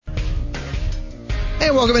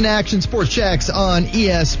And welcome into Action Sports Checks on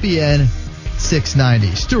ESPN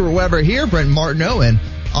 690. Stuart Weber here, Brent Martineau, and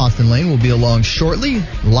Austin Lane will be along shortly,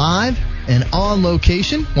 live and on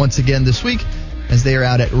location once again this week as they are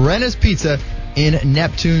out at Rena's Pizza in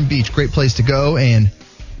Neptune Beach. Great place to go and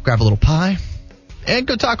grab a little pie and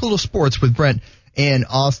go talk a little sports with Brent and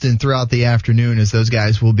Austin throughout the afternoon, as those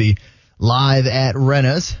guys will be live at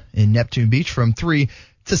Rena's in Neptune Beach from 3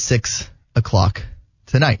 to 6 o'clock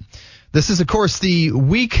tonight. This is, of course, the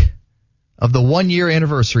week of the 1-year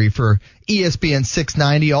anniversary for ESPN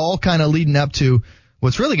 690, all kind of leading up to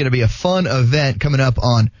what's really going to be a fun event coming up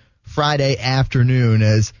on Friday afternoon,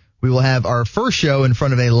 as we will have our first show in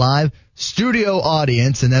front of a live studio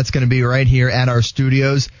audience, and that's going to be right here at our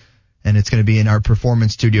studios. And it's going to be in our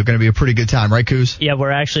performance studio. Going to be a pretty good time, right, Coos? Yeah,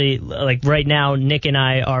 we're actually, right now, Nick and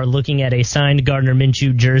I are looking at a signed Gardner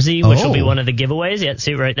Minshew jersey, which will be one of the giveaways. Yeah,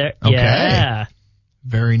 see it right there? Okay. Yeah.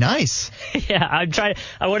 Very nice. Yeah,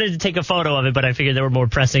 I wanted to take a photo of it, but I figured there were more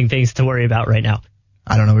pressing things to worry about right now.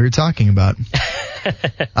 I don't know what you're talking about.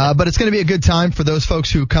 But it's going to be a good time for those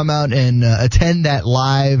folks who come out and attend that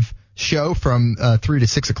live show from 3 to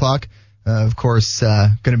 6 o'clock. Of course,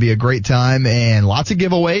 going to be a great time and lots of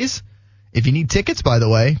giveaways. If you need tickets, by the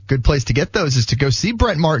way, good place to get those is to go see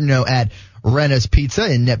Brent Martineau at Rena's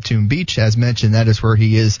Pizza in Neptune Beach. As mentioned, that is where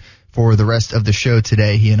he is for the rest of the show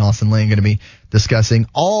today. He and Austin Lane are going to be discussing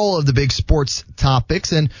all of the big sports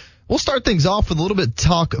topics. And we'll start things off with a little bit of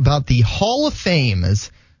talk about the Hall of Fame, as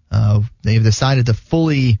they've decided to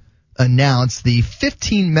fully announce the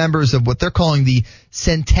 15 members of what they're calling the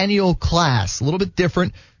Centennial Class. A little bit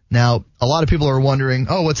different. Now, a lot of people are wondering,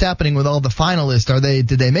 what's happening with all the finalists?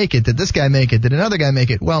 Did they make it? Did this guy make it? Did another guy make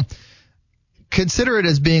it? Well, consider it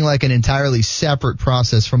as being like an entirely separate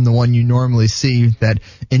process from the one you normally see that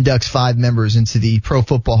inducts 5 members into the Pro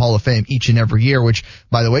Football Hall of Fame each and every year, which,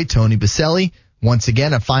 by the way, Tony Boselli, once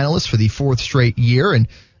again, a finalist for the 4th straight year, and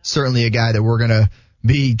certainly a guy that we're going to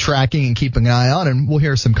be tracking and keeping an eye on, and we'll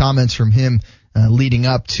hear some comments from him leading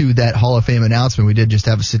up to that Hall of Fame announcement. We did just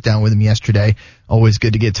have a sit-down with him yesterday. Always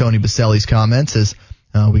good to get Tony Boselli's comments, as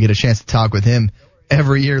we get a chance to talk with him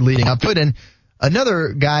every year leading up to it. And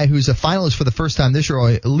another guy who's a finalist for the first time this year,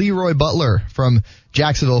 Leroy Butler from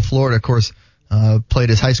Jacksonville, Florida, of course, played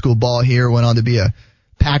his high school ball here, went on to be a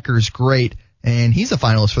Packers great, and he's a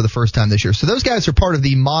finalist for the first time this year. So those guys are part of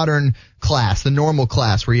the modern class, the normal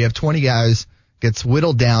class, where you have 20 guys, gets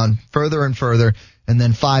whittled down further and further, and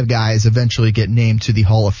then 5 guys eventually get named to the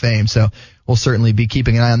Hall of Fame. So we'll certainly be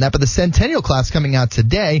keeping an eye on that. But the Centennial Class coming out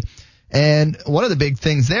today, and one of the big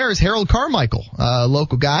things there is Harold Carmichael, a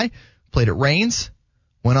local guy, played at Raines,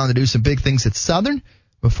 went on to do some big things at Southern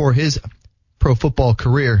before his pro football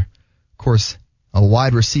career. Of course, a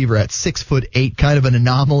wide receiver at 6'8", kind of an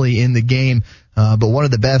anomaly in the game, but one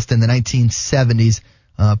of the best in the 1970s.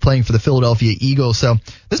 Playing for the Philadelphia Eagles. So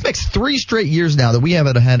this makes 3 straight years now that we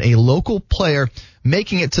haven't had a local player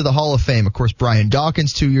making it to the Hall of Fame. Of course, Brian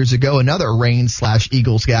Dawkins 2 years ago, another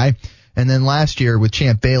Raines/Eagles guy. And then last year with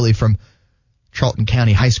Champ Bailey from Charlton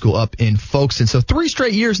County High School up in Folkestone. So 3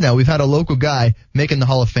 straight years now we've had a local guy making the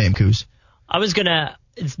Hall of Fame, Coos.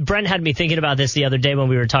 Brent had me thinking about this the other day when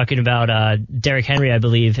we were talking about Derrick Henry, I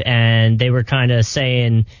believe, and they were kind of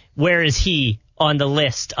saying, where is he on the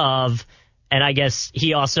list of... And I guess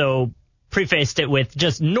he also prefaced it with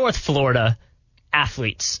just North Florida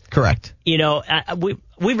athletes. Correct. You know, we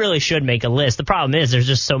really should make a list. The problem is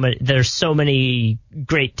there's so many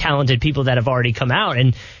great talented people that have already come out,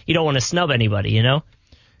 and you don't want to snub anybody, you know?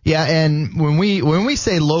 Yeah, and when we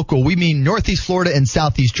say local, we mean Northeast Florida and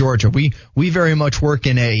Southeast Georgia. We very much work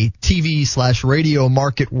in a TV/radio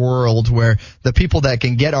market world where the people that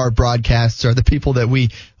can get our broadcasts are the people that we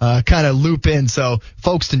kind of loop in. So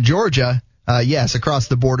Folkestone, Georgia, yes, across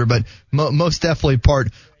the border, but most definitely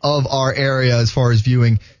part of our area as far as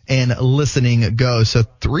viewing and listening goes. So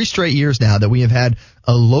 3 straight years now that we have had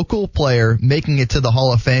a local player making it to the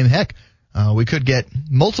Hall of Fame. Heck, we could get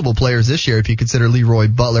multiple players this year if you consider Leroy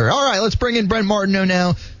Butler. All right, let's bring in Brent Martineau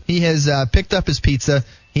now. He has picked up his pizza.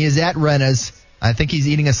 He is at Rena's. I think he's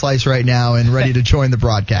eating a slice right now and ready to join the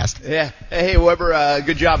broadcast. Yeah. Hey, Weber,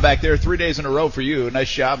 good job back there. 3 days in a row for you.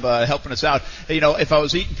 Nice job helping us out. You know, if I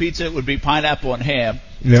was eating pizza, it would be pineapple and ham.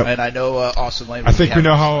 Yep. And I know Austin Lane. I think we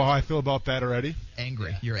know how I feel about that already.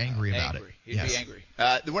 Angry. You're angry about it. He'd be angry.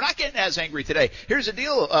 We're not getting as angry today. Here's the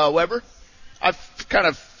deal, Weber. I've kind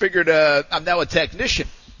of figured I'm now a technician.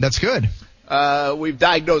 That's good. We've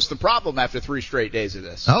diagnosed the problem after 3 straight days of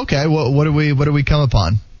this. Okay. Well, what do we come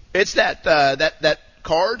upon? It's that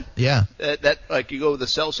card. Yeah. That like you go with the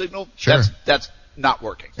cell signal. Sure. That's not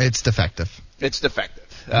working. It's defective. It's defective.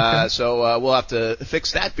 Okay. So we'll have to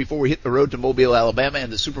fix that before we hit the road to Mobile, Alabama,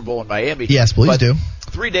 and the Super Bowl in Miami. Yes, please do.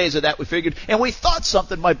 3 days of that we figured, and we thought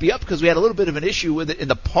something might be up because we had a little bit of an issue with it in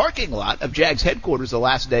the parking lot of Jags headquarters the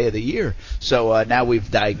last day of the year. So now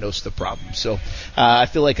we've diagnosed the problem. So I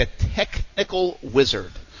feel like a technical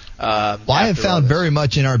wizard. Well, I have found very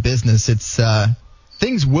much in our business, it's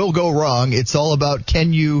things will go wrong. It's all about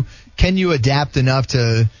can you adapt enough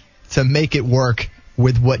to make it work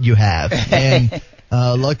with what you have. And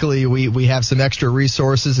luckily we have some extra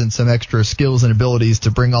resources and some extra skills and abilities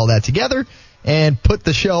to bring all that together and put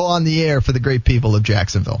the show on the air for the great people of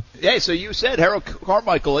Jacksonville. Yeah, so you said Harold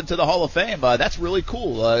Carmichael into the Hall of Fame. That's really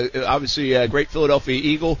cool. Obviously, a great Philadelphia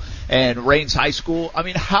Eagle and Raines High School. I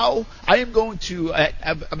mean, how I am going to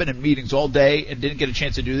I've been in meetings all day and didn't get a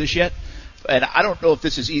chance to do this yet. And I don't know if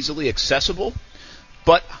this is easily accessible,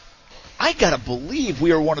 but I got to believe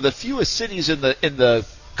we are one of the fewest cities in the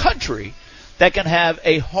country that can have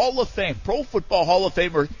a Hall of Fame, Pro Football Hall of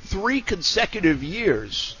Famer 3 consecutive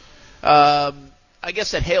years. I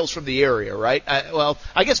guess that hails from the area, right?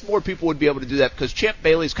 I guess more people would be able to do that because Champ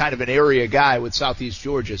Bailey's kind of an area guy with Southeast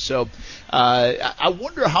Georgia. So I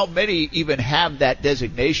wonder how many even have that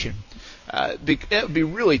designation. It would be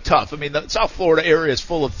really tough. I mean, the South Florida area is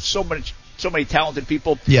full of so many talented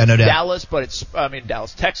people. Yeah, no doubt.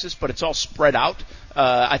 Dallas, Texas, but it's all spread out.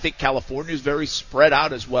 I think California is very spread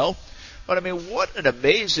out as well. But I mean, what an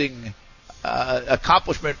amazing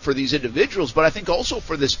accomplishment for these individuals, but I think also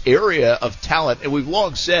for this area of talent. And we've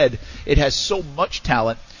long said it has so much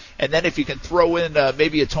talent. And then if you can throw in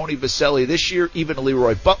maybe a Tony Baselli this year, even a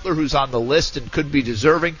Leroy Butler who's on the list and could be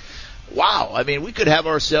deserving. Wow, I mean, we could have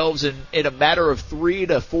ourselves in a matter of 3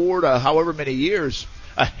 to 4 to however many years,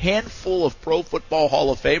 a handful of Pro Football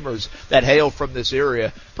Hall of Famers that hail from this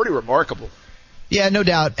area. Pretty remarkable. Yeah, no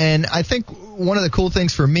doubt. And I think one of the cool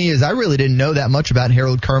things for me is I really didn't know that much about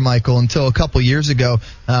Harold Carmichael until a couple years ago.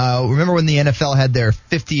 Remember when the NFL had their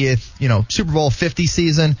 50th, Super Bowl 50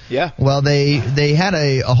 season? Yeah. Well, they had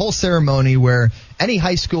a whole ceremony where any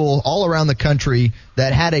high school all around the country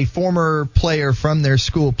that had a former player from their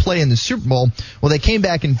school play in the Super Bowl, well, they came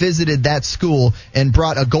back and visited that school and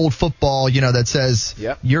brought a gold football, that says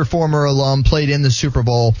your former alum played in the Super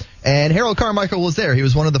Bowl. And Harold Carmichael was there. He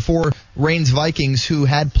was one of the 4 Raines Vikings who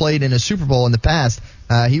had played in a Super Bowl in the past.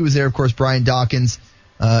 He was there, of course, Brian Dawkins,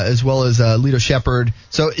 as well as Lito Shepherd.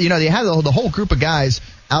 So, they had the whole group of guys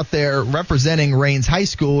out there representing Raines High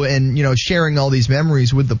School and, sharing all these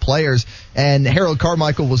memories with the players. And Harold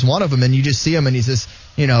Carmichael was one of them. And you just see him, and he's this,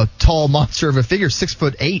 tall monster of a figure,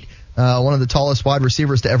 6'8", one of the tallest wide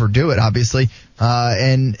receivers to ever do it, obviously.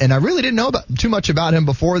 And I really didn't know too much about him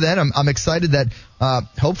before then. I'm excited that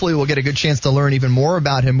hopefully we'll get a good chance to learn even more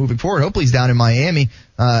about him moving forward. Hopefully he's down in Miami,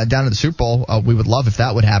 down in the Super Bowl. We would love if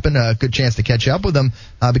that would happen. A good chance to catch up with him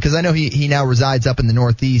because I know he now resides up in the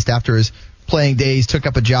Northeast after his playing days, took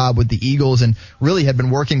up a job with the Eagles and really had been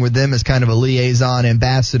working with them as kind of a liaison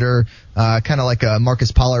ambassador, kind of like a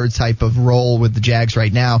Marcus Pollard type of role with the Jags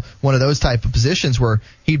right now. One of those type of positions where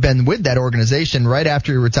he'd been with that organization right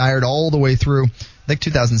after he retired all the way through. I think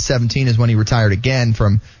 2017 is when he retired again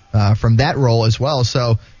from that role as well.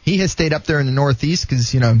 So he has stayed up there in the Northeast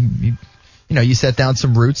because, you set down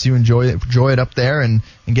some roots, you enjoy it up there and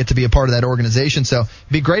get to be a part of that organization. So it'd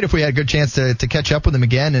be great if we had a good chance to catch up with him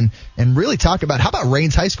again and really talk about how about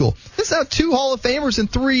Raines High School. This is now 2 Hall of Famers in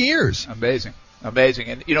 3 years. Amazing.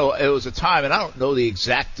 And it was a time, and I don't know the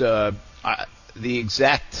exact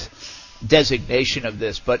designation of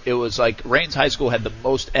this, but it was like Raines High School had the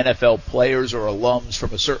most NFL players or alums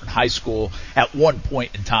from a certain high school at one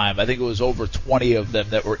point in time. I think it was over 20 of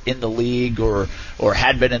them that were in the league or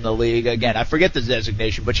had been in the league. Again, I forget the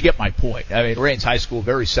designation, but you get my point. I mean, Raines High School,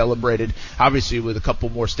 very celebrated, obviously with a couple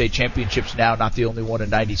more state championships now, not the only one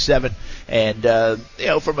in 97. And,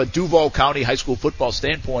 from a Duval County high school football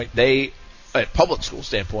standpoint, public school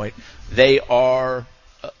standpoint, they are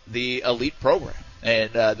the elite program.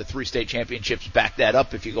 And the 3 state championships back that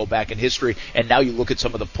up if you go back in history. And now you look at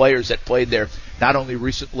some of the players that played there, not only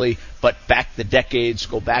recently, but back the decades,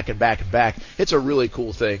 go back and back and back. It's a really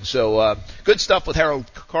cool thing. So good stuff with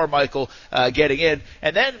Harold Carmichael getting in.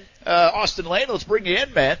 And then Austin Lane, let's bring you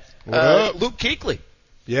in, man. Luke Kuechly.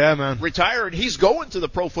 Yeah, man. Retiring. He's going to the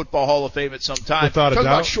Pro Football Hall of Fame at some time. Without a Talk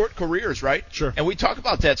doubt. about short careers, right? Sure. And we talk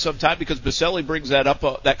about that sometime because Baselli brings that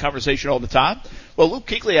up, that conversation all the time. Well, Luke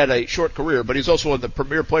Kuechly had a short career, but he's also one of the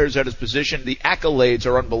premier players at his position. The accolades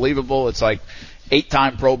are unbelievable. It's like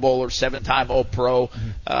 8-time Pro Bowler, 7-time All-Pro,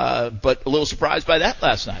 but a little surprised by that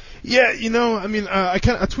last night. Yeah, I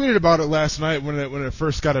tweeted about it last night when it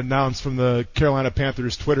first got announced from the Carolina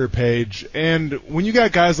Panthers Twitter page. And when you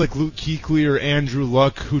got guys like Luke Kuechly or Andrew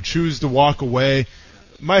Luck who choose to walk away,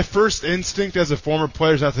 my first instinct as a former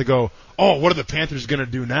player is not to go, oh, what are the Panthers going to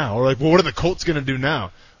do now? Or like, well, what are the Colts going to do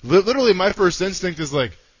now? Literally, my first instinct is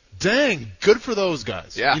like, dang, good for those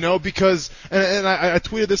guys. Yeah. Because, and I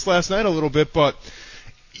tweeted this last night a little bit, but,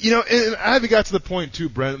 and I haven't got to the point too,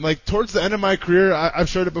 Brent. Like, towards the end of my career, I've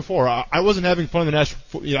shared it before. I wasn't having fun in the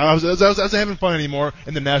national, I wasn't having fun anymore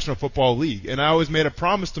in the National Football League. And I always made a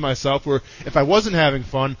promise to myself where if I wasn't having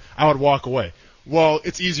fun, I would walk away. Well,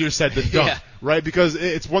 it's easier said than done, right? Because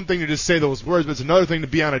it's one thing to just say those words, but it's another thing to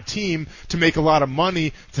be on a team, to make a lot of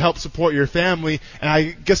money, to help support your family, and I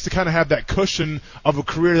guess to kind of have that cushion of a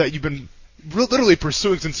career that you've been literally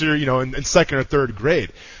pursuing since you're, in second or third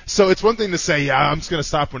grade. So it's one thing to say, yeah, I'm just going to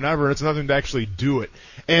stop whenever, and it's another thing to actually do it.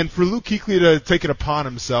 And for Luke Kuechly to take it upon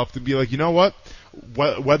himself to be like, you know what?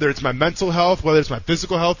 Whether it's my mental health, whether it's my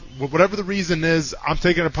physical health, whatever the reason is, I'm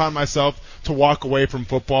taking it upon myself to walk away from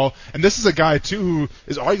football. And this is a guy, too, who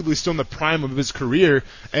is arguably still in the prime of his career,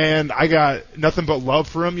 and I got nothing but love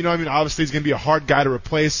for him. Obviously he's going to be a hard guy to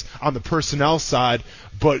replace on the personnel side,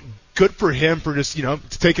 but good for him for just,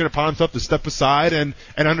 taking it upon himself to step aside and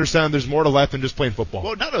understand there's more to life than just playing football.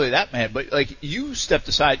 Well, not only that, man, but like you stepped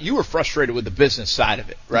aside, you were frustrated with the business side of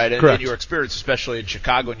it, right? Correct. And your experience, especially in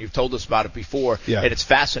Chicago, and you've told us about it before, and it's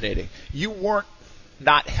fascinating. You weren't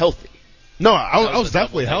not healthy. No, I was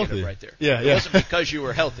definitely healthy. Right there. Yeah. It wasn't because you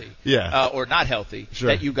were healthy or not healthy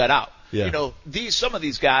that you got out. Yeah. Some of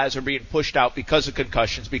these guys are being pushed out because of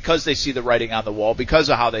concussions, because they see the writing on the wall, because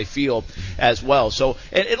of how they feel as well. So,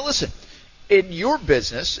 and listen, in your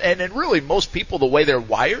business, and in really most people, the way they're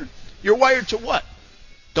wired, you're wired to what?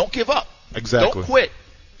 Don't give up. Exactly. Don't quit.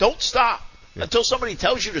 Don't stop until somebody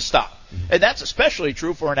tells you to stop. And that's especially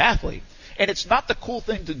true for an athlete. And it's not the cool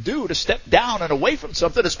thing to do to step down and away from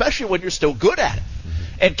something, especially when you're still good at it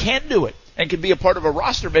and can do it and can be a part of a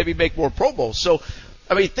roster, maybe make more Pro Bowls. So,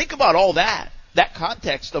 think about all that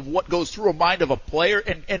context of what goes through a mind of a player,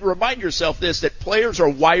 and remind yourself this, that players are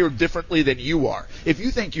wired differently than you are. If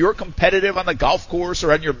you think you're competitive on the golf course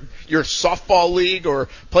or on your softball league or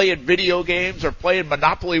playing video games or playing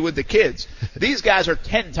Monopoly with the kids, these guys are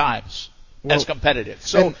 10 times as competitive.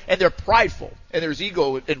 So, and they're prideful, and there's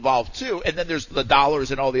ego involved too, and then there's the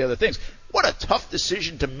dollars and all the other things. What a tough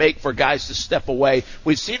decision to make for guys to step away.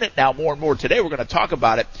 We've seen it now more and more today. We're going to talk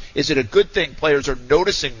about it. Is it a good thing players are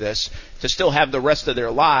noticing this to still have the rest of their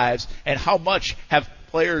lives? And how much have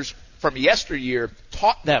players from yesteryear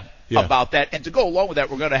taught them about that? And to go along with that,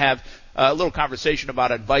 we're going to have a little conversation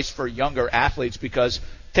about advice for younger athletes, because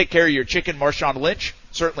take care of your chicken. Marshawn Lynch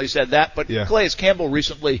certainly said that, but Calais Campbell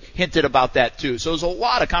recently hinted about that too. So there's a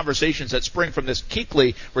lot of conversations that spring from this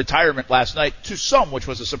Kuechly retirement last night, to some which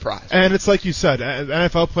was a surprise. And it's like you said,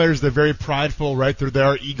 NFL players, they're very prideful, right? They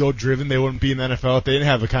are ego-driven. They wouldn't be in the NFL if they didn't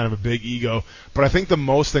have a kind of a big ego. But I think the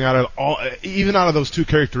most thing out of those two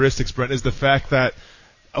characteristics, Brent, is the fact that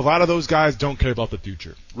a lot of those guys don't care about the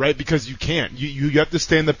future, right? Because you can't. You have to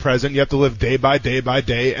stay in the present. You have to live day by day by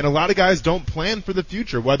day. And a lot of guys don't plan for the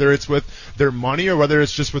future, whether it's with their money or whether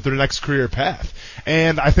it's just with their next career path.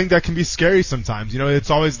 And I think that can be scary sometimes. It's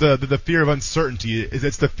always the fear of uncertainty.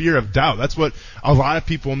 It's the fear of doubt. That's what a lot of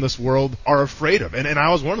people in this world are afraid of. And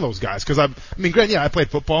I was one of those guys, because granted, I played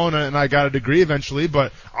football and I got a degree eventually,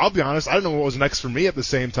 but I'll be honest, I didn't know what was next for me at the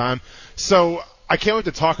same time. So I can't wait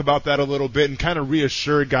to talk about that a little bit and kind of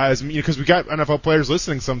reassure guys, because we got NFL players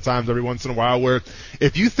listening sometimes every once in a while, where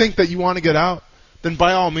if you think that you want to get out, then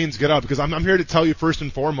by all means get out, because I'm here to tell you first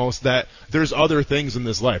and foremost that there's other things in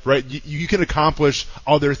this life, right? You can accomplish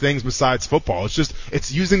other things besides football.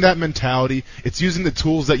 It's using that mentality. It's using the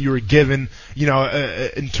tools that you were given,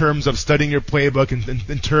 in terms of studying your playbook and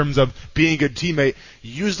in terms of being a good teammate.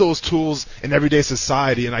 Use those tools in everyday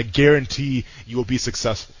society, and I guarantee you will be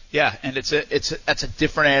successful. Yeah, and that's a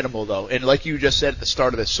different animal, though. And like you just said at the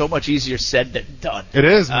start of this, so much easier said than done. It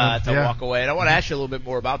is, man. To walk away. And I want to ask you a little bit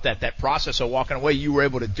more about that process of walking away. You were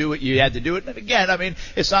able to do it. You had to do it. And again,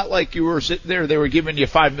 it's not like you were sitting there. They were giving you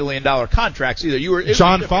 $5 million contracts either.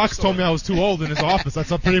 John Fox told me I was too old in his office. That's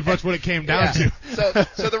pretty much what it came down to.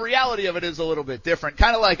 So the reality of it is a little bit different.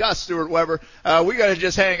 Kind of like us, Stuart Weber. We got to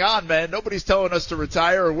just hang on, man. Nobody's telling us to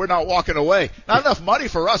retire, or we're not walking away. Not enough money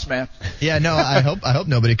for us, man. Yeah, no, I hope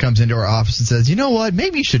nobody comes into our office and says, you know what,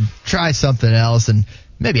 maybe you should try something else and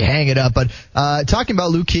maybe hang it up. But talking about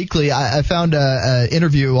Luke Kuechly, I found an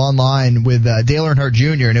interview online with Dale Earnhardt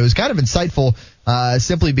Jr., and it was kind of insightful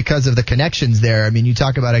simply because of the connections there. You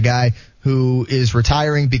talk about a guy who is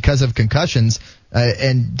retiring because of concussions.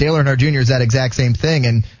 And Dale Earnhardt Jr. is that exact same thing.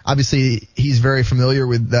 And obviously he's very familiar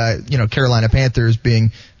with, Carolina Panthers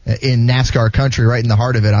being in NASCAR country, right in the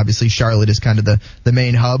heart of it. Obviously Charlotte is kind of the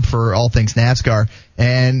main hub for all things NASCAR,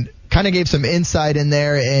 and kind of gave some insight in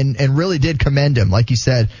there and really did commend him, like you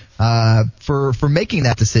said, for making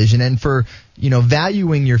that decision and for,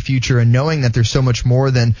 valuing your future and knowing that there's so much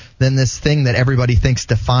more than this thing that everybody thinks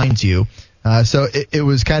defines you. So it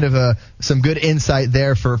was kind of some good insight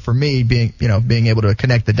there for me being able to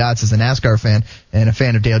connect the dots as a NASCAR fan and a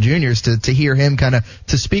fan of Dale Jr.'s to hear him kind of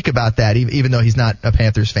to speak about that, even though he's not a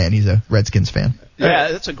Panthers fan, he's a Redskins fan.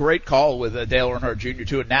 Yeah, that's a great call with Dale Earnhardt Jr.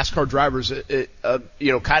 too. And NASCAR drivers,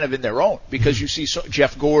 kind of in their own, because you see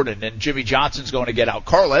Jeff Gordon and Jimmy Johnson's going to get out.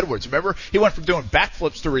 Carl Edwards, remember, he went from doing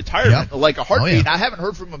backflips to retirement like a heartbeat. And I haven't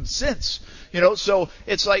heard from him since. So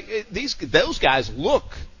it's like those guys look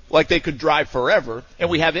like they could drive forever, and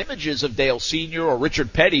we have images of Dale Sr. or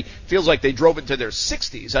Richard Petty. Feels like they drove into their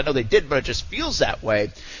 60s. I know they did, but it just feels that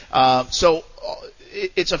way. So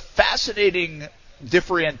it's a fascinating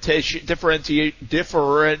difference. Difference.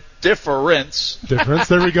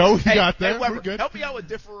 There we go. We got there. Hey, Weber, we're good. help me out with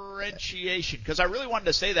differentiation, because I really wanted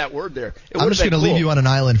to say that word there. I'm just going to leave you on an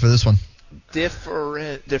island for this one.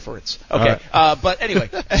 Difference. Okay. But anyway,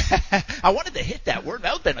 I wanted to hit that word.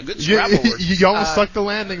 That would have been a good Scrabble word. You almost stuck the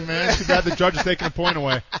landing, man. Too bad the judge is taking a point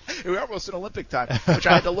away. We were almost in Olympic time, which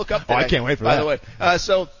I had to look up today. I can't wait for that. By the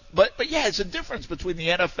way. But yeah, it's a difference between the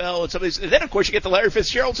NFL and some of these. And then, of course, you get the Larry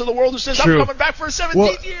Fitzgeralds of the world who says, True. I'm coming back for a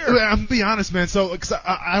 17th year. I'm going to be honest, man. So, cause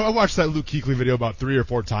I watched that Luke Kuechly video about 3 or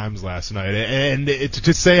 4 times last night. And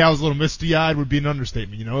to say I was a little misty-eyed would be an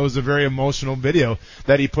understatement. It was a very emotional video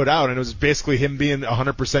that he put out. And it was basically him being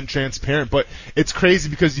 100% transparent. But it's crazy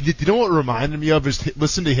because you know what it reminded me of is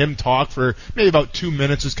listen to him talk for maybe about 2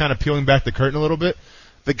 minutes, just kind of peeling back the curtain a little bit.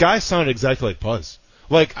 The guy sounded exactly like Puzz.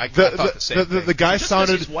 Like I thought the same thing. The guy just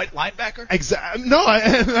sounded he's white linebacker. Exactly. No,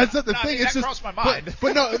 that's not the thing. That it's just crossed my mind.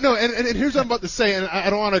 But no. And here's what I'm about to say, and I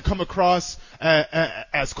don't want to come across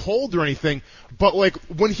as cold or anything. But like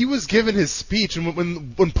when he was giving his speech, and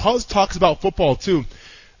when Puzz talks about football too.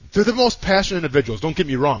 They're the most passionate individuals, don't get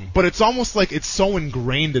me wrong, but it's almost like it's so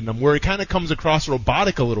ingrained in them where it kind of comes across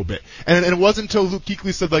robotic a little bit. And it wasn't until Luke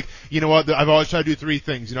Kuechly said, like, you know what, I've always tried to do 3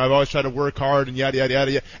 things. I've always tried to work hard and yada, yada,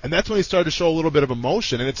 yada, yada. And that's when he started to show a little bit of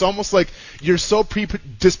emotion. And it's almost like you're so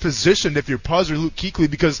predispositioned if you're Puzz or Luke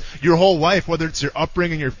Kuechly because your whole life, whether it's your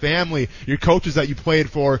upbringing, your family, your coaches that you played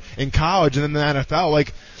for in college and in the NFL,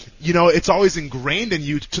 like, it's always ingrained in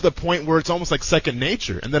you to the point where it's almost like second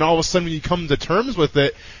nature. And then all of a sudden when you come to terms with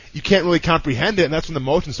it, you can't really comprehend it, and that's when the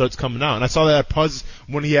emotion starts coming out. And I saw that at Puzz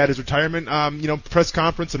when he had his retirement, press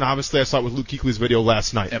conference, and obviously I saw it with Luke Kuechly's video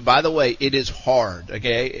last night. And by the way, it is hard,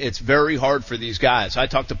 okay? It's very hard for these guys. I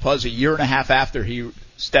talked to Puzz a year and a half after he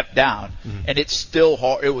stepped down, and it's still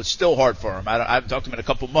hard. It was still hard for him. I haven't talked to him in a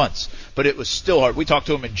couple months, but it was still hard. We talked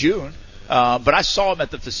to him in June. But I saw him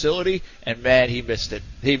at the facility, and man, he missed it.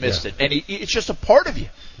 He missed it, and it's just a part of you,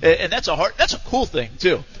 and that's a cool thing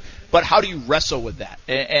too. But how do you wrestle with that,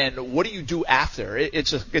 and what do you do after?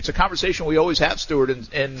 It's a conversation we always have, Stuart,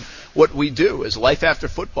 and what we do is life after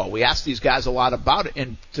football. We ask these guys a lot about it,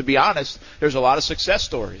 and to be honest, there's a lot of success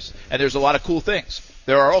stories, and there's a lot of cool things.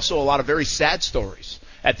 There are also a lot of very sad stories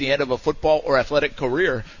at the end of a football or athletic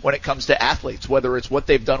career when it comes to athletes, whether it's what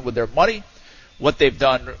they've done with their money, what they've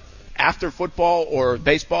done after football or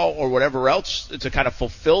baseball or whatever else to kind of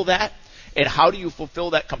fulfill that. And how do you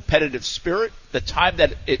fulfill that competitive spirit, the time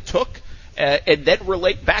that it took, and then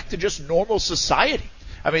relate back to just normal society?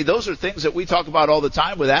 I mean, those are things that we talk about all the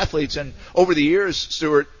time with athletes. And over the years,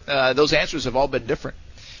 Stuart, those answers have all been different.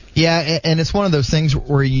 Yeah, and it's one of those things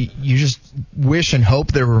where you just wish and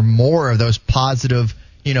hope there were more of those positive,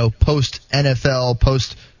 post-NFL,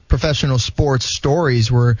 post-professional sports stories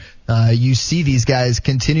where you see these guys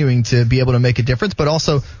continuing to be able to make a difference, but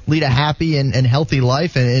also lead a happy and healthy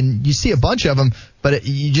life. And you see a bunch of them, but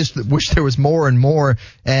you just wish there was more and more.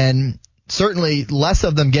 And certainly less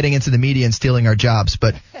of them getting into the media and stealing our jobs.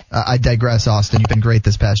 But I digress, Austin. You've been great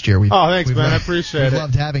this past year. Thanks, man. I appreciate it. We've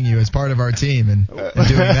loved having you as part of our team and doing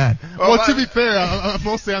that. Well, to be fair, I'm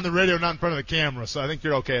mostly on the radio, not in front of the camera, so I think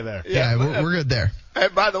you're okay there. Yeah, we're good there.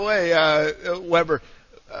 And by the way, Weber,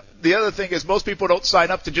 the other thing is most people don't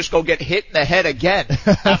sign up to just go get hit in the head again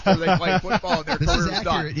after they play football and their career's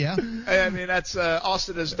accurate, done. Yeah. I mean, that's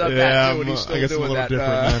Austin has done that too, and he's still doing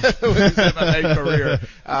that with his MMA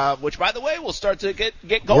career. Which, by the way, we'll start to get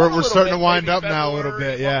going. We're starting bit, to wind maybe up now a little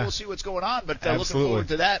bit. Yeah, we'll see what's going on, but looking Absolutely. forward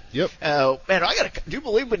to that. Yep. Man, do you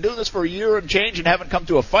believe we've been doing this for a year and change and haven't come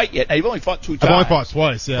to a fight yet? Now you've only fought 2 times. I've only fought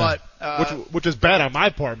twice. Yeah. But which is bad on my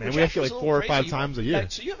part, man. We actually actually like 4 or 5 times a year.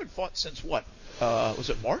 So you haven't fought since what? Was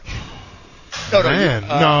it March? Man,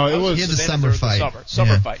 no, it was he had the summer fight.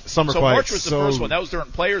 Summer fight. Summer so fight. March was the first one. That was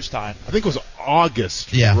during players' time. I think it was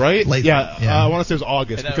August. Yeah, right. Late, yeah, yeah. I want to say it was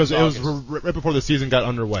August because it was August. right before the season got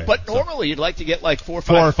underway. But normally you'd like to get like 4 or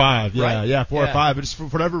 5. 4 or 5. Yeah, right? yeah, 4 or 5. But just for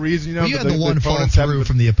whatever reason, you had the one fall through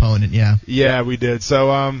from the opponent. Yeah. Yeah, we did.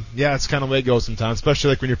 So, it's kind of the way it goes sometimes, especially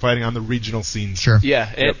like when you're fighting on the regional scenes. Sure.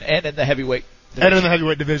 Yeah, and in the heavyweight. And in the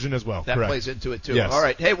heavyweight division as well. That correct. plays into it, too. Yes. All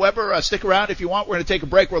right. Hey, Weber, stick around if you want. We're going to take a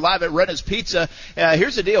break. We're live at Renna's Pizza.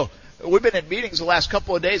 Here's the deal. We've been in meetings the last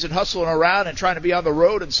couple of days and hustling around and trying to be on the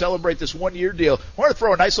road and celebrate this 1-year deal. We're going to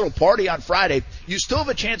throw a nice little party on Friday. You still have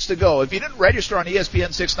a chance to go. If you didn't register on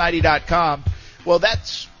ESPN690.com, well,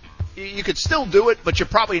 you could still do it, but you're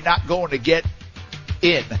probably not going to get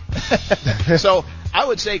in. So I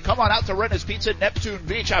would say come on out to Renna's Pizza, Neptune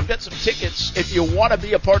Beach. I've got some tickets if you want to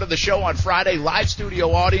be a part of the show on Friday. Live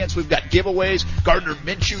studio audience. We've got giveaways, Gardner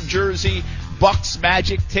Minshew jersey, Bucks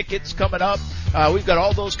Magic tickets coming up. We've got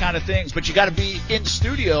all those kind of things, but you got to be in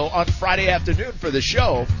studio on Friday afternoon for the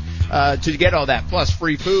show to get all that, plus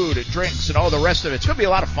free food and drinks and all the rest of it. It's going to be a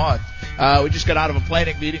lot of fun. We just got out of a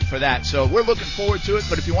planning meeting for that, so we're looking forward to it.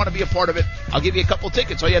 But if you want to be a part of it, I'll give you a couple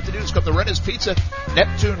tickets. All you have to do is come to Renna's Pizza,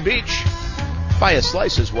 Neptune Beach. Buy a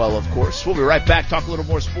slice as well, of course. We'll be right back, talk a little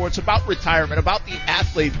more sports, about retirement, about the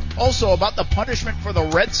athlete, also about the punishment for the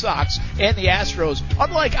Red Sox and the Astros,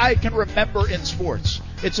 unlike I can remember in sports.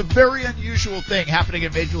 It's a very unusual thing happening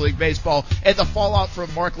in Major League Baseball, and the fallout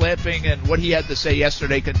from Mark Lamping and what he had to say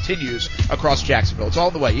yesterday continues across Jacksonville. It's all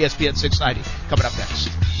the way. ESPN 690 coming up next.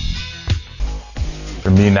 For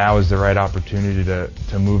me, now is the right opportunity to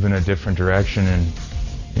move in a different direction, and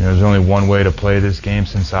there's only one way to play this game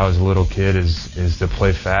since I was a little kid is to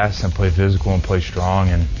play fast and play physical and play strong.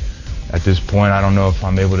 And at this point, I don't know if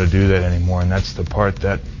I'm able to do that anymore. And that's the part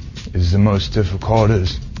that is the most difficult.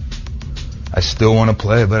 Is I still want to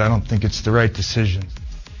play, but I don't think it's the right decision.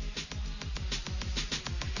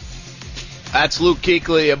 That's Luke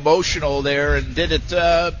Kuechly, emotional there, and did it.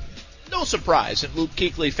 No surprise in Luke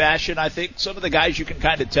Kuechly fashion. I think some of the guys you can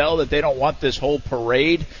kind of tell that they don't want this whole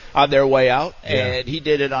parade on their way out, and he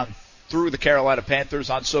did it through the Carolina Panthers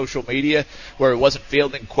on social media where he wasn't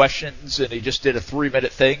fielding questions and he just did a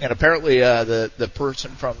 3-minute thing. And apparently the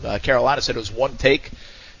person from Carolina said it was one take.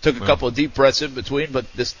 Took a couple of deep breaths in between,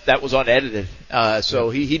 but that was unedited. So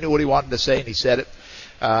he knew what he wanted to say and he said it.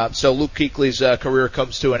 So Luke Kuechly's career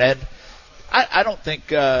comes to an end. I don't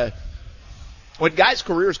think when guys'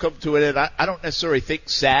 careers come to an end, I don't necessarily think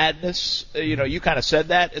sadness. You kind of said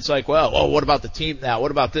that. It's like, well, what about the team now?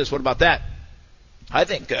 What about this? What about that? I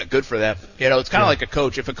think good for them. It's kind of like a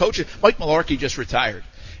coach. If a coach, Mike Mularkey just retired,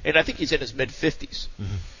 and I think he's in his mid-50s.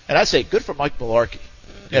 Mm-hmm. And I say, good for Mike Mularkey.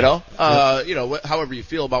 However you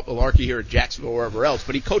feel about Mularkey here in Jacksonville or wherever else,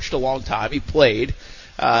 but he coached a long time. He played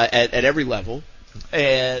at every level,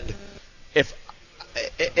 and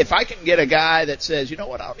if I can get a guy that says, you know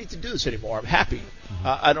what, I don't need to do this anymore. I'm happy.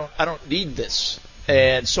 I don't need this.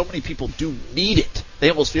 And so many people do need it. They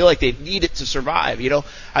almost feel like they need it to survive.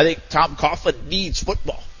 I think Tom Coughlin needs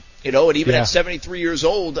football. And even at 73 years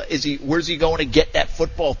old, where's he going to get that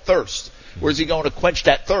football thirst? Where's he going to quench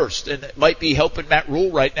that thirst? And it might be helping Matt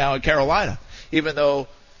Rule right now in Carolina, even though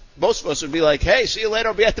most of us would be like, hey, see you later.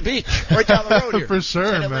 I'll be at the beach right down the road here. For sure,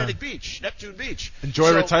 man. Atlantic man. Beach, Neptune Beach.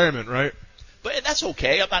 Enjoy retirement, right? But that's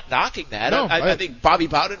okay. I'm not knocking that. No, I think Bobby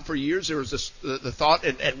Bowden, for years, there was the thought,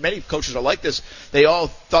 and many coaches are like this, they all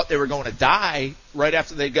thought they were going to die right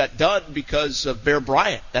after they got done because of Bear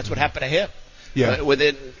Bryant. That's what happened to him. Yeah.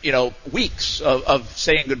 Within, weeks of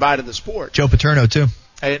saying goodbye to the sport. Joe Paterno, too.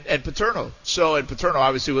 And Paterno. And Paterno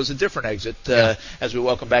obviously was a different exit, as we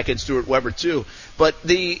welcome back in Stuart Weber, too. But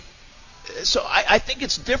so I think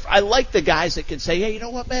it's different. I like the guys that can say, hey, you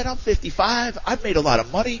know what, man, I'm 55. I've made a lot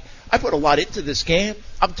of money. I put a lot into this game.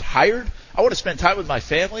 I'm tired. I want to spend time with my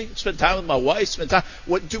family, spend time with my wife,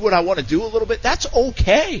 do what I want to do a little bit. That's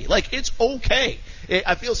okay. Like, it's okay.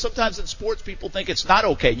 I feel sometimes in sports people think it's not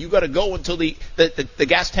okay. You got to go until the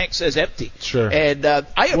gas tank says empty. Sure. And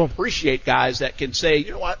I appreciate guys that can say,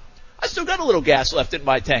 you know what, I still got a little gas left in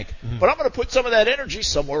my tank, but I'm going to put some of that energy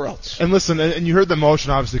somewhere else. And listen, and you heard the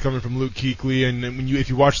emotion obviously coming from Luke Kuechly, and if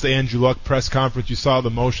you watched the Andrew Luck press conference, you saw the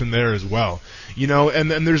emotion there as well. You know, and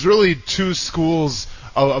there's really two schools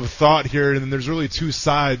of thought here, and there's really two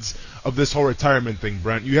sides of this whole retirement thing,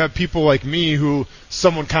 Brent. You have people like me who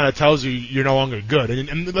someone kind of tells you you're no longer good,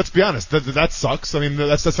 and let's be honest, that sucks. I mean,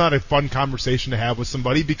 that's not a fun conversation to have with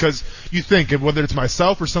somebody, because you think, whether it's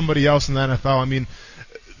myself or somebody else in the NFL, I mean,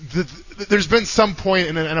 there's been some point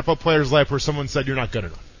in an NFL player's life where someone said you're not good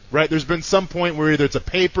enough. Right? There's been some point where either it's a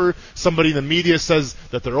paper, somebody in the media says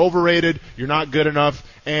that they're overrated, you're not good enough,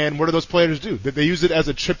 and what do those players do? They use it as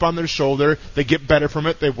a chip on their shoulder, they get better from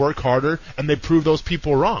it, they work harder, and they prove those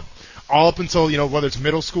people wrong. All up until, whether it's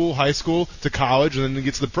middle school, high school, to college, and then it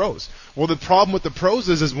gets to the pros. Well, the problem with the pros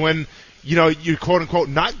is when, you're quote-unquote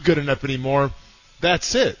not good enough anymore,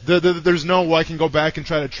 that's it. There's no, well, I can go back and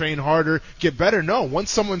try to train harder, get better. No,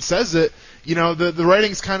 once someone says it, the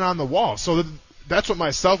writing's kind of on the wall. So that's what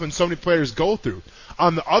myself and so many players go through.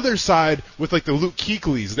 On the other side, with like the Luke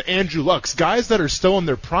Kuechlys, the Andrew Lucks, guys that are still in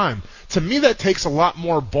their prime, to me that takes a lot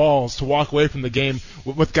more balls to walk away from the game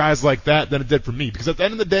with guys like that than it did for me. Because at the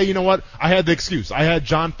end of the day, you know what? I had the excuse. I had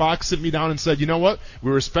John Fox sit me down and said, you know what?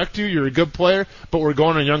 We respect you. You're a good player, but we're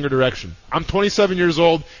going in a younger direction. I'm 27 years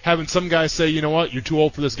old, having some guys say, you know what? You're too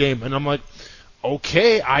old for this game. And I'm like,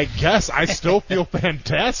 okay, I guess I still feel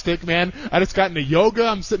fantastic, man. I just got into yoga.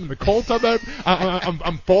 I'm sitting in the cold tub.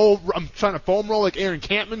 I'm trying to foam roll like Aaron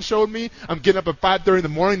Campman showed me. I'm getting up at 5:30 in the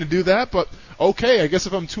morning to do that. But okay, I guess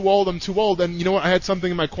if I'm too old, I'm too old. And you know what? I had something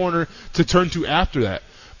in my corner to turn to after that.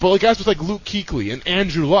 But like guys with like Luke Kuechly and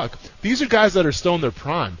Andrew Luck, these are guys that are still in their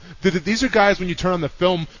prime. These are guys when you turn on the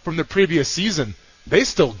film from the previous season, they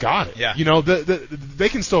still got it. Yeah. They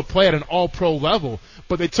can still play at an all-pro level,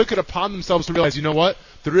 but they took it upon themselves to realize, you know what?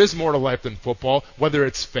 There is more to life than football, whether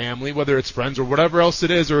it's family, whether it's friends, or whatever else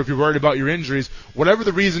it is, or if you're worried about your injuries, whatever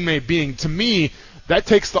the reason may be. To me, that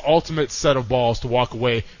takes the ultimate set of balls to walk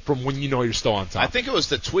away from when you know you're still on top. I think it was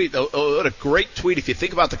the tweet. What a great tweet if you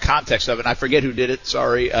think about the context of it. And I forget who did it.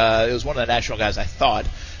 Sorry. It was one of the national guys, I thought.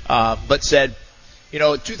 But said,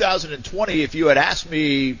 2020, if you had asked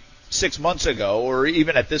me 6 months ago, or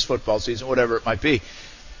even at this football season, whatever it might be,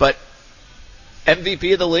 but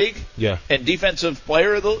MVP of the league, yeah, and defensive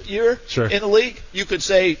player of the year, sure, in the league, you could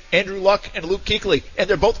say Andrew Luck and Luke Kuechly, and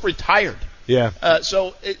they're both retired. Yeah.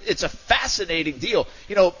 So it's a fascinating deal.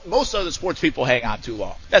 Most other sports people hang on too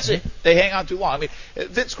long. That's it. They hang on too long. I mean,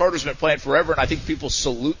 Vince Carter's been playing forever, and I think people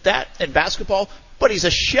salute that in basketball, but he's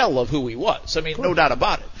a shell of who he was. I mean, no doubt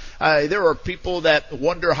about it. There are people that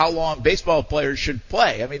wonder how long baseball players should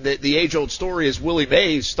play. I mean, the age-old story is Willie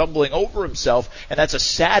Mays stumbling over himself, and that's a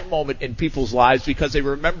sad moment in people's lives because they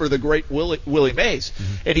remember the great Willie Mays,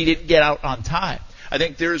 and he didn't get out on time. I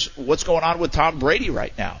think there's what's going on with Tom Brady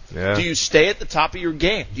right now. Yeah. Do you stay at the top of your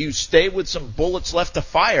game? Do you stay with some bullets left to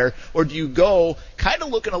fire, or do you go kind of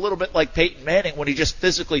looking a little bit like Peyton Manning when he just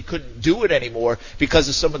physically couldn't do it anymore because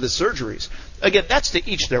of some of the surgeries? Again, that's to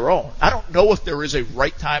each their own. I don't know if there is a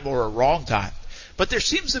right time or a wrong time, but there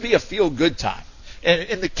seems to be a feel-good time. And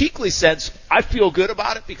in the Kuechly sense, I feel good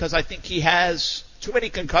about it because I think he has too many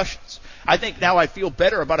concussions. I think now I feel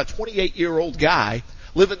better about a 28-year-old guy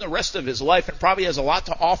living the rest of his life and probably has a lot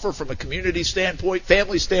to offer from a community standpoint,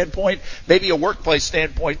 family standpoint, maybe a workplace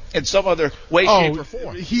standpoint in some other way, shape, or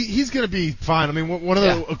form. He's going to be fine. I mean, one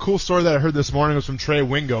of a cool story that I heard this morning was from Trey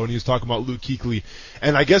Wingo, and he was talking about Luke Kuechly.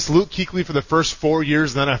 And I guess Luke Kuechly for the first 4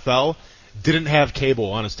 years in the NFL didn't have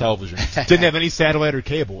cable on his television. Didn't have any satellite or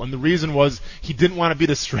cable. And the reason was he didn't want to be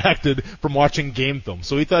distracted from watching game film.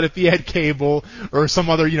 So he thought if he had cable or some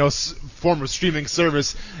other, form of streaming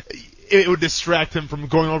service, it would distract him from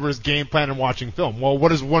going over his game plan and watching film. Well,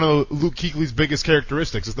 what is one of Luke Kuechly's biggest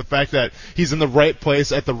characteristics? Is the fact that he's in the right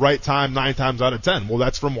place at the right time 9 times out of 10. Well,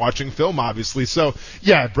 that's from watching film, obviously. So,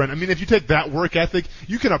 yeah, Brent, I mean, if you take that work ethic,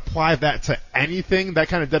 you can apply that to anything, that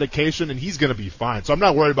kind of dedication, and he's going to be fine. So I'm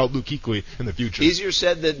not worried about Luke Kuechly in the future. Easier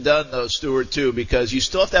said than done, though, Stuart, too, because you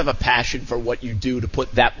still have to have a passion for what you do to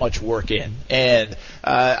put that much work in. And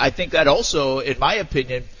I think that also, in my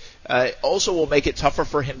opinion, also will make it tougher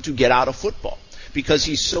for him to get out of football because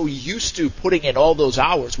he's so used to putting in all those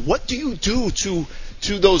hours. What do you do to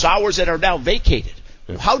those hours that are now vacated?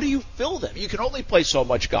 How do you fill them? You can only play so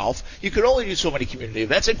much golf. You can only do so many community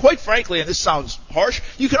events. And quite frankly, and this sounds harsh,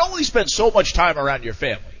 you can only spend so much time around your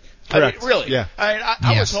family. Correct. I mean, really. Yeah.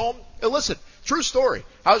 I was home. Listen, true story.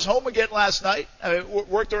 I was home again last night. I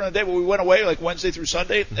worked during the day, but we went away like Wednesday through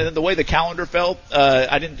Sunday. And then the way the calendar fell,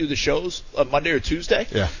 I didn't do the shows Monday or Tuesday.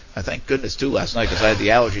 Yeah. I thank goodness, too, last night because I had the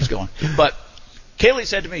allergies going. But Kaylee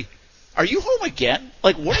said to me, are you home again?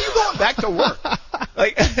 Like, when are you going back to work?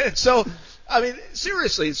 So, I mean,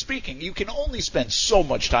 seriously speaking, you can only spend so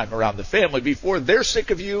much time around the family before they're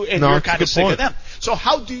sick of you and you're kind of sick of them. So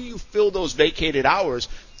how do you fill those vacated hours?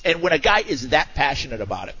 And when a guy is that passionate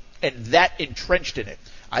about it and that entrenched in it,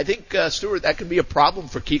 I think, Stuart, that could be a problem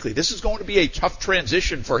for Kuechly. This is going to be a tough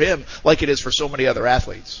transition for him, like it is for so many other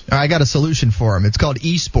athletes. I got a solution for him. It's called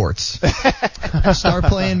esports. Start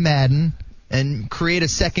playing Madden and create a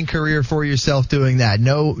second career for yourself doing that.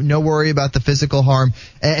 No worry about the physical harm.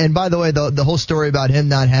 And by the way, the whole story about him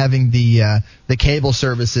not having the cable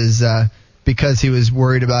services because he was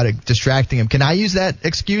worried about it distracting him. Can I use that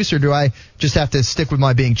excuse, or do I just have to stick with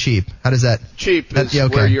my being cheap? How does that? Cheap is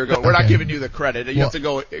where you're going. We're not giving you the credit. You have to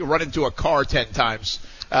go run into a car 10 times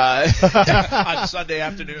on Sunday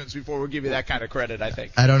afternoons before we give you that kind of credit, I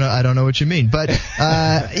think. I don't know what you mean. But,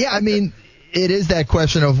 yeah, I mean, it is that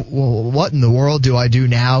question of, well, what in the world do I do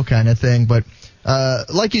now kind of thing. But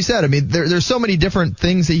like you said, I mean, there's so many different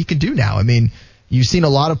things that you can do now. I mean, you've seen a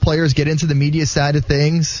lot of players get into the media side of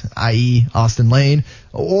things, i.e. Austin Lane,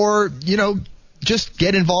 or, just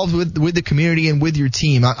get involved with the community and with your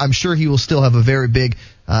team. I'm sure he will still have a very big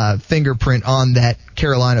fingerprint on that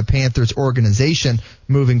Carolina Panthers organization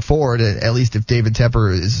moving forward, at least if David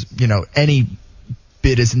Tepper is, any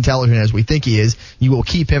bit as intelligent as we think he is. You will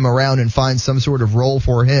keep him around and find some sort of role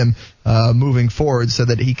for him moving forward so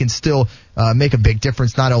that he can still make a big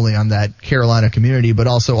difference not only on that Carolina community but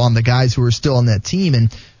also on the guys who are still on that team.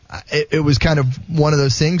 And it was kind of one of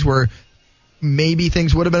those things where maybe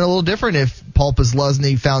things would have been a little different if Paul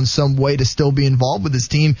Posluszny found some way to still be involved with his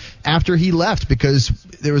team after he left, because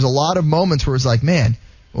there was a lot of moments where it's like, man,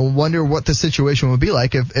 we'll wonder what the situation would be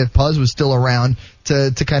like if Puz was still around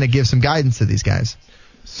to kind of give some guidance to these guys.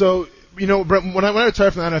 So, Brent, when I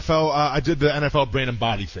retired from the NFL, I did the NFL brain and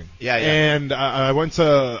body thing. Yeah. And I went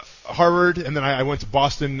to Harvard, and then I went to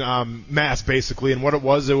Boston, Mass, basically. And what it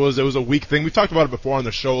was a week thing. We've talked about it before on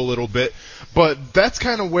the show a little bit, but that's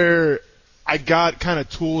kind of where I got kind of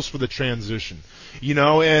tools for the transition.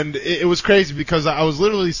 And it was crazy because I was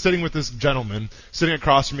literally sitting with this gentleman sitting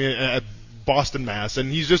across from me at Boston, Mass,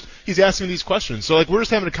 and he's asking me these questions. So, we're just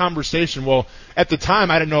having a conversation. Well, at the time,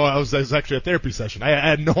 I didn't know I was actually a therapy session. I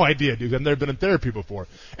had no idea, dude. I've never been in therapy before.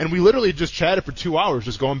 And we literally just chatted for 2 hours,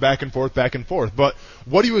 just going back and forth. But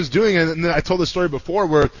what he was doing, and then I told the story before,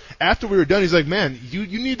 where after we were done, he's like, man, you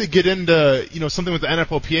need to get into, something with the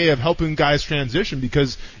NFLPA of helping guys transition,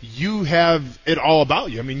 because you have it all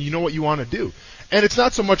about you. I mean, you know what you want to do. And it's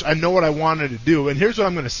not so much I know what I wanted to do. And here's what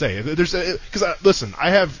I'm going to say. Listen, I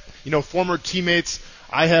have, former teammates.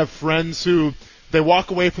 I have friends who they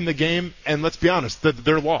walk away from the game, and let's be honest,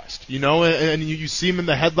 they're lost, and you see them in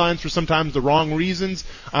the headlines for sometimes the wrong reasons.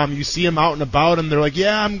 You see them out and about, and they're like,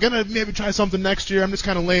 yeah, I'm going to maybe try something next year. I'm just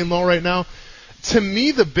kind of laying low right now. To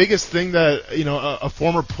me, the biggest thing that, a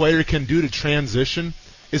former player can do to transition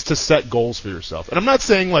is to set goals for yourself. And I'm not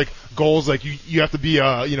saying goals like you have to be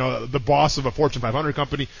the boss of a Fortune 500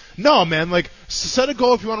 company. No, man, set a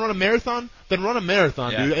goal. If you want to run a marathon, then run a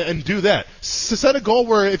marathon, dude, and do that. Set a goal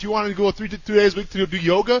where if you want to go 3 days a week to do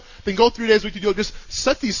yoga, then go 3 days a week to do yoga. Just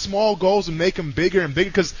set these small goals and make them bigger and bigger,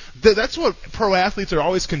 because that's what pro athletes are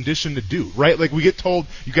always conditioned to do, right? We get told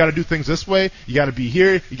you got to do things this way, you got to be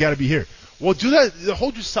here, you got to be here. Well, do that.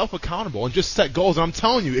 Hold yourself accountable and just set goals. And I'm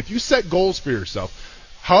telling you, if you set goals for yourself,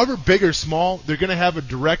 however big or small, they're going to have a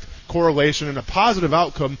direct correlation and a positive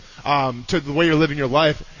outcome to the way you're living your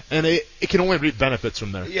life, and it can only reap benefits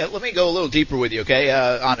from there. Yeah, let me go a little deeper with you, okay,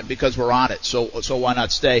 on it, because we're on it, so why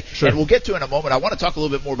not stay? Sure. And we'll get to it in a moment. I want to talk a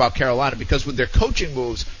little bit more about Carolina, because with their coaching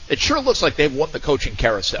moves, it sure looks like they've won the coaching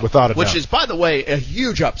carousel. Without a doubt. Which is, by the way, a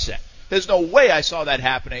huge upset. There's no way I saw that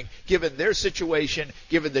happening, given their situation,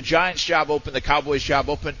 given the Giants' job open, the Cowboys' job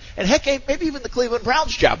open, and heck, maybe even the Cleveland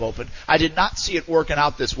Browns' job open. I did not see it working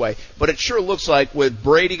out this way, but it sure looks like with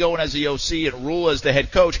Brady going as the OC and Rule as the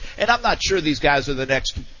head coach, and I'm not sure these guys are the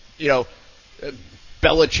next, Belichick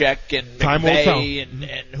and McVay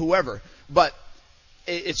and whoever, but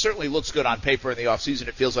it certainly looks good on paper in the offseason.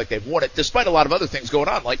 It feels like they've won it, despite a lot of other things going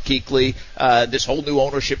on, like Kuechly, this whole new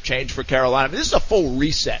ownership change for Carolina. I mean, this is a full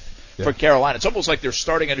reset for Carolina. It's almost like they're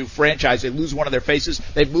starting a new franchise. They lose one of their faces.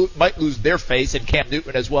 They might lose their face and Cam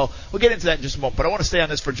Newton as well. We'll get into that in just a moment, but I want to stay on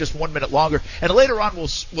this for just 1 minute longer. And later on,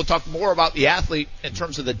 we'll talk more about the athlete in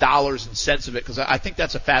terms of the dollars and cents of it, because I think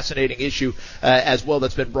that's a fascinating issue as well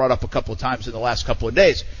that's been brought up a couple of times in the last couple of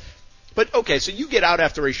days. But, okay, so you get out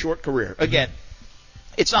after a short career. Again,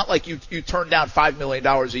 it's not like you turned down $5 million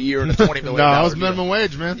a year and a $20 million No, that was minimum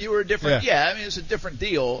wage, man. You were a different, I mean, it's a different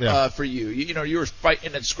deal for you. You were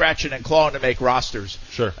fighting and scratching and clawing to make rosters.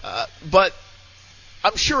 Sure. But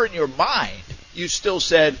I'm sure in your mind you still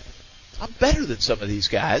said, I'm better than some of these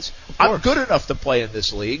guys. I'm good enough to play in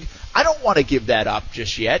this league. I don't want to give that up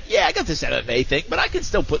just yet. Yeah, I got this MMA thing, but I can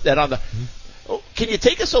still put that on the. Oh, can you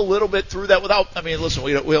take us a little bit through that without? I mean, listen,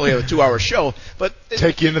 we only have a 2-hour show, but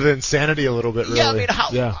take you into the insanity a little bit. Really. Yeah, I mean,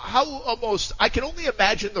 how almost? I can only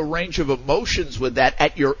imagine the range of emotions with that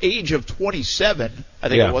at your age of 27. I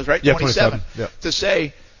think it was right. Yeah, 27. Yeah. To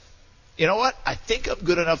say, you know what? I think I'm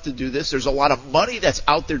good enough to do this. There's a lot of money that's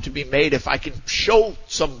out there to be made if I can show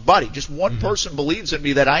somebody, just one person believes in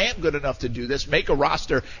me that I am good enough to do this, make a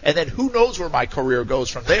roster, and then who knows where my career goes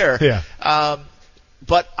from there. Yeah.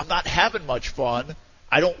 But I'm not having much fun.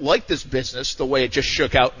 I don't like this business the way it just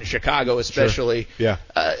shook out in Chicago, especially. Sure.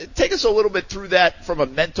 Yeah. Take us a little bit through that from a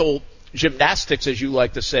mental gymnastics, as you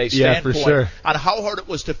like to say, standpoint, for sure. on how hard it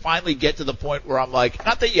was to finally get to the point where I'm like,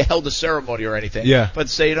 not that you held a ceremony or anything, but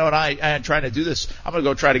say, you know what, I am trying to do this. I'm going to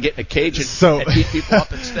go try to get in a cage and beat people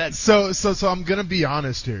up instead. So I'm going to be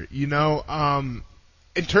honest here. You know,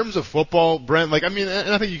 in terms of football, Brent, like, I mean,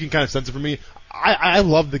 and I think you can kind of sense it for me. I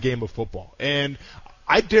love the game of football, and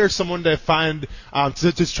I dare someone to find,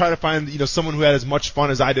 to just try to find, you know, someone who had as much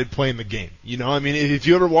fun as I did playing the game. You know, I mean, if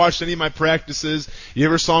you ever watched any of my practices, you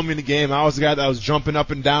ever saw me in the game, I was the guy that was jumping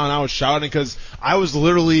up and down, I was shouting because I was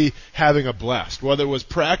literally having a blast. Whether it was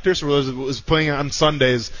practice or whether it was playing on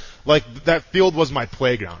Sundays, like, that field was my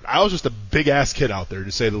playground. I was just a big-ass kid out there,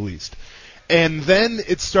 to say the least. And then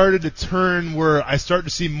it started to turn where I started to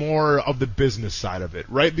see more of the business side of it,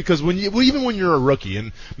 right? Because even when you're a rookie,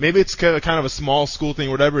 and maybe it's kind of a small school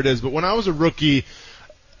thing, whatever it is, but when I was a rookie,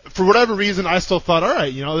 for whatever reason, I still thought, all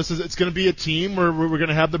right, you know, it's going to be a team where we're going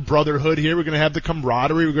to have the brotherhood here, we're going to have the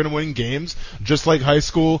camaraderie, we're going to win games, just like high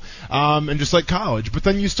school, and just like college. But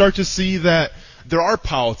then you start to see that there are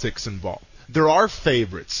politics involved. There are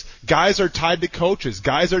favorites. Guys are tied to coaches.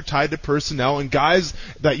 Guys are tied to personnel. And guys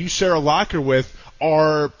that you share a locker with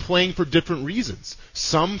are playing for different reasons.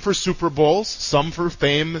 Some for Super Bowls, some for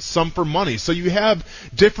fame, some for money. So you have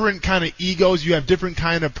different kind of egos. You have different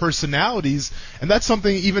kind of personalities. And that's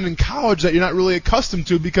something even in college that you're not really accustomed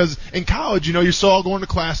to, because in college, you know, you're still all going to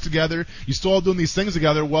class together. You're still all doing these things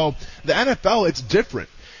together. Well, the NFL, it's different.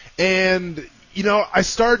 And you know, I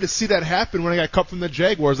started to see that happen when I got cut from the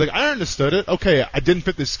Jaguars. Like, I understood it. Okay, I didn't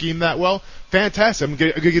fit the scheme that well. Fantastic. I'm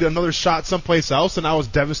going to get another shot someplace else, and I was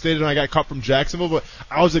devastated when I got cut from Jacksonville, but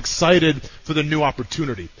I was excited for the new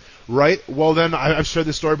opportunity, right? Well, then I've shared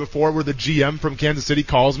this story before where the GM from Kansas City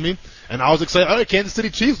calls me, and I was excited. All right, Kansas City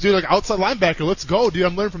Chiefs, dude, like outside linebacker, let's go, dude.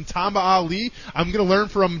 I'm learning from Tamba Ali. I'm going to learn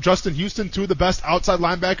from Justin Houston, two of the best outside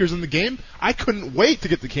linebackers in the game. I couldn't wait to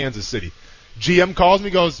get to Kansas City. GM calls me,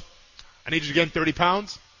 goes, I need you to gain 30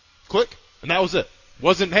 pounds. Click. And that was it.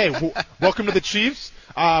 Wasn't, hey, welcome to the Chiefs.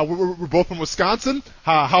 We're both from Wisconsin.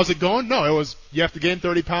 How's it going? No, it was, you have to gain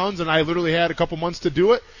 30 pounds, and I literally had a couple months to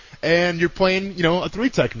do it, and you're playing, you know, a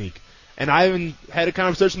 3 technique. And I even had a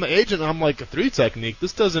conversation with my agent, and I'm like, a 3 technique?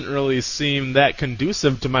 This doesn't really seem that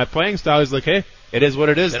conducive to my playing style. He's like, hey, it is what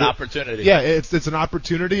it is. It's an opportunity. Yeah, it's an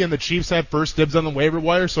opportunity, and the Chiefs had first dibs on the waiver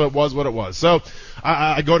wire, so it was what it was. So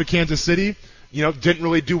I go to Kansas City. You know, didn't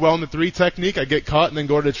really do well in the 3 technique. I get cut and then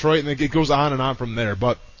go to Detroit, and then it goes on and on from there.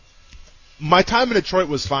 But my time in Detroit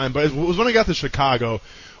was fine, but it was when I got to Chicago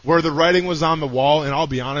where the writing was on the wall, and I'll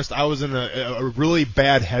be honest, I was in a really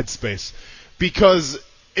bad headspace because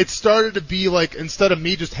it started to be like, instead of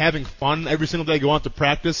me just having fun every single day, go out to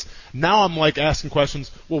practice, now I'm like asking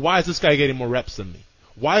questions, well, why is this guy getting more reps than me?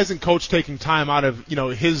 Why isn't Coach taking time out of, you know,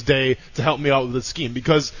 his day to help me out with the scheme?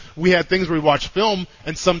 Because we had things where we watch film,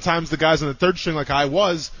 and sometimes the guys on the third string, like I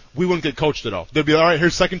was, we wouldn't get coached at all. They'd be, all right,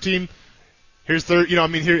 here's second team, here's third, you know, I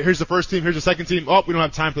mean, here's the first team, here's the second team. Oh, we don't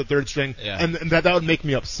have time for the third string, and that would make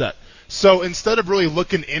me upset. So instead of really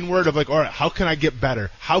looking inward of like, all right, how can I get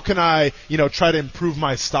better? How can I, you know, try to improve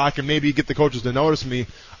my stock and maybe get the coaches to notice me?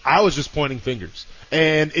 I was just pointing fingers.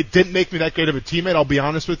 And it didn't make me that great of a teammate, I'll be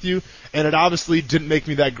honest with you. And it obviously didn't make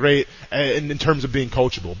me that great in terms of being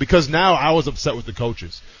coachable. Because now I was upset with the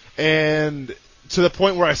coaches. And to the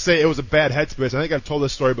point where I say it was a bad headspace. I think I've told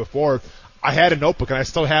this story before. I had a notebook, and I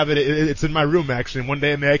still have it. It's in my room, actually. And one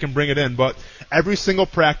day maybe I can bring it in. But every single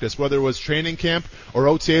practice, whether it was training camp or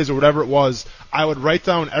OTAs or whatever it was, I would write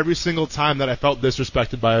down every single time that I felt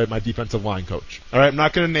disrespected by my defensive line coach. All right, I'm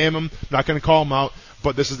not going to name him. I'm not going to call him out.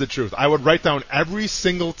 But this is the truth. I would write down every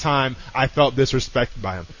single time I felt disrespected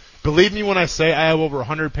by him. Believe me when I say I have over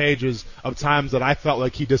 100 pages of times that I felt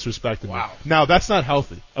like he disrespected me. Now, that's not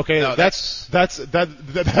healthy. Okay, no, that's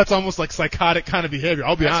almost like psychotic kind of behavior.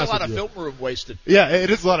 I'll be honest with you. That's a lot of film room wasted. Yeah, it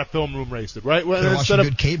is a lot of film room wasted, right? Well, instead of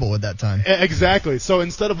good cable at that time. Exactly. So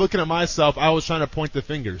instead of looking at myself, I was trying to point the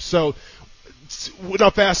finger. So now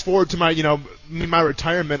fast forward to my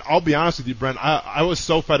retirement. I'll be honest with you, Brent. I was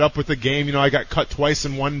so fed up with the game. I got cut twice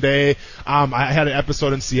in one day. I had an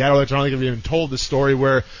episode in Seattle that I don't think I've even told the story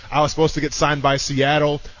where I was supposed to get signed by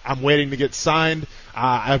Seattle. I'm waiting to get signed.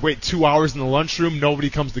 I wait 2 hours in the lunchroom. Nobody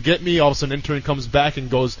comes to get me. All of a sudden, an intern comes back and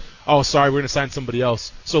goes, "Oh, sorry, we're going to sign somebody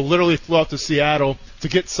else." So literally flew out to Seattle to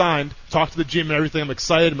get signed, talked to the GM and everything. I'm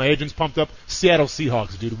excited. My agent's pumped up. Seattle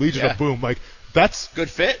Seahawks, dude. Legion of Boom. Like, that's good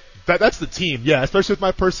fit. That's the team, yeah. Especially with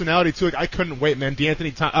my personality too. Like, I couldn't wait, man.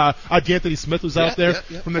 D'Anthony Smith was out there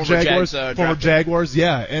from the Jaguars, former Jaguars,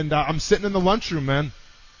 yeah. And I'm sitting in the lunchroom, man,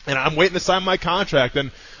 and I'm waiting to sign my contract.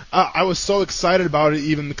 And I was so excited about it,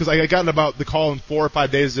 even because I got about the call in 4 or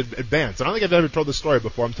 5 days in advance. I don't think I've ever told this story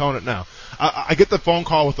before. I'm telling it now. I get the phone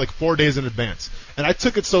call with like 4 days in advance, and I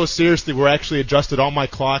took it so seriously. Where I actually adjusted all my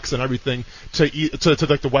clocks and everything to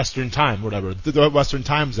like the Western time, whatever, the Western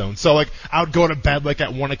time zone. So like I would go to bed like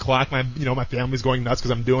at 1 o'clock. My family's going nuts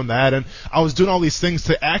because I'm doing that, and I was doing all these things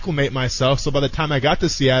to acclimate myself. So by the time I got to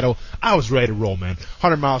Seattle, I was ready to roll, man,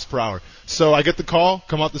 100 miles per hour. So I get the call,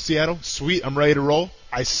 come out to Seattle, sweet, I'm ready to roll.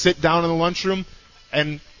 I sit down in the lunchroom,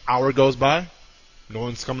 and hour goes by, no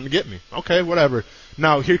one's coming to get me. Okay, whatever.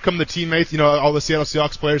 Now, here come the teammates, all the Seattle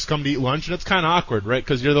Seahawks players come to eat lunch, and it's kind of awkward, right?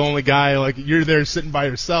 Because you're the only guy, like, you're there sitting by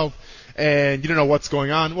yourself, and you don't know what's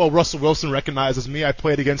going on. Well, Russell Wilson recognizes me. I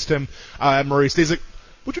played against him at Murray State. He's like,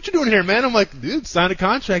 what you doing here, man? I'm like, dude, sign a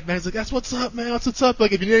contract, man. He's like, that's what's up, man. That's what's up.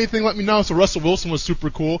 Like, if you need anything, let me know. So Russell Wilson was super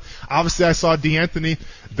cool. Obviously, I saw D'Anthony.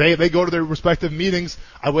 They go to their respective meetings.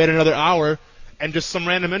 I wait another hour. And just some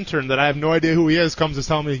random intern that I have no idea who he is comes to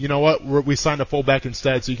tell me, you know what, we signed a fullback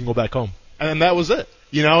instead, so you can go back home. And that was it,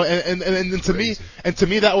 And to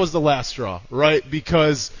me, that was the last straw, right?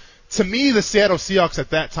 Because to me, the Seattle Seahawks at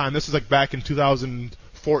that time, this was like back in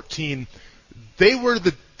 2014, they were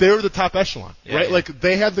the top echelon, right? Yeah. Like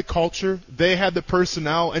they had the culture, they had the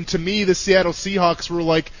personnel, and to me, the Seattle Seahawks were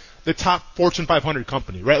like the top Fortune 500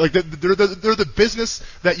 company, right? Like they're the business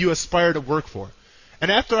that you aspire to work for.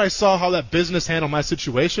 And after I saw how that business handled my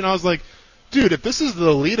situation, I was like, dude, if this is the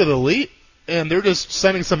elite of the elite, and they're just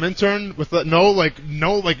sending some intern with and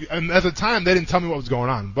at the time they didn't tell me what was going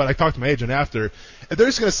on, but I talked to my agent after, and they're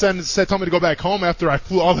just going to tell me to go back home after I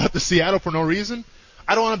flew all out to Seattle for no reason.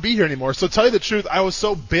 I don't want to be here anymore. So to tell you the truth, I was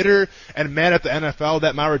so bitter and mad at the NFL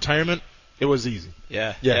that my retirement, it was easy.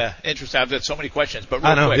 Yeah. Interesting. I've got so many questions, but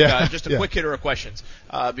real quick, just a quick hitter of questions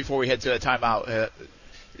before we head to a timeout.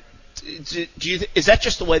 Is that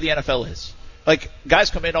just the way the NFL is? Like,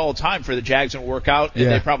 guys come in all the time for the Jags and work out, and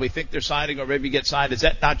they probably think they're signing or maybe get signed. Is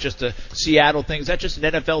that not just a Seattle thing? Is that just an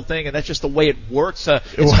NFL thing, and that's just the way it works?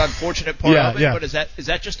 It's an unfortunate part of it, but is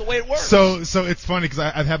that just the way it works? So it's funny because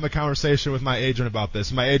I've had a conversation with my agent about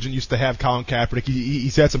this. My agent used to have Colin Kaepernick.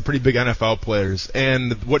 He's had some pretty big NFL players,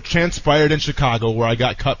 and what transpired in Chicago, where I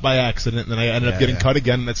got cut by accident, and then I ended up getting cut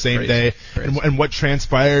again that same day, and what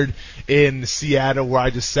transpired in Seattle, where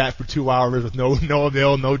I just sat for 2 hours with no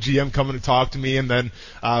avail, no GM coming to talk to me, and then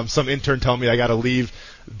some intern telling me I got to leave.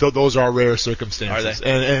 Those are rare circumstances,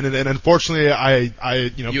 and unfortunately, I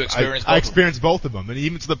experienced both of them, and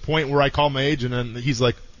even to the point where I call my agent and he's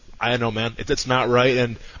like, I know, man. It's not right,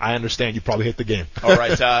 and I understand you probably hate the game. All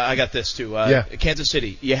right, I got this too. Kansas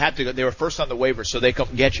City, you had to go. They were first on the waivers, so they come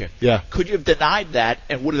get you. Yeah. Could you have denied that,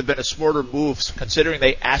 and would it have been a smarter move, considering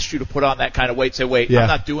they asked you to put on that kind of weight? Say, wait, I'm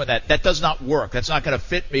not doing that. That does not work. That's not going to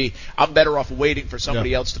fit me. I'm better off waiting for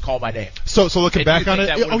somebody else to call my name. So looking back on it,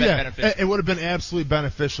 it would have been absolutely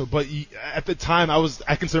beneficial. But at the time,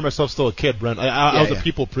 I consider myself still a kid, Brent. I was a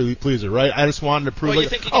people pleaser, right? I just wanted to prove,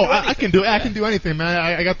 I can do anything, man.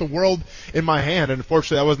 I got the world in my hand, and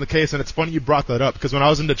unfortunately that wasn't the case. And it's funny you brought that up, because when I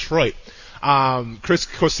was in Detroit, Chris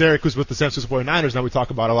Kosaric, who's with the San Francisco 49ers, now we talk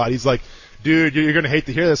about a lot, he's like, dude, you're going to hate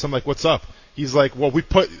to hear this. I'm like, what's up? He's like, well, we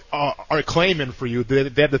put our claim in for you. They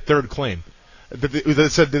had the third claim. They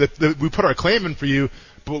said we put our claim in for you,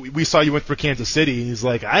 but we saw you went for Kansas City. And he's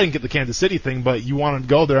like, I didn't get the Kansas City thing, but you wanted to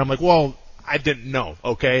go there. I'm like, well, I didn't know,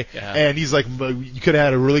 okay? Yeah. And he's like, you could have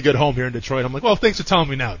had a really good home here in Detroit. I'm like, well, thanks for telling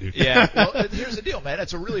me now, dude. Yeah, well, here's the deal, man.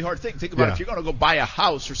 That's a really hard thing. Think about it. If you're going to go buy a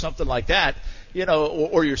house or something like that,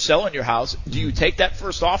 or you're selling your house, do you take that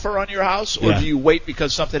first offer on your house, or do you wait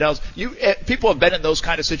because something else? People have been in those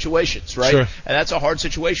kind of situations, right? Sure. And that's a hard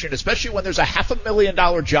situation, especially when there's a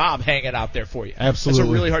 $500,000 job hanging out there for you. Absolutely. It's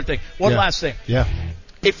a really hard thing. One last thing. Yeah.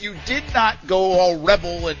 If you did not go all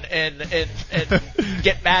rebel and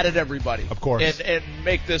get mad at everybody, of course, and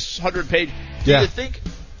make this 100-page, do you think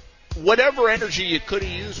whatever energy you could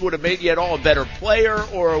have used would have made you at all a better player,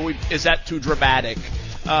 or is that too dramatic?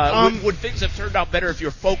 Would things have turned out better if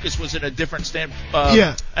your focus was in a different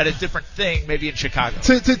at a different thing, maybe in Chicago?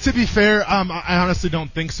 To be fair, I honestly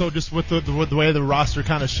don't think so. Just with the way the roster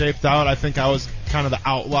kind of shaped out, I think I was kind of the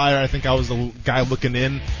outlier. I think I was the guy looking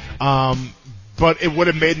in. But it would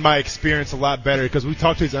have made my experience a lot better because we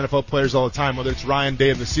talk to these NFL players all the time, whether it's Ryan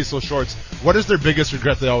Davis, Cecil Shorts. What is their biggest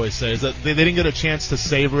regret, they always say, is that they didn't get a chance to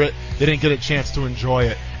savor it. They didn't get a chance to enjoy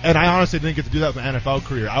it. And I honestly didn't get to do that with my NFL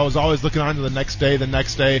career. I was always looking on to the next day,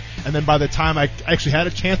 and then by the time I actually had a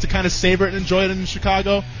chance to kind of savor it and enjoy it in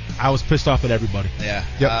Chicago, I was pissed off at everybody. Yeah.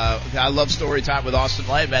 Yep. I love story time with Austin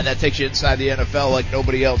Lane, man. That takes you inside the NFL like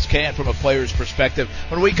nobody else can from a player's perspective.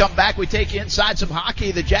 When we come back, we take you inside some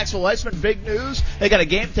hockey. The Jacksonville Icemen, big news. They got a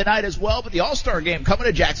game tonight as well, but the All-Star game coming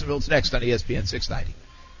to Jacksonville. It's next on ESPN 690.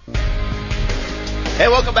 Hey,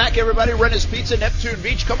 welcome back, everybody. Renna's Pizza, Neptune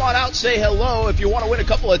Beach. Come on out, say hello. If you want to win a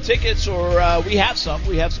couple of tickets, or we have some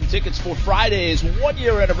tickets for Friday's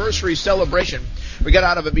one-year anniversary celebration. We got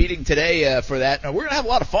out of a meeting today for that, and we're going to have a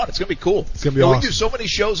lot of fun. It's going to be cool. It's going to be awesome. We do so many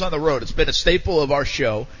shows on the road. It's been a staple of our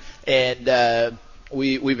show, and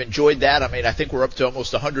we've enjoyed that. I mean, I think we're up to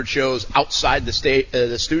almost 100 shows outside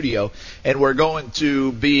the studio, and we're going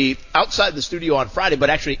to be outside the studio on Friday, but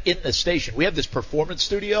actually in the station. We have this performance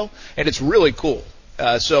studio, and it's really cool.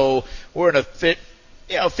 So we're going to fit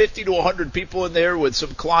 50 to 100 people in there with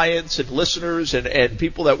some clients and listeners and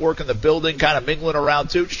people that work in the building kind of mingling around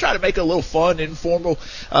too. Just try to make it a little fun, informal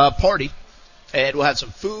party. And we'll have some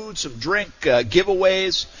food, some drink,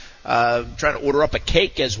 giveaways. Trying to order up a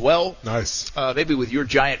cake as well. Nice. Maybe with your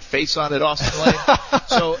giant face on it, Austin Lane.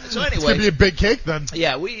 So anyway. It's going to be a big cake then.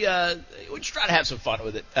 Yeah, we just try to have some fun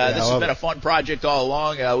with it. This has been a fun project all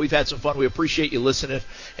along. We've had some fun. We appreciate you listening.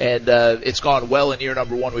 And it's gone well in year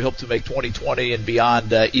number one. We hope to make 2020 and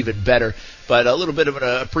beyond even better. But a little bit of an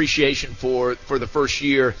appreciation for the first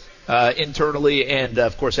year. Internally and,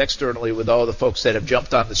 of course, externally with all the folks that have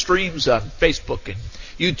jumped on the streams on Facebook and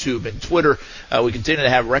YouTube and Twitter. We continue to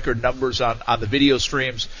have record numbers on the video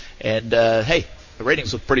streams. And, hey, the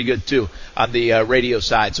ratings look pretty good, too, on the radio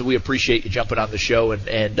side. So we appreciate you jumping on the show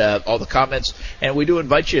and all the comments. And we do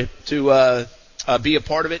invite you to be a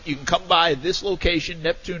part of it. You can come by this location,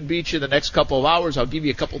 Neptune Beach, in the next couple of hours. I'll give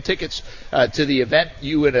you a couple tickets to the event,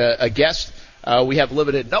 you and a guest. We have a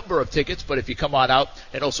limited number of tickets, but if you come on out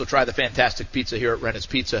and also try the fantastic pizza here at Renna's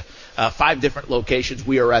Pizza, 5 different locations.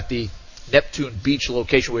 We are at the Neptune Beach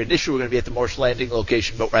location. Initially we're going to be at the Marsh Landing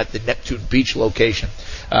location, but we're at the Neptune Beach location.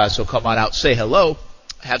 So come on out, say hello,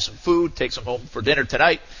 have some food, take some home for dinner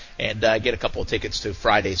tonight, and get a couple of tickets to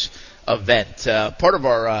Friday's event. Part of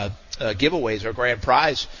our giveaways, our grand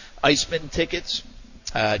prize, Iceman tickets,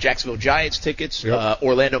 Jacksonville Giants tickets,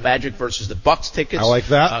 Orlando Magic versus the Bucks tickets. I like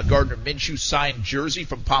that. Gardner Minshew signed jersey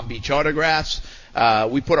from Palm Beach Autographs.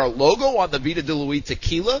 We put our logo on the Vida de Luis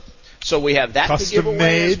tequila, so we have that to give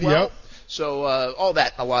away as well. Yep. So all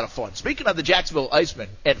that and a lot of fun. Speaking of the Jacksonville Icemen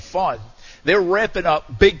and fun, they're ramping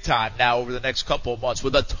up big time now over the next couple of months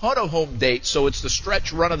with a ton of home dates. So it's the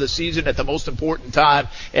stretch run of the season at the most important time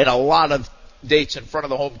and a lot of dates in front of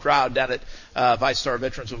the home crowd down at VyStar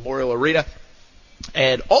Veterans Memorial Arena.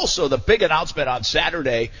 And also the big announcement on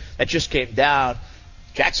Saturday that just came down,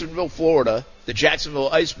 Jacksonville, Florida, the Jacksonville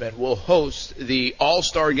Icemen will host the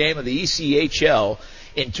All-Star Game of the ECHL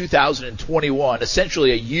in 2021,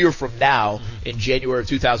 essentially a year from now in January of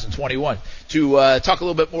 2021. To talk a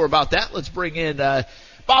little bit more about that, let's bring in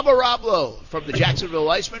Bob Arablo from the Jacksonville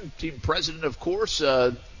Icemen, team president, of course,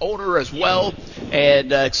 owner as well,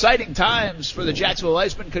 and exciting times for the Jacksonville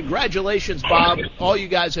Icemen. Congratulations, Bob, all you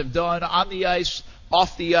guys have done on the ice,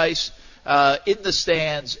 off the ice, in the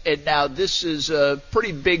stands, and now this is a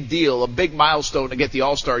pretty big deal, a big milestone to get the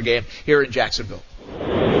All-Star Game here in Jacksonville.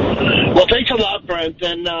 Well, thanks a lot, Brent,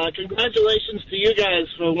 and congratulations to you guys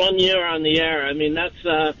for 1 year on the air. I mean,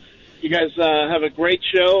 that's you guys have a great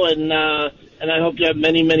show, and I hope you have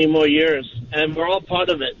many, many more years. And we're all part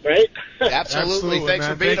of it, right? Absolutely. Thanks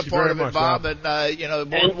for being a part of it, Bob. And, more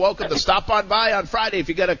than welcome to stop on by on Friday. If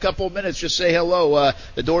you got a couple of minutes, just say hello.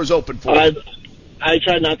 The door's open for you. I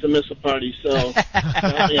try not to miss a party, so.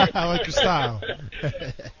 I like your style.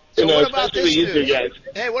 So what about this news?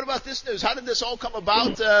 Hey, what about this news? How did this all come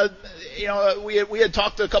about? We had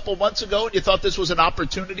talked a couple months ago, and you thought this was an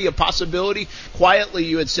opportunity, a possibility. Quietly,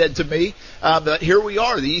 you had said to me, but here we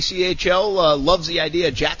are. The ECHL loves the idea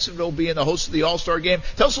of Jacksonville being the host of the All-Star Game.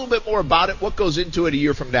 Tell us a little bit more about it. What goes into it a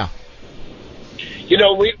year from now? You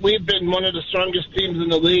know, we've been one of the strongest teams in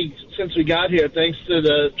the league since we got here, thanks to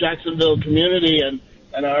the Jacksonville community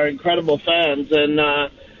and our incredible fans.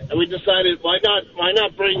 And we decided, why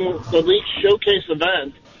not bring the league showcase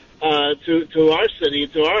event to our city,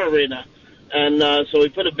 to our arena. And so we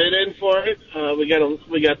put a bid in for it. We got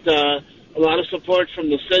a lot of support from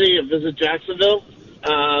the city of Visit Jacksonville.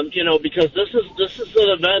 Because this is an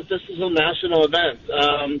event. This is a national event.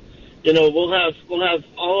 We'll have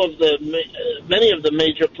all of many of the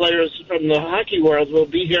major players from the hockey world will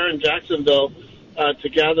be here in Jacksonville to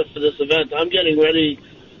gather for this event. I'm getting ready.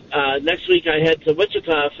 Next week I head to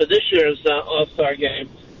Wichita for this year's All-Star game.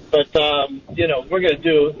 But we're gonna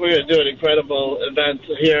do an incredible event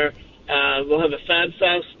here. We'll have a fan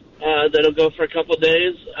fest that'll go for a couple of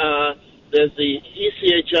days. There's the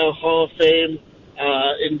ECHL Hall of Fame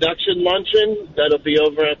induction luncheon that'll be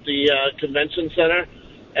over at the convention center,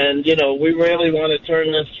 and we really want to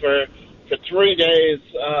turn this for 3 days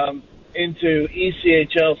into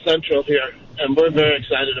ECHL Central here, and we're very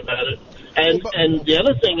excited about it. And the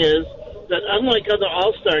other thing is that unlike other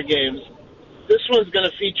All-Star games, this one's going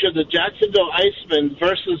to feature the Jacksonville Icemen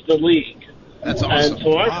versus the league. That's awesome. And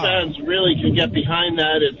so our fans really can get behind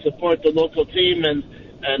that and support the local team and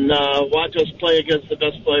watch us play against the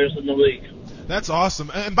best players in the league. That's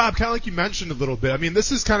awesome. And Bob, kind of like you mentioned a little bit, I mean,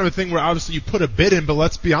 this is kind of a thing where obviously you put a bid in, but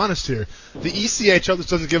let's be honest here. The ECHL just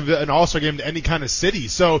doesn't give an All-Star game to any kind of city.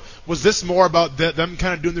 So was this more about them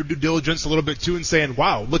kind of doing their due diligence a little bit too and saying,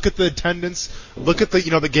 wow, look at the attendance, look at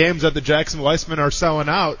the games that the Jacksonville Icemen are selling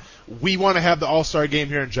out. We want to have the All-Star game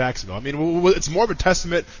here in Jacksonville. I mean, it's more of a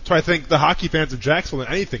testament to, I think, the hockey fans of Jacksonville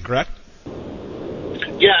than anything, correct?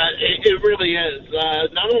 Yeah, it really is.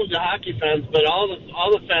 Not only the hockey fans, but all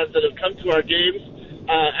the fans that have come to our games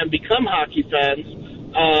and become hockey fans,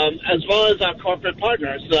 as well as our corporate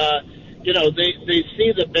partners. They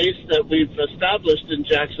see the base that we've established in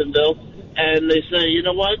Jacksonville, and they say, you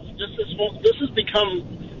know what, this has become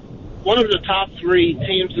one of the top 3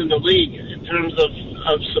 teams in the league in terms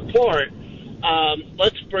of support.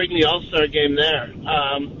 Let's bring the All-Star game there.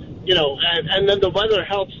 And then the weather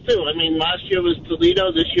helps too. I mean, last year was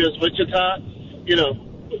Toledo, this year's Wichita.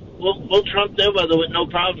 We'll trump their weather with no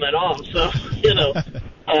problem at all. So, so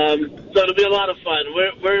it'll be a lot of fun.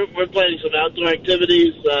 We're planning some outdoor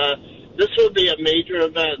activities. This will be a major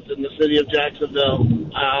event in the city of Jacksonville.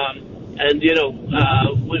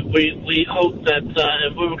 We hope that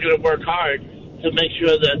we're going to work hard to make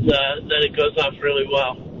sure that it goes off really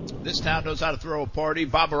well. This town knows how to throw a party.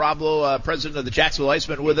 Bob Mirablo, president of the Jacksonville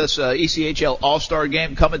Icemen, with us. ECHL All-Star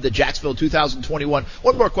Game coming to Jacksonville 2021.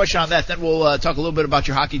 One more question on that, then we'll talk a little bit about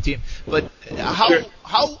your hockey team. But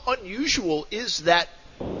how unusual is that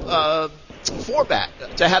format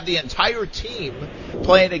to have the entire team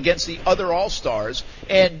playing against the other All-Stars?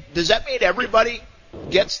 And does that mean everybody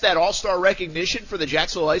gets that All-Star recognition for the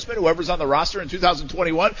Jacksonville Icemen, whoever's on the roster in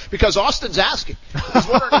 2021? Because Austin's asking. He's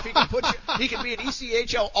wondering if he can be an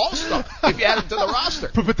ECHL All-Star if you add him to the roster.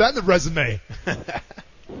 Put that in the resume.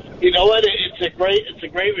 You know what? It's a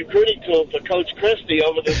great recruiting tool for Coach Christie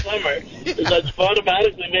over the summer. That's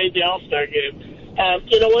automatically made the All-Star game.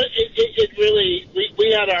 You know what? It really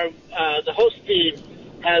we had the host team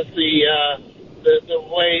has the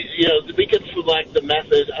way we can select the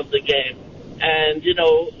method of the game. And,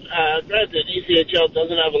 granted, ECHL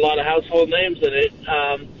doesn't have a lot of household names in it.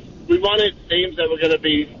 We wanted names that were going to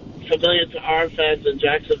be familiar to our fans in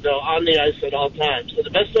Jacksonville on the ice at all times. So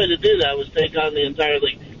the best way to do that was take on the entire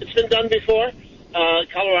league. It's been done before.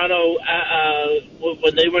 Colorado,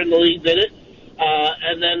 when they were in the league, did it.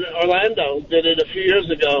 And then Orlando did it a few years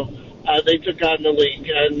ago. They took on the league.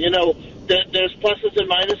 And, there's pluses and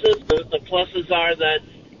minuses. The pluses are that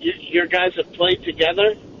your guys have played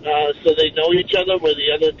together. So they know each other, where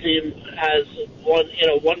the other team has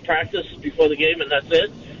one practice before the game, and that's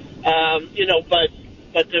it.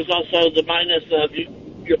 But there's also the minus of you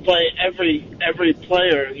play every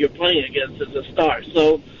player you're playing against is a star.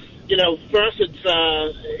 So, for us,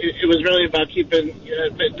 it was really about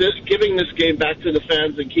giving this game back to the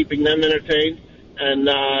fans and keeping them entertained. And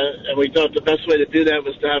we thought the best way to do that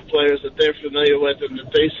was to have players that they're familiar with and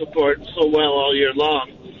that they support so well all year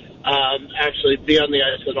long. Actually be on the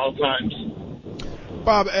ice at all times.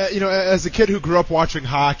 Bob, as a kid who grew up watching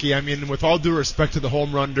hockey, I mean, with all due respect to the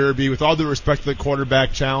home run derby, with all due respect to the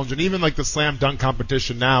quarterback challenge, and even like the slam dunk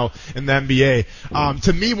competition now in the NBA,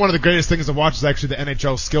 to me, one of the greatest things to watch is actually the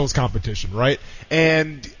NHL skills competition, right?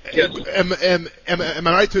 And yes. Am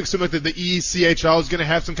I right to assume that the ECHL is going to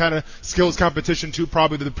have some kind of skills competition too,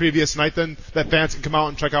 probably the previous night then, that fans can come out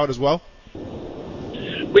and check out as well?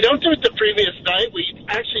 We don't do it the previous night. We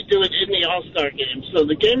actually do it in the All-Star game. So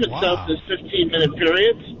the game itself is 15-minute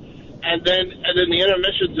periods, and then the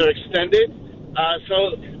intermissions are extended.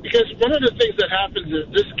 Because one of the things that happens is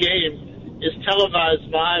this game is televised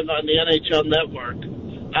live on the NHL Network.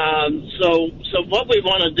 So what we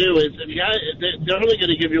want to do is, they're only going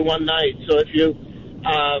to give you one night. So if you,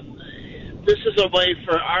 this is a way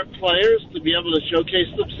for our players to be able to showcase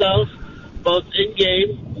themselves, both in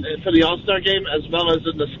game for the All-Star game as well as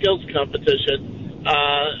in the skills competition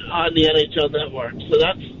on the NHL Network. So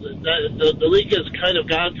the league has kind of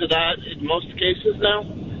gone to that in most cases now,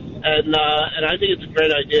 and I think it's a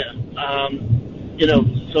great idea.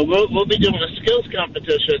 So we'll be doing a skills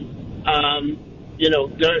competition,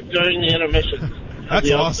 during the intermission. That's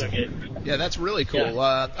the awesome. All-Star game. Yeah, that's really cool.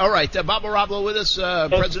 Yeah. All right, Bob Arablo with us,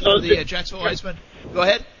 president of the Jacksonville Icemen. Go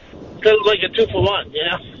ahead. Kind of like a 2-for-1, you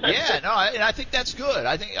know? Yeah, no, I think that's good.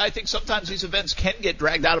 I think sometimes these events can get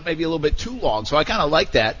dragged out maybe a little bit too long, so I kind of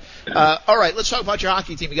like that. All right, let's talk about your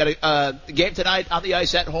hockey team. You got a game tonight on the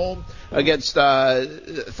ice at home against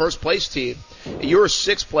first place team. You're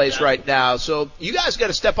sixth place right now, so you guys got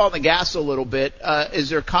to step on the gas a little bit. Is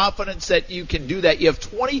there confidence that you can do that? You have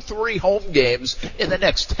 23 home games in the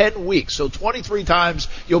next 10 weeks, so 23 times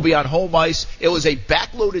you'll be on home ice. It was a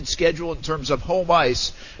backloaded schedule in terms of home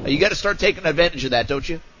ice. You got to start taking advantage of that, don't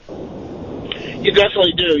you? You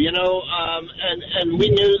definitely do, and we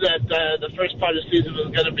knew that the first part of the season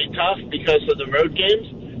was going to be tough because of the road games,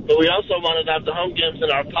 but we also wanted to have the home games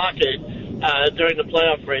in our pocket during the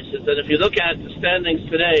playoff races. And if you look at the standings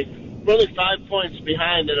today, we're only 5 points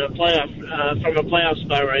behind in a playoff from a playoff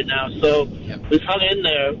spot right now. So we've hung in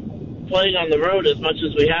there playing on the road as much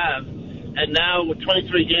as we have, and now with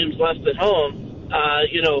 23 games left at home,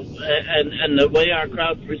 and the way our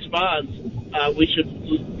crowd responds, we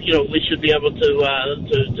should be able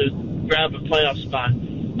to grab a playoff spot.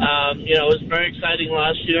 It was very exciting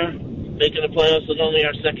last year. Making the playoffs was only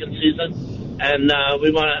our second season, and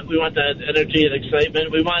we want that energy and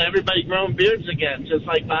excitement. We want everybody growing beards again, just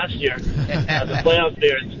like last year, the playoff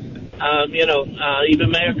beards.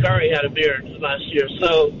 Even Mayor Curry had a beard last year,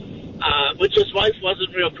 so which his wife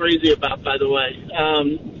wasn't real crazy about, by the way.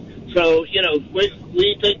 So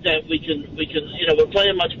we think that we can. We're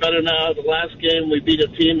playing much better now. The last game we beat a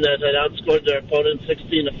team that had outscored their opponent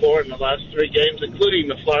 16-4 in the last 3 games, including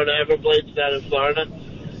the Florida Everblades down in Florida,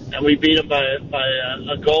 and we beat them by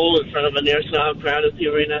a goal in front of a near-sold crowd at the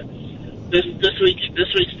arena. This week's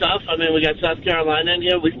tough. I mean, we got South Carolina in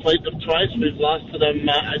here. We've played them twice. We've lost to them.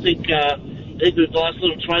 I think we've lost to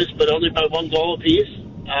them twice, but only by 1 goal apiece.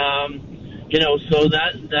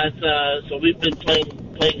 So we've been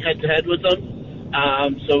playing head-to-head with them.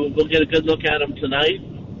 So we'll get a good look at them tonight.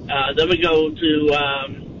 Then we go to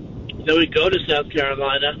South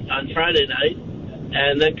Carolina on Friday night,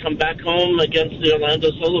 and then come back home against the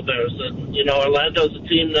Orlando Solar Bears. And Orlando's a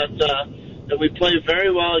team that we play very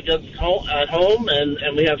well against at home,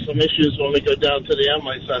 and we have some issues when we go down to the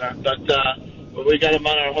Amway Center. But we got them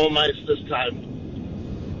on our home ice this time.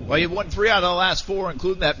 Well, you've won 3 out of the last 4,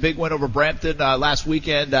 including that big win over Brampton last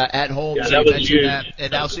weekend at home. Yeah, so that you was huge. that.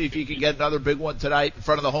 And now see if you can get another big one tonight in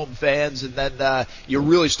front of the home fans, and then you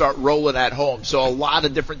really start rolling at home. So a lot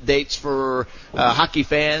of different dates for hockey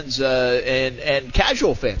fans and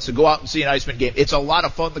casual fans to go out and see an Iceman game. It's a lot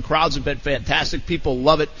of fun. The crowds have been fantastic. People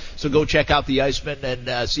love it. So go check out the Iceman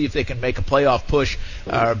and see if they can make a playoff push.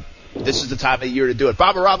 This is the time of year to do it.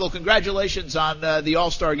 Bob Arablo, congratulations on the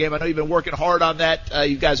All-Star game. I know you've been working hard on that.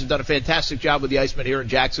 You guys have done a fantastic job with the Icemen here in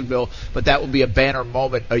Jacksonville, but that will be a banner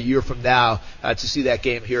moment a year from now to see that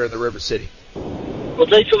game here in the River City. Well,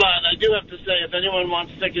 thanks a lot. I do have to say, if anyone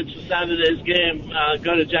wants tickets for Saturday's game,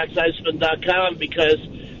 go to JacksIceman.com because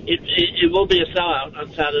it will be a sellout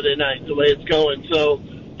on Saturday night, the way it's going. So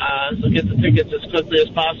get the tickets as quickly as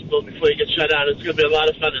possible before you get shut out. It's going to be a lot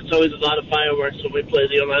of fun. It's always a lot of fireworks when we play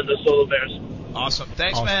the Orlando Solar Bears. Awesome.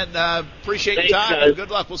 Thanks, man. Appreciate your time. Guys. And good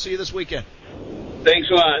luck. We'll see you this weekend. Thanks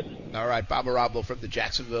a lot. All right, Bob Arablo from the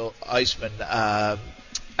Jacksonville Icemen.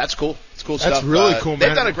 That's cool. It's cool That's stuff. really cool, man.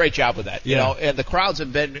 They've done a great job with that, Yeah. and the crowds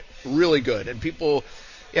have been really good. And people,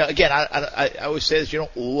 again, I always say this: you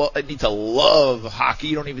don't need to love hockey.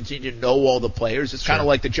 You don't even need to know all the players. It's kind of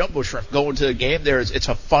like the Jumbo Shrimp going to a game. It's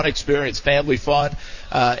a fun experience, family fun,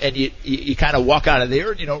 and you kind of walk out of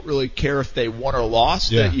there and you don't really care if they won or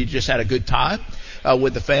lost. Yeah. You just had a good time.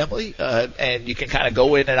 With the family, and you can kind of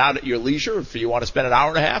go in and out at your leisure if you want to spend an hour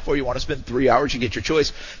and a half or you want to spend 3 hours, you get your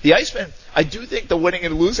choice. The Icemen, I do think the winning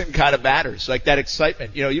and losing kind of matters, like that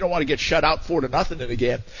excitement. You don't want to get shut out 4-0 in a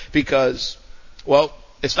game because, well,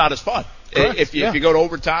 it's not as fun. If you go to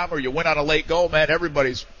overtime or you win on a late goal, man,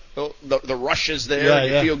 the rush is there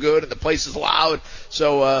and you feel good and the place is loud.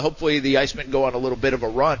 So hopefully the Icemen go on a little bit of a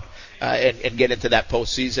run and get into that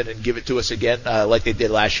postseason and give it to us again like they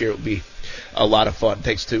did last year. It would be a lot of fun.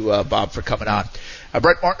 Thanks to Bob for coming on.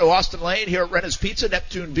 Brett Martin of Austin Lane here at Renna's Pizza,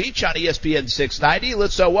 Neptune Beach on ESPN 690.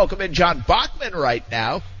 Let's welcome in John Bachman right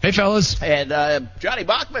now. Hey, fellas. And Johnny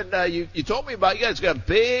Bachman, you told me about you guys got a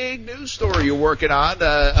big news story you're working on,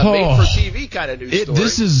 a made-for-TV kind of news story.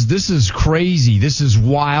 This is crazy. This is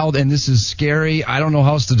wild, and this is scary. I don't know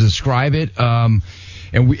how else to describe it.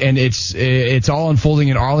 And it's all unfolding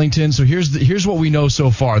in Arlington. So here's what we know so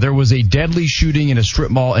far. There was a deadly shooting in a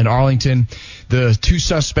strip mall in Arlington. The two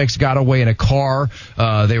suspects got away in a car.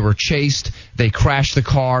 They were chased. They crashed the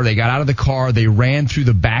car. They got out of the car. They ran through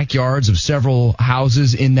the backyards of several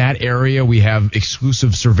houses in that area. We have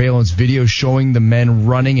exclusive surveillance video showing the men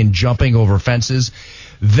running and jumping over fences.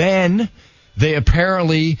 Then they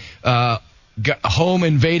apparently home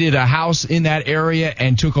invaded a house in that area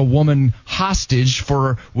and took a woman hostage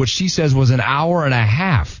for what she says was an hour and a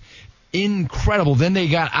half. Incredible. Then they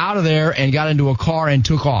got out of there and got into a car and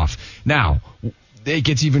took off. Now, it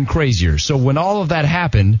gets even crazier. So when all of that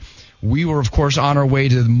happened, we were, of course, on our way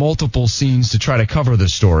to multiple scenes to try to cover the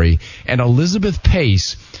story. And Elizabeth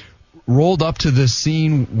Pace rolled up to the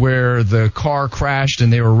scene where the car crashed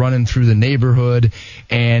and they were running through the neighborhood.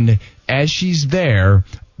 And as she's there,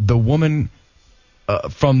 the woman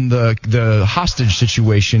from the hostage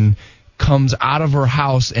situation comes out of her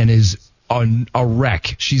house and is a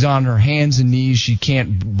wreck. She's on her hands and knees. She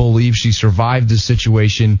can't believe she survived this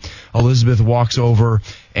situation. Elizabeth walks over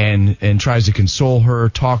and tries to console her,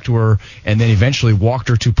 talk to her, and then eventually walked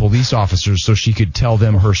her to police officers so she could tell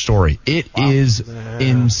them her story. It is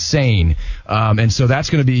insane. And so that's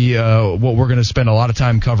going to be what we're going to spend a lot of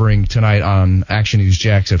time covering tonight on Action News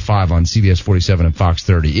Jax at 5 on CBS 47 and Fox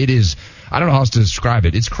 30. It is, I don't know how else to describe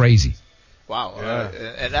it. It's crazy. Wow.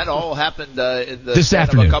 And that all happened in the this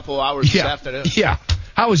afternoon. Of a couple of hours this afternoon. Yeah.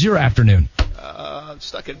 How was your afternoon? I'm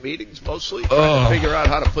stuck in meetings mostly, trying to figure out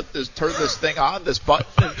how to turn this thing on, this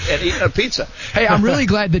button, and eating a pizza. Hey, I'm really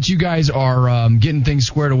glad that you guys are getting things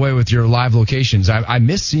squared away with your live locations. I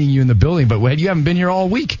miss seeing you in the building, but you haven't been here all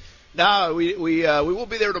week. No, we will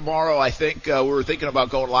be there tomorrow, I think. We were thinking about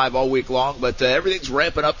going live all week long, but everything's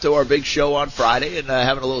ramping up to our big show on Friday and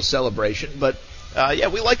having a little celebration. But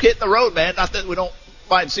we like hitting the road, man. Not that we don't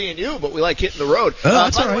mind seeing you, but we like hitting the road.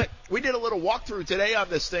 That's all by the right. way, we did a little walkthrough today on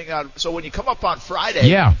this thing. So when you come up on Friday,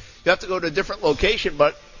 you have to go to a different location,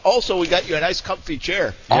 but also we got you a nice comfy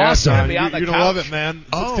chair. Awesome. You're going to love it, man.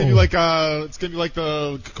 It's going to be like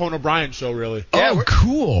the Conan O'Brien show, really. Yeah,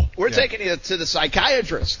 cool. We're taking you to the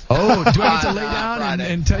psychiatrist. Oh, do I get to lay down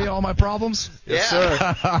and tell you all my problems? Yes,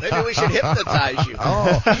 sir. Maybe we should hypnotize you.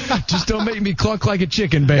 Just don't make me cluck like a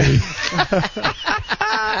chicken, baby.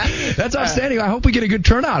 That's outstanding. I hope we get a good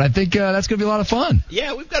turnout. I think that's going to be a lot of fun.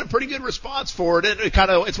 Yeah, we've got a pretty good response for it. And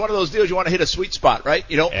it's one of those deals you want to hit a sweet spot, right?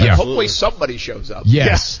 Hopefully somebody shows up.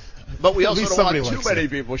 Yes. But we also don't want too many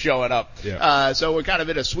people showing up. Yeah. So we're kind of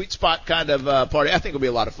in a sweet spot kind of party. I think it'll be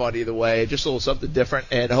a lot of fun either way. Just a little something different,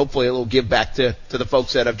 and hopefully a little give back to the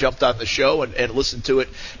folks that have jumped on the show and listened to it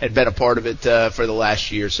and been a part of it for the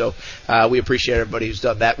last year. So we appreciate everybody who's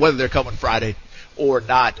done that, whether they're coming Friday or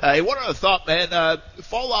not. One other thought, man.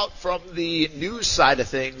 Fallout from the news side of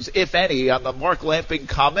things, if any, on the Mark Lamping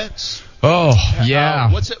comments. Oh,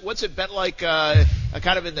 yeah. What's it been like kind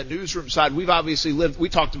of in the newsroom side? We've obviously we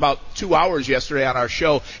talked about 2 hours yesterday on our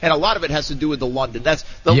show, and a lot of it has to do with the London.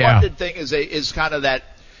 London thing is kind of that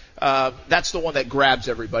that's the one that grabs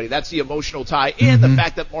everybody. That's the emotional tie, and the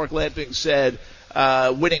fact that Mark Lamping said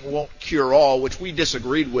winning won't cure all, which we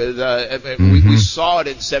disagreed with. We saw it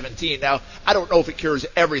in 17. Now, I don't know if it cures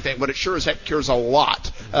everything, but it sure as heck cures a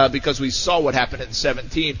lot because we saw what happened in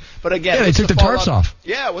 17. But again, they took the tarps off.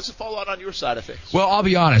 Yeah, what's the fallout on your side of things? Well, I'll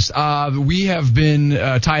be honest. We have been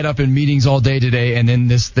tied up in meetings all day today, and then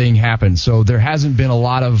this thing happened. So there hasn't been a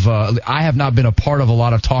lot of I have not been a part of a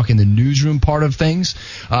lot of talk in the newsroom part of things.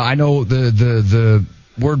 I know the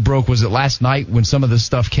word broke, was it last night when some of this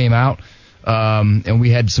stuff came out? And we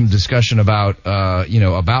had some discussion about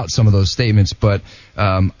about some of those statements, but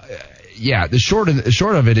the short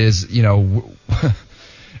of it is,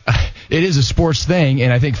 it is a sports thing,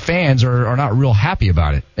 and I think fans are not real happy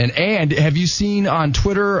about it. And have you seen on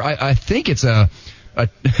Twitter? I think it's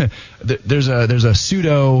there's a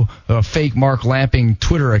pseudo fake Mark Lamping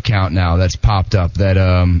Twitter account now that's popped up that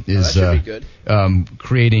is that should be good.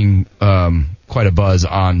 Creating quite a buzz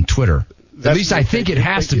on Twitter. At least I think it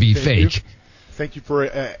has to be fake. Thank you for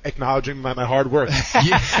acknowledging my hard work.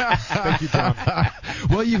 Yeah. Thank you, John.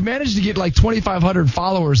 Well, you've managed to get like 2,500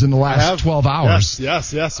 followers in the last 12 hours.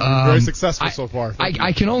 Yes. We're very successful so far.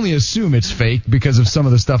 I can only assume it's fake because of some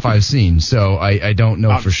of the stuff I've seen, so I don't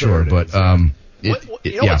know for sure. But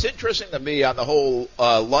What's interesting to me on the whole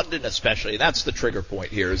London, especially, that's the trigger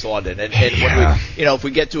point here is London, and when we, if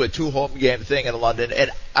we get to a 2 home game thing in London,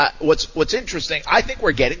 and what's interesting, I think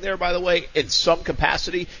we're getting there, by the way, in some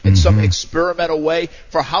capacity, in some experimental way.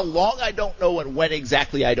 For how long, I don't know, and when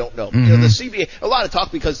exactly, I don't know. The CBA, a lot of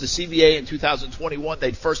talk because the CBA in 2021,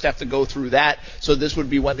 they'd first have to go through that, so this would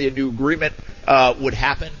be when the new agreement would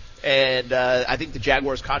happen. And I think the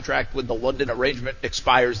Jaguars' contract with the London arrangement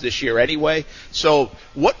expires this year anyway. So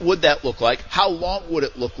what would that look like? How long would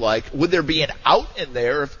it look like? Would there be an out in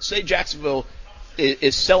there if, say, Jacksonville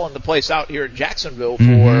is selling the place out here in Jacksonville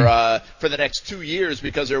for the next 2 years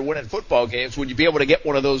because they're winning football games? Would you be able to get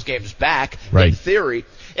one of those games back in theory?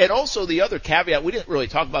 And also the other caveat, we didn't really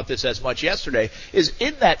talk about this as much yesterday, is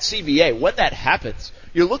in that CBA, when that happens,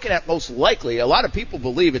 you're looking at most likely, a lot of people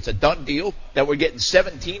believe it's a done deal that we're getting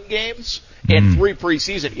 17 games and 3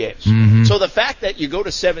 preseason games. So the fact that you go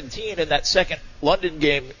to 17 and that second London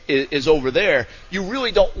game is over there, you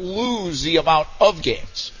really don't lose the amount of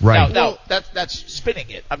games. Now that's spinning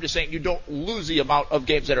it. I'm just saying you don't lose the amount of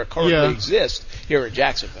games that are currently exist here in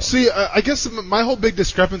Jacksonville. See, I guess my whole big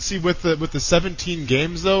discrepancy with the 17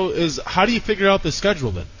 games though is how do you figure out the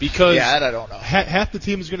schedule then? Because I don't know. Half the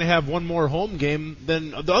team is going to have one more home game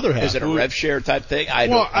than the other half. Is it a rev share type thing?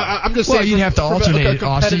 I'm just saying. You'd have to alternate,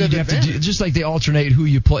 Austin. You'd have to just like they alternate who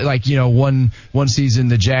you play. Like one season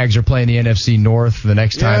the Jags are playing the NFC North, the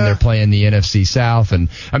next time they're playing the NFC South, and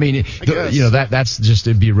I mean, that's just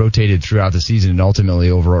it'd be rotated throughout the season, and ultimately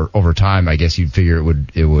over time, I guess you'd figure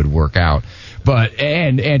it would work out. But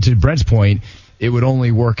and to Brent's point, it would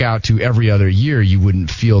only work out to every other year. You wouldn't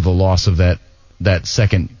feel the loss of that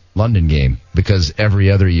second London game because every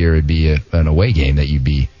other year it'd be an away game that you'd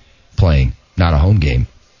be playing, not a home game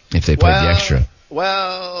if they played the extra.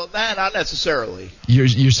 Well, not necessarily.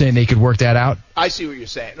 You're saying they could work that out? I see what you're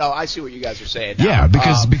saying. No, I see what you guys are saying now. Yeah,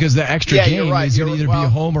 because the extra game is going to either be a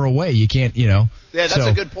home or away. You can't, Yeah, that's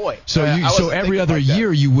a good point. So every other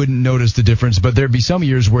year you wouldn't notice the difference, but there'd be some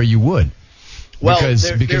years where you would. Well,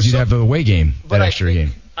 because you'd have the away game, that extra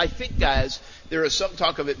game. I think, guys, there is some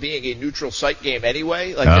talk of it being a neutral site game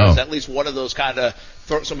anyway. Like there's at least one of those kind of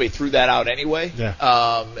somebody threw that out anyway. Yeah.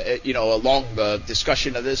 Along the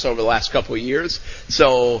discussion of this over the last couple of years.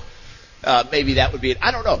 So maybe that would be it.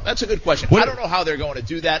 I don't know. That's a good question. I don't know how they're going to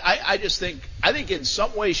do that. I think in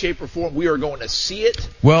some way, shape, or form we are going to see it.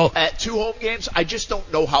 At 2 home games. I just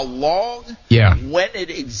don't know how long. Yeah. When it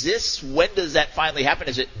exists. When does that finally happen?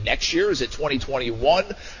 Is it next year? Is it 2021?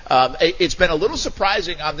 It's been a little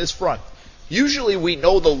surprising on this front. Usually we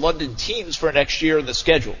know the London teams for next year in the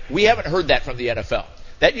schedule. We haven't heard that from the NFL.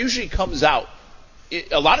 That usually comes out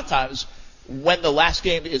a lot of times when the last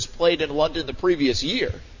game is played in London the previous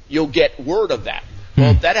year. You'll get word of that.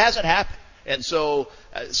 Well, that hasn't happened. And so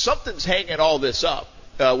something's hanging all this up.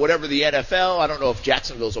 Whatever the NFL, I don't know if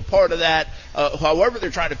Jacksonville's a part of that. However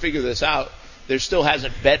they're trying to figure this out, there still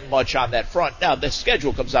hasn't been much on that front. Now, the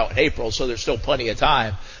schedule comes out in April, so there's still plenty of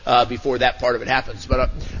time before that part of it happens.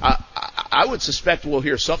 But I would suspect we'll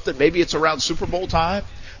hear something. Maybe it's around Super Bowl time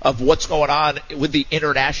of what's going on with the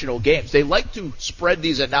international games. They like to spread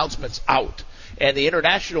these announcements out. And the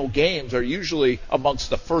international games are usually amongst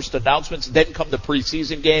the first announcements. Then come the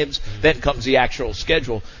preseason games. Then comes the actual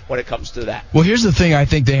schedule when it comes to that. Well, here's the thing I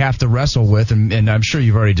think they have to wrestle with, and I'm sure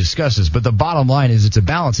you've already discussed this, but the bottom line is it's a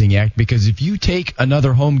balancing act because if you take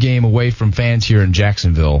another home game away from fans here in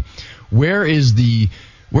Jacksonville, where is the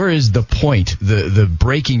point, the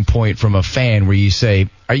breaking point from a fan where you say,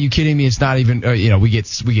 are you kidding me? It's not even, we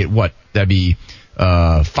get what? That'd be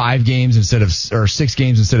 5 games or 6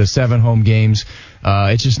 games instead of 7 home games.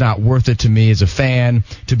 It's just not worth it to me as a fan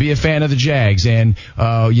to be a fan of the Jags, and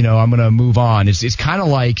I'm going to move on. It's kind of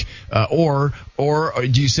like, or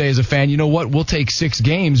do you say as a fan, you know what? We'll take 6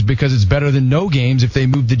 games because it's better than no games if they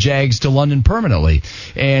move the Jags to London permanently.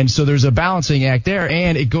 And so there's a balancing act there,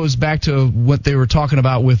 and it goes back to what they were talking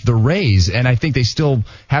about with the Rays, and I think they still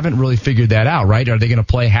haven't really figured that out, right? Are they going to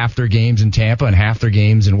play half their games in Tampa and half their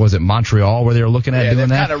games in, was it Montreal where they were looking at doing that? Yeah,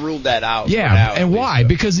 they've kind of ruled that out. Yeah, now, and why?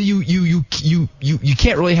 Because you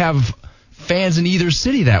can't really have fans in either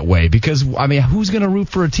city that way because, I mean, who's going to root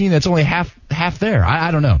for a team that's only half there? I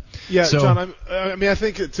don't know. Yeah, so, John, I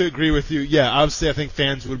think to agree with you, obviously I think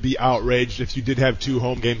fans would be outraged if you did have 2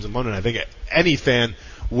 home games in London. I think any fan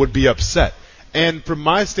would be upset. And from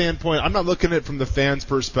my standpoint, I'm not looking at it from the fans'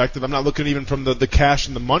 perspective. I'm not looking even from the cash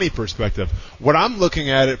and the money perspective. What I'm looking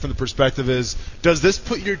at it from the perspective is, does this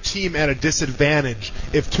put your team at a disadvantage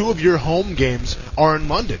if 2 of your home games are in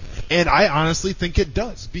London? And I honestly think it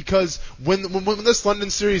does, because when this London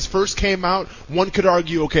series first came out, one could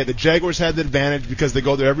argue, okay, the Jaguars had the advantage because they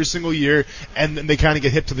go there every single year, and then they kind of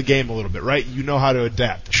get hit to the game a little bit, right? You know how to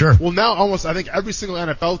adapt. Sure. Well, now almost I think every single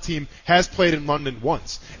NFL team has played in London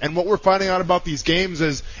once. And what we're finding out about these games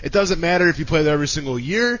is it doesn't matter if you play there every single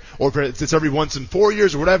year or if it's every once in 4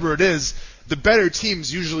 years or whatever it is, the better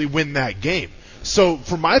teams usually win that game. So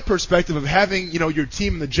from my perspective of having, your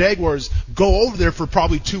team, the Jaguars, go over there for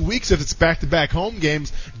probably 2 weeks if it's back-to-back home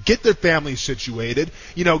games, get their families situated,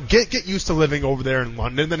 get used to living over there in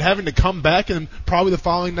London, then having to come back and probably the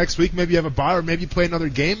following next week maybe you have a bye or maybe you play another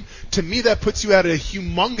game, to me that puts you at a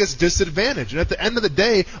humongous disadvantage. And at the end of the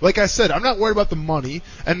day, like I said, I'm not worried about the money,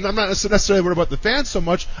 and I'm not necessarily worried about the fans so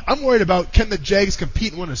much. I'm worried about, can the Jags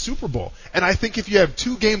compete and win a Super Bowl? And I think if you have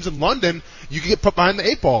 2 games in London, you can get put behind the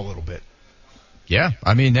 8 ball a little bit. Yeah,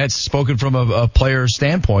 I mean, that's spoken from a player's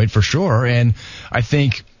standpoint for sure. And I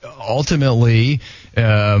think ultimately,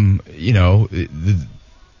 the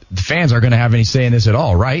fans aren't going to have any say in this at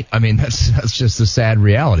all, right? I mean, that's just a sad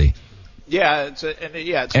reality. Yeah, it's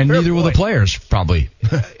and neither will the players, probably.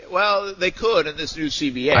 Well, they could in this new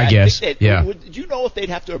CBA. I guess, yeah. Do you know if they'd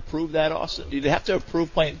have to approve that, Austin? Do they have to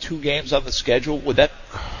approve playing 2 games on the schedule? Would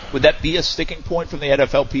that be a sticking point from the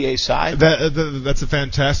NFLPA side? That's a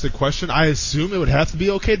fantastic question. I assume it would have to be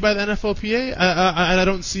okayed by the NFLPA. I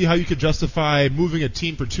don't see how you could justify moving a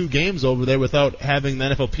team for 2 games over there without having the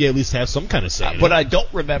NFLPA at least have some kind of say. What I don't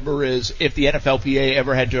remember is if the NFLPA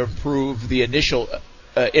ever had to approve the initial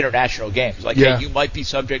international games. Like, hey, you might be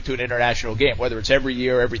subject to an international game, whether it's every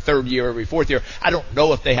year, every 3rd year, every 4th year. I don't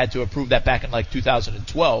know if they had to approve that back in like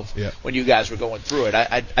 2012 when you guys were going through it.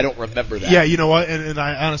 I don't remember that. Yeah, you know what? And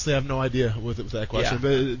I honestly have no idea with that question,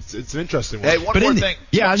 but it's an interesting one. Hey, one more thing.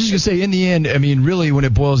 Yeah, I was just going to say, in the end, I mean, really, when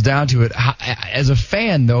it boils down to it, as a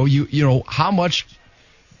fan, though, you know, how much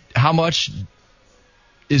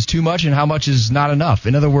is too much and how much is not enough?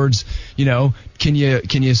 In other words, can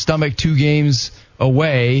you stomach 2 games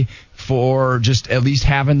away for just at least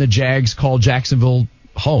having the Jags call Jacksonville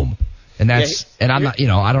home? And I'm not,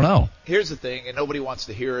 I don't know. Here's the thing, and nobody wants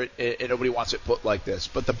to hear it, and nobody wants it put like this,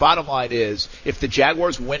 but the bottom line is, if the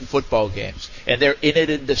Jaguars win football games, and they're in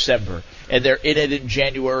it in December, and they're in it in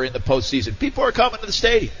January in the postseason, people are coming to the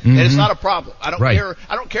stadium, and it's not a problem. I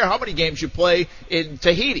don't care how many games you play in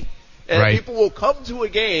Tahiti. People will come to a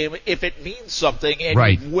game if it means something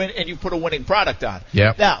and you win and you put a winning product on.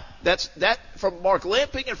 Yep. Now, that from Mark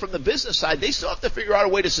Lamping and from the business side, they still have to figure out a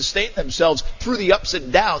way to sustain themselves through the ups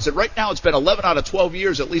and downs. And right now it's been 11 out of 12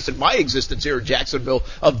 years, at least in my existence here in Jacksonville,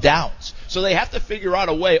 of downs. So they have to figure out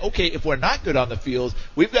a way, okay, if we're not good on the field,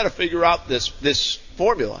 we've got to figure out this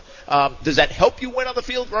formula. Does that help you win on the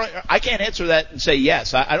field? I can't answer that and say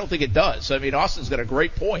yes. I don't think it does. I mean, Austin's got a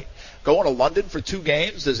great point. Going to London for 2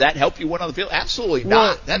 games, does that help you win on the field? Absolutely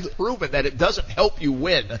not. That's proven that it doesn't help you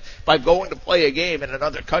win by going to play a game in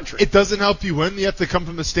another country. It doesn't help you win. You have to come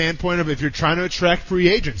from the standpoint of, if you're trying to attract free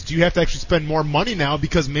agents, do you have to actually spend more money now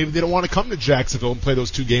because maybe they don't want to come to Jacksonville and play those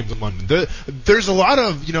 2 games in London? There's a lot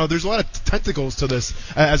of tentacles to this,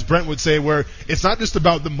 as Brent would say, where it's not just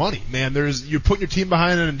about the money, man. You're putting your team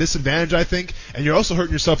behind at a disadvantage, I think, and you're also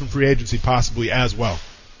hurting yourself in free agency possibly as well.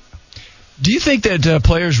 Do you think that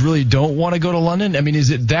players really don't want to go to London? I mean, is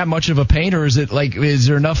it that much of a pain, or is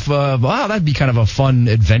there enough, that'd be kind of a fun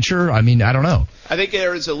adventure? I mean, I don't know. I think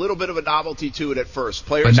there is a little bit of a novelty to it at first.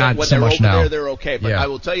 Players, but not when so they're much over now. there, they're okay. But I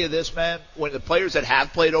will tell you this, man, when the players that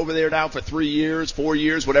have played over there now for 3 years, 4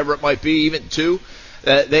 years, whatever it might be, even 2,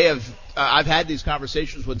 they have, I've had these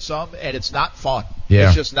conversations with some, and it's not fun. Yeah.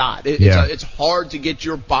 It's just not. It's hard to get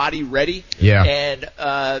your body ready. Yeah.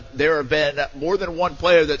 And there have been more than one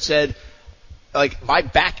player that said, like, my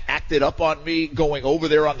back acted up on me going over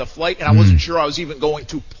there on the flight, and I wasn't sure I was even going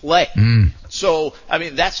to play. So, I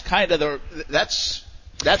mean, that's kind of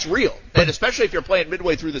that's real. And especially if you're playing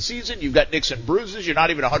midway through the season, you've got nicks and bruises, you're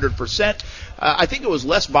not even 100%. I think it was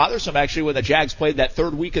less bothersome, actually, when the Jags played that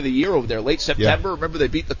 3rd week of the year over there, late September. Yeah. Remember, they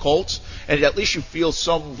beat the Colts, and at least you feel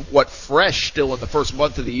somewhat fresh still in the first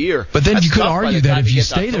month of the year. But then you could argue that if you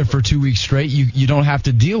stay there for 2 weeks straight, you don't have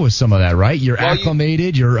to deal with some of that, right? You're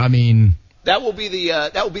acclimated. That will be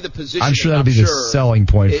the position. I'm sure that'll be the selling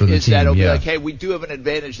point for the team. That'll be like, hey, we do have an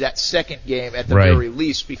advantage that second game at the very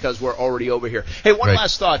least because we're already over here. Hey, one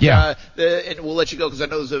last thought, and we'll let you go because I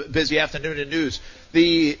know there's a busy afternoon in news.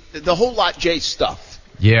 The whole Lot J stuff.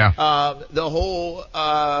 Yeah. The whole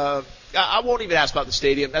I won't even ask about the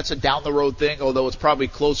stadium. That's a down the road thing, although it's probably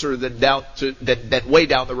closer than way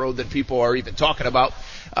down the road than people are even talking about.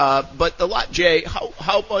 But the lot, Jay,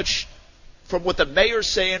 how much from what the mayor's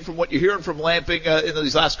saying, from what you're hearing from Lamping in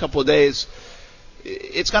these last couple of days,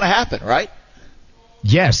 it's going to happen, right?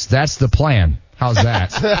 Yes, that's the plan. How's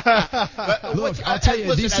that? Look, I'll tell you,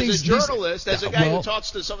 listen, these as things, a journalist, as a guy who talks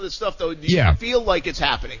to some of this stuff, though, do you feel like it's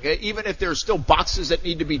happening? Even if there's still boxes that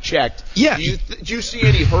need to be checked, yeah. do you see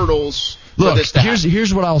any hurdles for this to happen?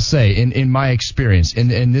 Here's what I'll say in my experience,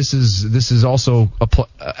 and this is also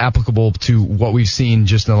applicable to what we've seen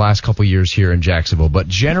just in the last couple of years here in Jacksonville. But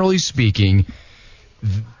generally speaking,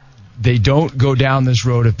 they don't go down this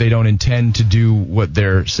road if they don't intend to do what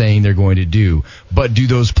they're saying they're going to do. But do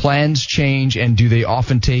those plans change, and do they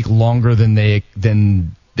often take longer than they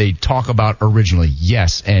talk about originally?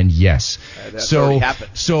 Yes and yes.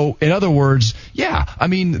 So in other words, yeah. I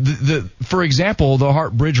mean, for example, the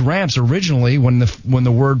Hart Bridge ramps originally, when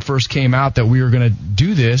the word first came out that we were going to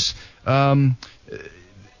do this,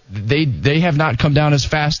 they have not come down as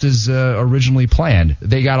fast as originally planned.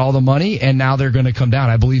 They got all the money, and now they're going to come down.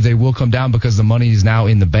 I believe they will come down because the money is now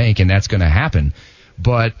in the bank, and that's going to happen.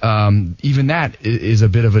 But even that is a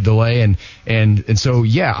bit of a delay, and so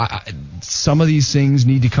some of these things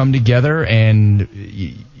need to come together, and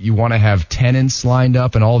you want to have tenants lined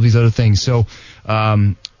up and all of these other things. So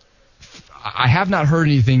I have not heard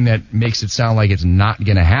anything that makes it sound like it's not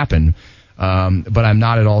going to happen, but I'm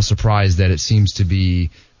not at all surprised that it seems to be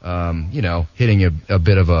hitting a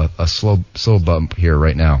bit of a slow bump here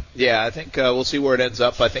right now. Yeah, I think we'll see where it ends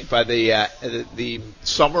up. I think by the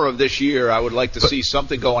summer of this year, I would like to see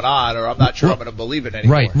something going on, or I'm not sure I'm going to believe it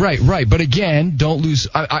anymore. Right. But again, don't lose.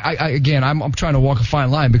 I'm trying to walk a fine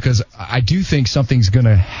line, because I do think something's going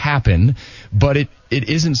to happen, but it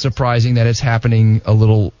isn't surprising that it's happening a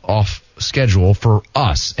little off schedule for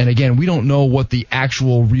us. And again, we don't know what the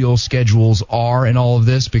actual real schedules are in all of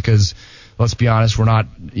this, because let's be honest, we're not,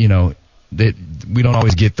 we don't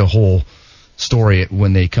always get the whole story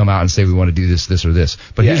when they come out and say we want to do this or this.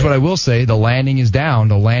 But here's what I will say. The landing is down.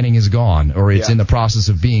 The landing is gone, or it's in the process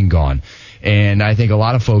of being gone. And I think a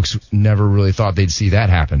lot of folks never really thought they'd see that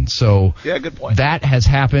happen. So good point. That has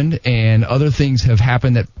happened, and other things have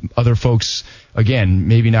happened that other folks, again,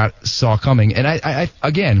 maybe not saw coming. And I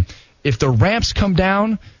again, if the ramps come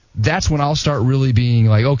down, that's when I'll start really being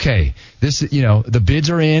like, okay, this, the bids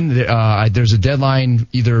are in. There's a deadline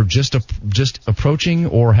either just approaching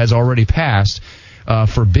or has already passed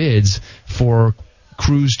for bids for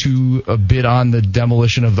crews to bid on the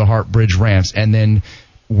demolition of the Hart Bridge ramps, and then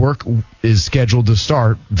work is scheduled to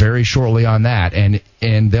start very shortly on that,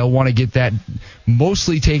 and they'll want to get that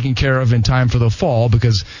mostly taken care of in time for the fall,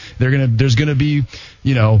 because there's gonna be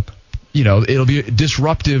it'll be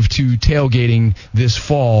disruptive to tailgating this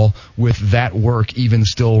fall with that work even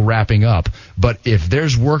still wrapping up. But if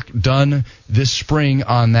there's work done this spring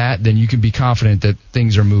on that, then you can be confident that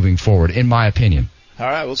things are moving forward, in my opinion. All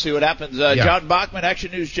right, we'll see what happens. John Bachman,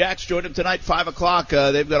 Action News Jax, joined him tonight, 5 o'clock.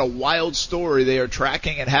 They've got a wild story they are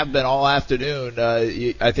tracking and have been all afternoon.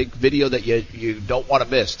 I think video that you don't want to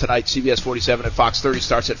miss. Tonight, CBS 47 and Fox 30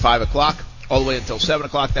 starts at 5 o'clock. All the way until 7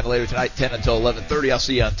 o'clock, then later tonight, 10 until 11:30. I'll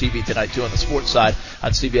see you on TV tonight, too, on the sports side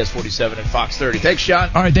on CBS 47 and Fox 30. Thanks, John.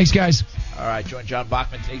 All right, thanks, guys. All right, join John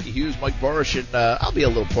Bachman, Nikki Hughes, Mike Borish, and I'll be a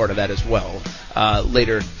little part of that as well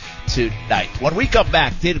later tonight. When we come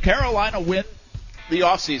back, did Carolina win the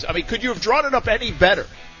offseason? I mean, could you have drawn it up any better?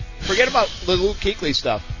 Forget about the Luke Kuechly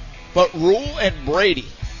stuff. But Rule and Brady,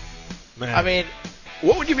 man. I mean,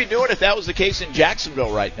 what would you be doing if that was the case in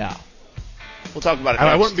Jacksonville right now? We'll talk about it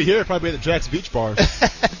next. I wouldn't be here. I'd probably be at the Jack's Beach Bars.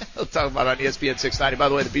 We'll talk about it on ESPN 690. By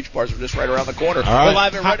the way, the beach bars are just right around the corner. All right. We're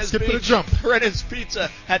live at Renan's Beach. Renan's Pizza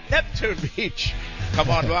at Neptune Beach. Come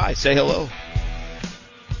on by. Say hello.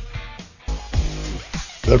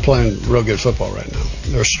 They're playing real good football right now.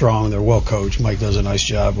 They're strong. They're well coached. Mike does a nice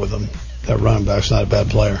job with them. That running back's not a bad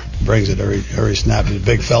player. Brings it every snap. He's a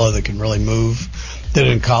big fella that can really move. Did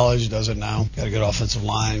it in college, does it now. Got a good offensive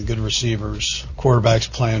line, good receivers. Quarterback's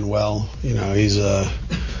playing well. He's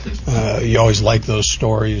you always like those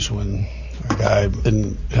stories when a guy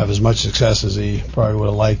didn't have as much success as he probably would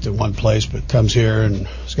have liked in one place, but comes here and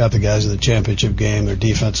has got the guys in the championship game. Their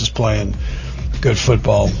defense is playing good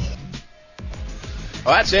football.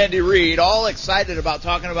 Well, that's Andy Reid, all excited about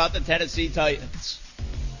talking about the Tennessee Titans.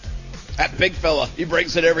 That big fella, he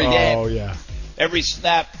brings it every game. Oh, yeah. Every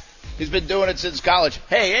snap. He's been doing it since college.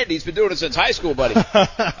 Hey, Andy's been doing it since high school, buddy.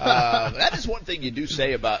 That is one thing you do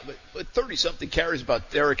say about 30-something carries about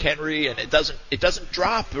Derrick Henry, and it doesn't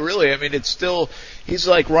drop, really. I mean, it's still, he's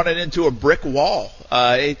like running into a brick wall.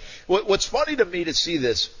 What's funny to me to see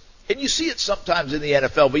this, and you see it sometimes in the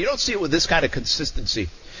NFL, but you don't see it with this kind of consistency.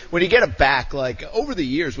 When you get a back, like over the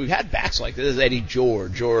years, we've had backs like this, Eddie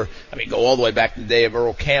George, or, I mean, go all the way back to the day of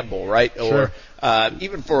Earl Campbell, right? Sure. Or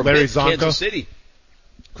even for a Larry bit, Zonko. Kansas City.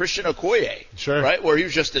 Christian Okoye, sure, right, where he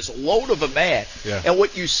was just this load of a man. Yeah. And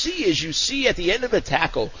what you see is at the end of a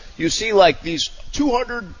tackle, you see like these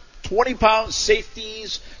 220-pound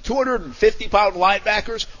safeties, 250-pound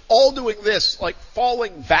linebackers, all doing this, like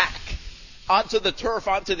falling back onto the turf,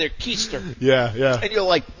 onto their keister. Yeah. And you're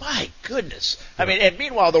like, my goodness. I mean, and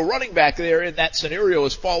meanwhile, the running back there in that scenario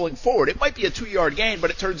is falling forward. It might be a 2-yard gain, but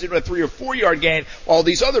it turns into a 3 or 4-yard gain, while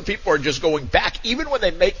these other people are just going back, even when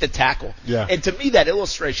they make the tackle. Yeah. And to me, that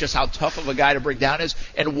illustrates just how tough of a guy to bring down is.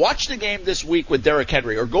 And watch the game this week with Derrick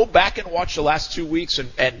Henry, or go back and watch the last 2 weeks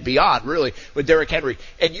and beyond, really, with Derrick Henry.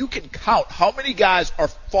 And you can count how many guys are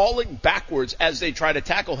falling backwards as they try to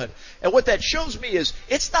tackle him. And what that shows me is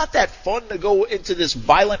it's not that fun to go into this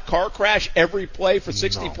violent car crash every play for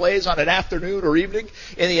 60 plays on an afternoon or evening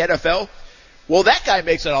in the NFL. Well, that guy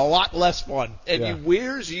makes it a lot less fun, and he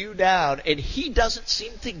wears you down, and he doesn't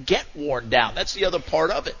seem to get worn down. That's the other part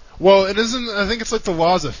of it. Well, I think it's like the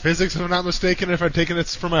laws of physics, if I'm not mistaken, if I've taken it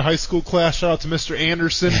from my high school class. Shout out to Mr.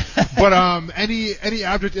 Anderson. But any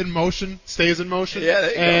object in motion stays in motion. Yeah,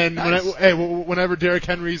 there you go. And whenever Derrick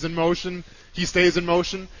Henry's in motion, he stays in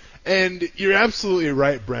motion. And you're absolutely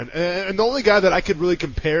right, Brent. And the only guy that I could really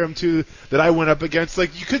compare him to that I went up against,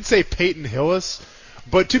 like, you could say Peyton Hillis.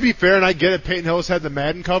 But to be fair, and I get it, Peyton Hillis had the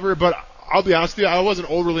Madden cover, but I'll be honest with you, I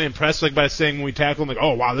wasn't overly impressed, like, by saying when we tackled him, like,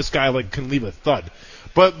 oh, wow, this guy, like, can leave a thud.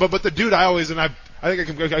 But the dude I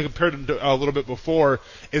think I compared him to a little bit before,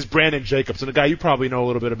 is Brandon Jacobs, and a guy you probably know a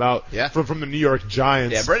little bit about from the New York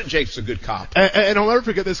Giants. Yeah, Brandon Jacobs is a good comp. And I'll never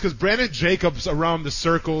forget this, because Brandon Jacobs around the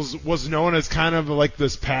circles was known as kind of like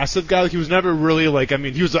this passive guy. Like, he was never really like, I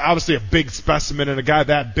mean, he was obviously a big specimen, and a guy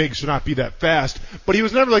that big should not be that fast, but he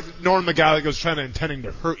was never like known the guy that was intending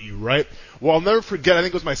to hurt you, right? Well, I'll never forget, I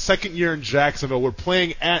think it was my second year in Jacksonville. We're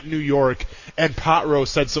playing at New York, and Pot Rowe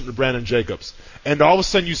said something to Brandon Jacobs. And all of a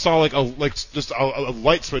sudden you saw just a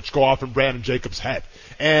light switch go off in Brandon Jacobs' head.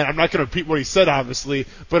 And I'm not going to repeat what he said, obviously,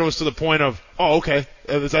 but it was to the point of, oh, okay,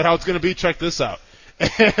 is that how it's going to be? Check this out.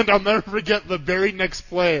 And I'll never forget the very next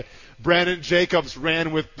play, Brandon Jacobs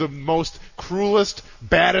ran with the most cruelest,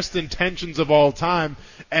 baddest intentions of all time,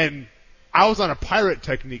 and I was on a pirate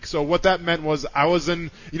technique. So what that meant was I was in,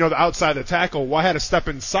 the outside of the tackle. Well, I had to step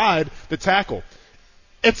inside the tackle.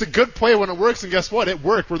 It's a good play when it works, and guess what? It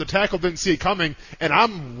worked, where the tackle didn't see it coming, and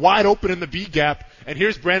I'm wide open in the B gap, and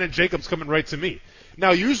here's Brandon Jacobs coming right to me.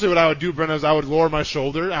 Now, usually what I would do, Brandon, is I would lower my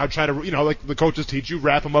shoulder. I would try to, like the coaches teach you,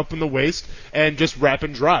 wrap him up in the waist, and just wrap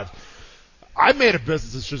and drive. I made a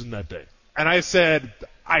business decision that day, and I said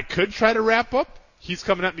I could try to wrap up. He's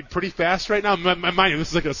coming at me pretty fast right now. Mind you, this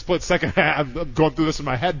is like a split second. I'm going through this in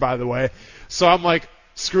my head, by the way. So I'm like,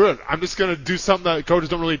 screw it. I'm just going to do something that coaches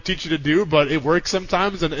don't really teach you to do, but it works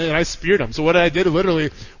sometimes, and I speared him. So what I did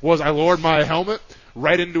literally was I lowered my helmet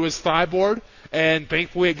right into his thigh board, and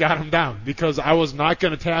thankfully it got him down, because I was not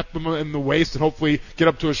going to tap him in the waist and hopefully get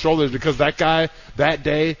up to his shoulders, because that guy that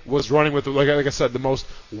day was running with, like I said, the most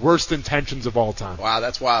worst intentions of all time. Wow,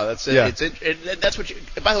 that's wild. That's it. Yeah. That's what you.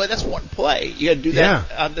 By the way, that's one play. You got to do that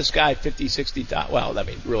on this guy 50, 60 times. Well, I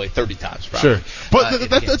mean, really 30 times probably. Sure. But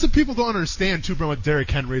that's what people don't understand too, bro. With Derrick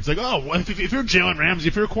Henry, it's like, oh, if you're Jalen Ramsey,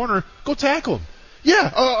 if you're a corner, go tackle him.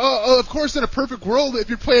 Yeah, of course, in a perfect world, if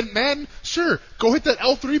you're playing Madden, sure, go hit that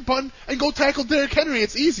L3 button and go tackle Derrick Henry.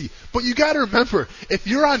 It's easy. But you got to remember, if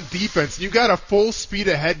you're on defense and you got a full speed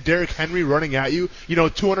ahead Derrick Henry running at you,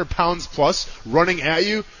 200 pounds plus running at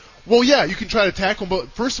you, well, yeah, you can try to tackle him, but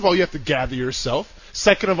first of all, you have to gather yourself.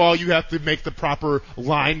 Second of all, you have to make the proper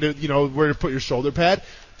line to, where to put your shoulder pad.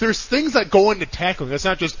 There's things that go into tackling. That's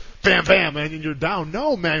not just bam, bam, and you're down.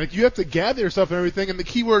 No, man. Like, you have to gather yourself and everything. And the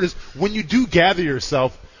key word is when you do gather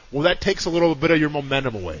yourself, well, that takes a little bit of your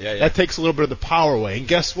momentum away. Yeah. That takes a little bit of the power away. And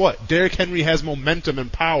guess what? Derrick Henry has momentum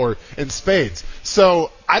and power in spades.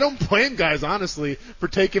 So I don't blame guys, honestly, for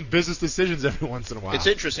taking business decisions every once in a while. It's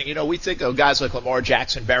interesting. We think of guys like Lamar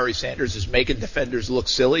Jackson, Barry Sanders as making defenders look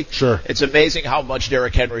silly. Sure. It's amazing how much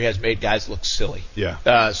Derrick Henry has made guys look silly.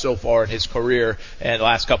 Yeah. So far in his career and the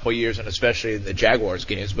last couple of years, and especially in the Jaguars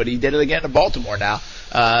games. But he did it again in Baltimore now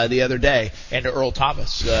the other day. And to Earl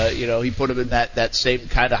Thomas, he put him in that same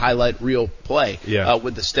kind of highlight reel play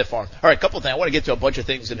with the stiff arm. All right, couple of things. I want to get to a bunch of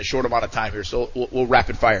things in a short amount of time here, so we'll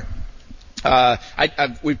rapid fire.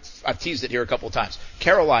 I've teased it here a couple of times.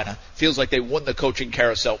 Carolina feels like they won the coaching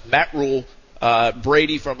carousel. Matt Rule,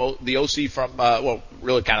 Brady from the OC from,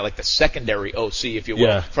 really kind of like the secondary OC, if you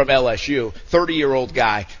will, from LSU, 30-year-old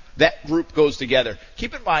guy. That group goes together.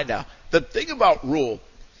 Keep in mind now, the thing about Rule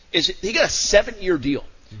is he got a 7-year deal.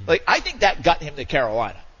 Like, I think that got him to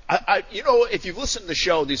Carolina. If you've listened to the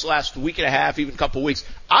show these last week and a half, even couple of weeks,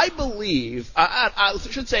 I believe, I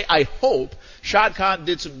should say, I hope Shad Khan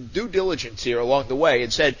did some due diligence here along the way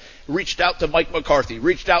and reached out to Mike McCarthy,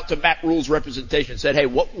 reached out to Matt Rule's representation, said, hey,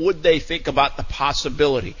 what would they think about the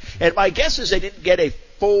possibility? And my guess is they didn't get a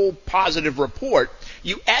full positive report.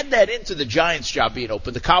 You add that into the Giants job being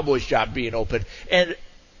open, the Cowboys job being open, and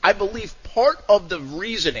I believe part of the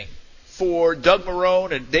reasoning for Doug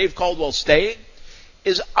Marrone and Dave Caldwell staying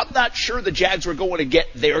is I'm not sure the Jags were going to get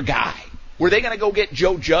their guy. Were they going to go get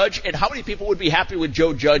Joe Judge? And how many people would be happy with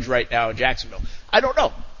Joe Judge right now in Jacksonville? I don't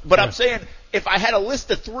know. But I'm saying if I had a list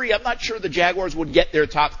of 3, I'm not sure the Jaguars would get their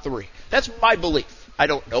top 3. That's my belief. I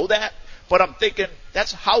don't know that. But I'm thinking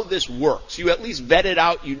that's how this works. You at least vet it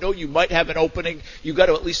out. You know you might have an opening. You got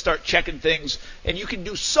to at least start checking things. And you can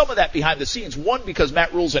do some of that behind the scenes. 1, because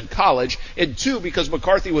Matt Rule's in college. And 2, because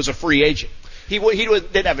McCarthy was a free agent. He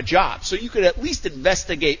didn't have a job. So you could at least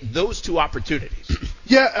investigate those 2 opportunities.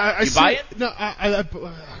 Yeah, I see. Buy it? No,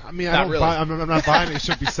 I mean, I Not don't really. buy. I'm not buying it. You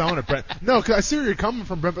shouldn't be selling it, Brent. No, 'cause I see where you're coming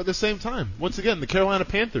from, Brent. But at the same time, once again, the Carolina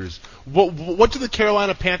Panthers. What do the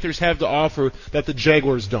Carolina Panthers have to offer that the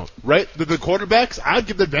Jaguars don't? Right? The quarterbacks. I'd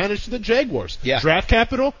give the advantage to the Jaguars. Yeah. Draft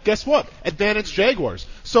capital. Guess what? Advantage Jaguars.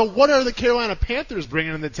 So what are the Carolina Panthers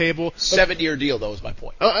bringing on the table? 7-year deal, though, is my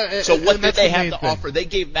point. So what did they have to offer? They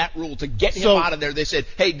gave Matt Rule to get him out of there. They said,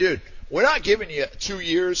 hey, dude, we're not giving you 2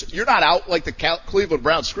 years. You're not out like the Cleveland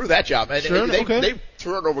Browns. Screw that job, man. Sure, They've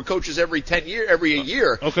turned over coaches every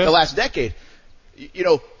year, Okay. the last decade. You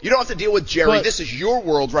don't have to deal with Jerry. But- This is your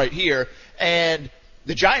world right here. And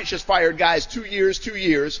the Giants just fired guys 2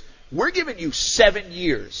 years. We're giving you 7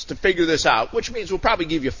 years to figure this out, which means we'll probably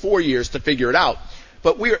give you 4 years to figure it out.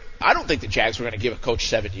 But I don't think the Jags were going to give a coach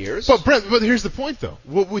 7 years. But Brent, here's the point, though.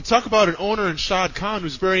 We talk about an owner in Shad Khan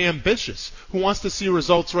who's very ambitious, who wants to see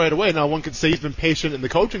results right away. Now, one could say he's been patient in the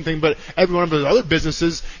coaching thing, but every one of his other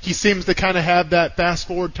businesses, he seems to kind of have that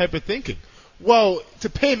fast-forward type of thinking. Well, to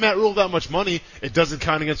pay Matt Rule that much money, it doesn't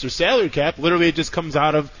count against their salary cap. Literally, it just comes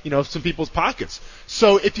out of, some people's pockets.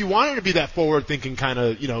 So if you wanted to be that forward-thinking kind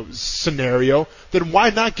of, scenario, then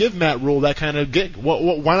why not give Matt Rule that kind of gig?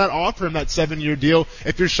 Why not offer him that 7-year deal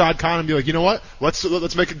if you're Shad Khan and be like, you know what?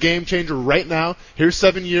 Let's make a game changer right now. Here's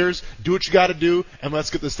 7 years. Do what you got to do, and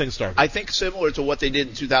let's get this thing started. I think similar to what they did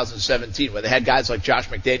in 2017, where they had guys like Josh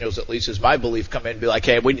McDaniels, at least is my belief, come in and be like,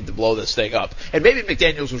 hey, we need to blow this thing up. And maybe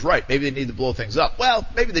McDaniels was right. Maybe they need to blow things up. Well,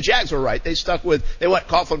 maybe the Jags were right. They went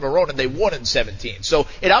Coughlin Marrone and they won in 17. So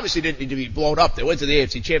it obviously didn't need to be blown up. They went to the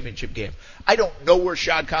AFC Championship game. I don't know where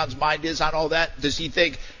Shad Khan's mind is on all that. Does he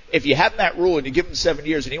think if you have Matt Rule and you give him 7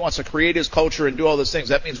 years and he wants to create his culture and do all those things,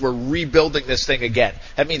 that means we're rebuilding this thing again.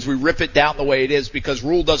 That means we rip it down the way it is because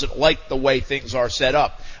Rule doesn't like the way things are set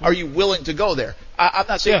up. Are you willing to go there? I'm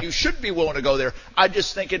not saying you shouldn't be willing to go there. I'm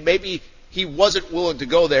just thinking maybe he wasn't willing to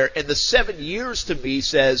go there, and the 7 years to me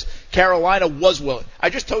says Carolina was willing. I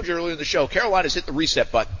just told you earlier in the show, Carolina's hit the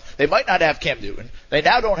reset button. They might not have Cam Newton. They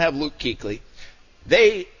now don't have Luke Kuechly.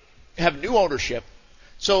 They have new ownership.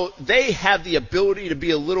 So they have the ability to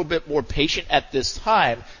be a little bit more patient at this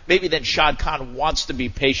time, maybe than Shad Khan wants to be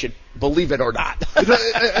patient, believe it or not.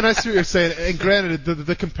 And I see what you're saying. And granted,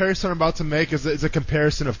 the comparison I'm about to make is a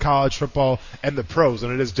comparison of college football and the pros,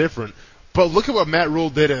 and it is different. But look at what Matt Rule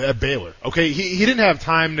did at Baylor. Okay, he didn't have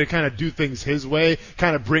time to kind of do things his way,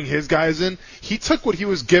 kind of bring his guys in. He took what he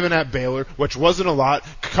was given at Baylor, which wasn't a lot,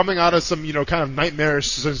 coming out of some, kind of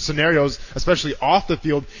nightmarish scenarios, especially off the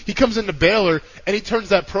field. He comes into Baylor and he turns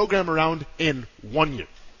that program around in 1 year.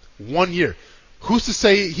 1 year. Who's to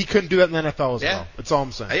say he couldn't do that in the NFL as well? That's all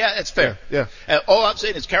I'm saying. Yeah, that's fair. Yeah. All I'm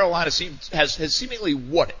saying is Carolina has seemingly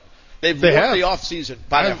won it. They won the offseason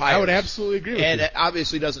by their hires. I would absolutely agree with you. And it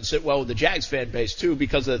obviously doesn't sit well with the Jags fan base, too,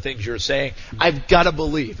 because of the things you're saying. I've got to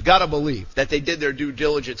believe that they did their due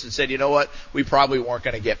diligence and said, you know what, we probably weren't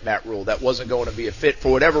going to get Matt Rule. That wasn't going to be a fit.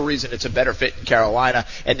 For whatever reason, it's a better fit in Carolina,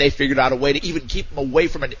 and they figured out a way to even keep him away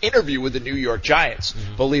from an interview with the New York Giants,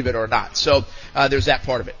 believe it or not. So there's that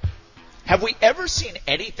part of it. Have we ever seen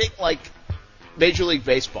anything like Major League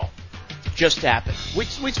Baseball just happened?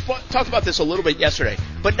 We talked about this a little bit yesterday,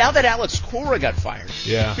 but now that Alex Cora got fired,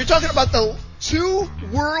 you're talking about the 2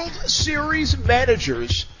 World Series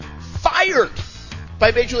managers fired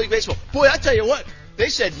by Major League Baseball. Boy, I tell you what, They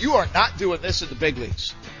said, you are not doing this in the big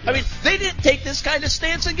leagues. I mean, they didn't take this kind of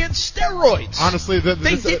stance against steroids. Honestly,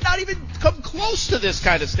 they did not even come close to this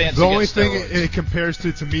kind of stance the against only steroids. thing it compares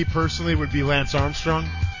to me personally, would be Lance Armstrong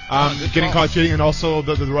getting call. caught cheating, and also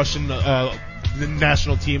the Russian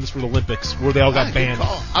national teams for the Olympics, where they all got banned.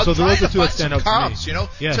 So those are two that stand out comps, to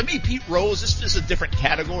me. To me, Pete Rose, this is a different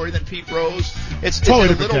category than Pete Rose. It's Totally a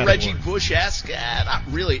different little category. Reggie Bush-esque. Not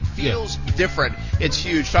really. It feels different. It's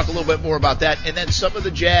huge. Talk a little bit more about that. And then some of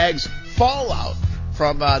the Jags fallout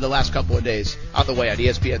from the last couple of days on the way on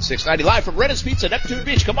ESPN 690. Live from Rennes Pizza, Neptune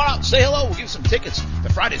Beach. Come on out and say hello. We'll give you some tickets to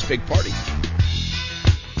Friday's big party.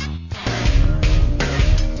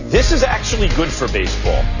 This is actually good for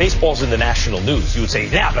baseball. Baseball's in the national news. You would say,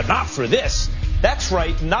 yeah, but not for this. That's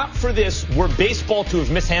right, not for this were baseball to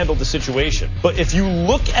have mishandled the situation. But if you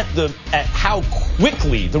look at how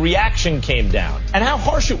quickly the reaction came down and how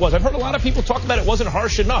harsh it was, I've heard a lot of people talk about it wasn't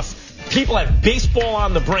harsh enough. People have baseball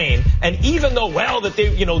on the brain, and even though, that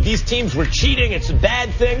these teams were cheating, it's a bad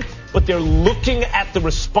thing, but they're looking at the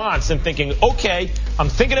response and thinking, okay, I'm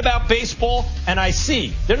thinking about baseball, and I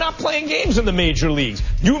see they're not playing games in the major leagues.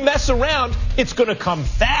 You mess around, it's going to come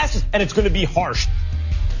fast, and it's going to be harsh.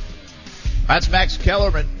 That's Max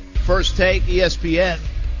Kellerman, First Take, ESPN.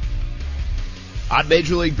 On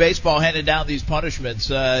Major League Baseball handing down these punishments.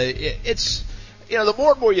 It's, the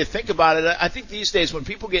more and more you think about it, I think these days when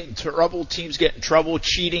people get in trouble, teams get in trouble,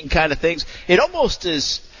 cheating kind of things, it almost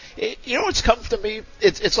is, what's come to me?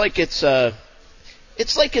 It's like it's a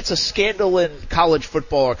scandal in college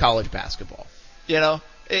football or college basketball.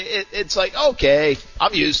 It's like, okay,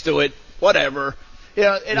 I'm used to it, whatever.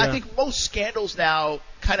 I think most scandals now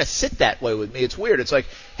kind of sit that way with me. It's weird. It's like,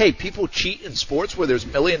 hey, people cheat in sports where there's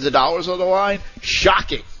millions of dollars on the line.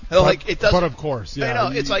 Shocking. It doesn't. But of course,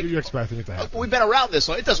 It's like you're expecting it to happen. We've been around this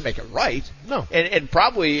long. It doesn't make it right. No. And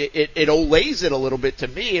probably it olays it a little bit to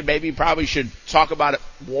me, and maybe probably should talk about it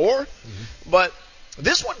more. Mm-hmm. But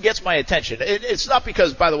this one gets my attention. It's not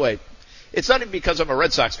because, by the way, it's not even because I'm a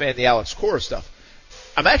Red Sox fan, the Alex Cora stuff.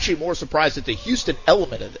 I'm actually more surprised at the Houston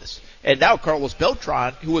element of this. And now Carlos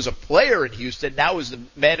Beltran, who was a player in Houston, now is the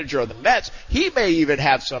manager of the Mets. He may even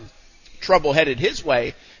have some trouble headed his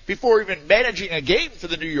way before even managing a game for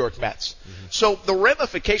the New York Mets. Mm-hmm. So the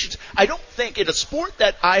ramifications, I don't think in a sport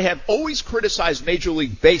that I have always criticized Major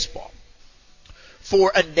League Baseball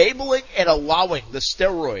for enabling and allowing the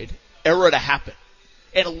steroid era to happen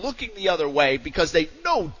and looking the other way because they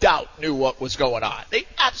no doubt knew what was going on. They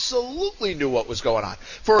absolutely knew what was going on.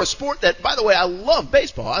 For a sport that, by the way, I love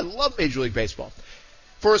baseball. I love Major League Baseball.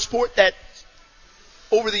 For a sport that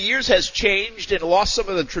over the years has changed and lost some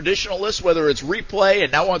of the traditionalists, whether it's replay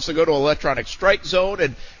and now wants to go to electronic strike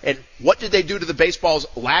zone. And what did they do to the baseballs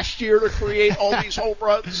last year to create all these home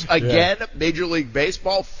runs? Again, Major League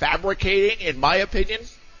Baseball fabricating, in my opinion,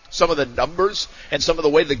 some of the numbers and some of the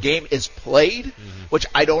way the game is played, which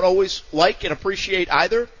I don't always like and appreciate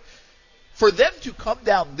either. For them to come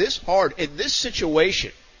down this hard in this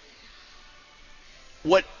situation,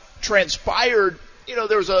 what transpired,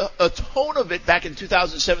 there was a tone of it back in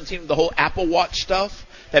 2017, the whole Apple Watch stuff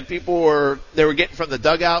that people were getting from the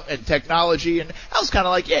dugout and technology. And I was kind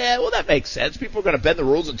of like, yeah, well, that makes sense. People are going to bend the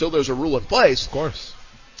rules until there's a rule in place. Of course.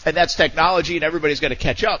 And that's technology and everybody's going to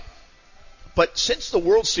catch up. But since the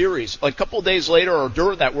World Series, like a couple of days later or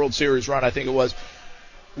during that World Series run, I think it was,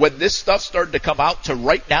 when this stuff started to come out to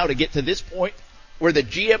right now to get to this point where the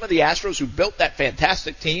GM of the Astros who built that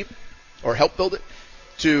fantastic team or helped build it,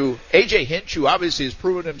 to A.J. Hinch, who obviously has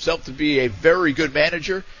proven himself to be a very good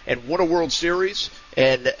manager and won a World Series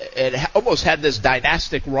and almost had this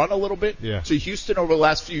dynastic run a little bit to Houston over the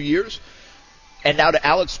last few years. And now to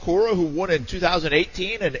Alex Cora, who won in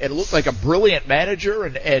 2018 and looked like a brilliant manager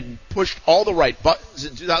and pushed all the right buttons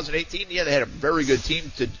in 2018. Yeah, they had a very good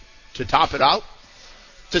team to top it out.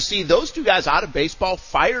 To see those two guys out of baseball,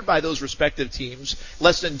 fired by those respective teams,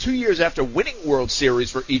 less than 2 years after winning World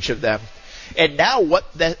Series for each of them, and now what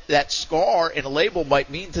that scar and label might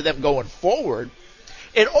mean to them going forward.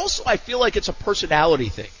 And also, I feel like it's a personality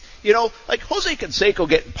thing. Like Jose Canseco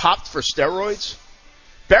getting popped for steroids,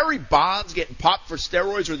 Barry Bonds getting popped for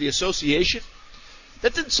steroids or the association,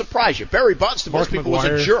 that didn't surprise you. Barry Bonds to most people was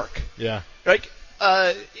a jerk. Yeah. Like,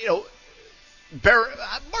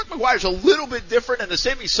 Mark McGwire's a little bit different, and the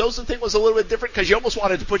Sammy Sosa thing was a little bit different because you almost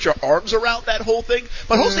wanted to put your arms around that whole thing.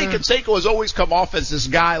 But Jose Canseco has always come off as this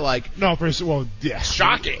guy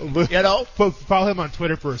shocking, Follow him on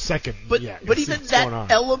Twitter for a second. But even that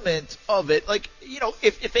element of it,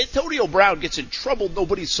 if Antonio Brown gets in trouble,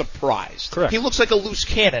 nobody's surprised. Correct. He looks like a loose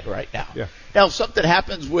cannon right now. Yeah. Now, if something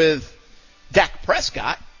happens with Dak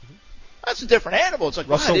Prescott, That's a different animal. It's like,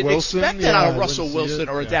 Russell I didn't Wilson? expect that Yeah, out of I Russell wouldn't see Wilson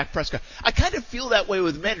it. or a Yeah. Dak Prescott. I kind of feel that way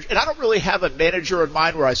with managers, and I don't really have a manager in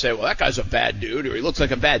mind where I say, well, that guy's a bad dude or he looks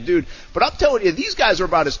like a bad dude. But I'm telling you, these guys are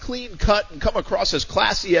about as clean cut and come across as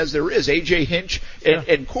classy as there is. A.J. Hinch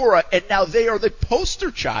and Cora, and now they are the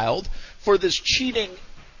poster child for this cheating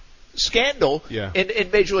scandal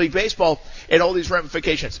in Major League Baseball and all these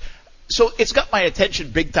ramifications. So it's got my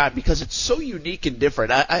attention big time because it's so unique and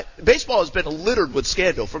different. Baseball has been littered with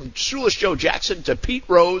scandal, from Shoeless Joe Jackson to Pete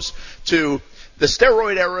Rose to the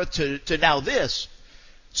steroid era to now this.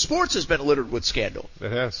 Sports has been littered with scandal.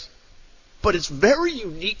 It has. But it's very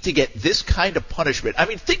unique to get this kind of punishment. I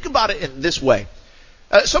mean, think about it in this way.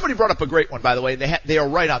 Somebody brought up a great one, by the way, and they are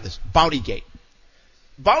right on this. Bountygate.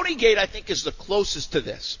 Bountygate, I think, is the closest to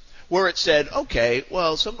this, where it said, okay,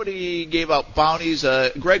 well, somebody gave out bounties.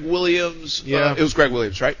 Greg Williams. Yeah. It was Greg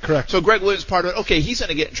Williams, right? Correct. So Greg Williams part of it. Okay, he's going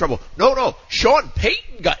to get in trouble. No. Sean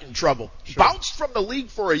Payton got in trouble. Sure. Bounced from the league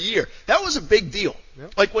for a year. That was a big deal.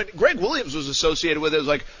 Yep. Like when Greg Williams was associated with it, it was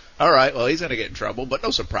like, all right, well, he's going to get in trouble, but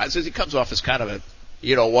no surprises. He comes off as kind of a,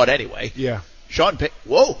 you know what, anyway. Yeah. Sean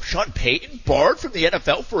Payton barred from the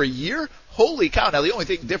NFL for a year? Holy cow. Now, the only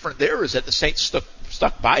thing different there is that the Saints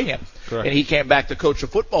stuck by him. Correct. And he came back to coach a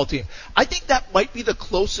football team. I think that might be the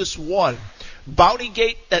closest one.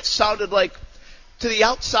 Bountygate, that sounded like, to the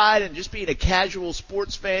outside and just being a casual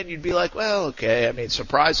sports fan, you'd be like, well, okay, I mean,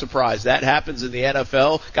 surprise, surprise. That happens in the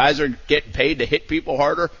NFL. Guys are getting paid to hit people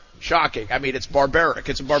harder. Shocking. I mean, it's barbaric.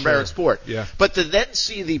 It's a barbaric sport. Yeah. But to then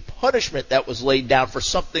see the punishment that was laid down for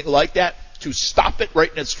something like that, to stop it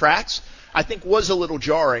right in its tracks, I think was a little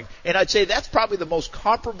jarring. And I'd say that's probably the most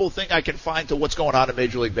comparable thing I can find to what's going on in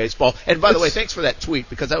Major League Baseball. And by the way, thanks for that tweet,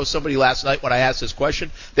 because that was somebody last night when I asked this question.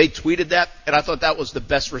 They tweeted that, and I thought that was the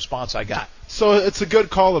best response I got. So it's a good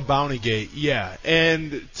call of Bountygate, yeah.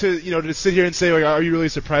 And to sit here and say, like, are you really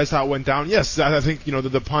surprised how it went down? Yes, I think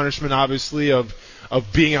the punishment obviously of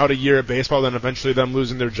being out a year at baseball, then eventually them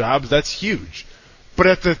losing their jobs, that's huge. But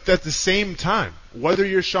at the same time, whether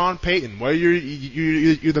you're Sean Payton, whether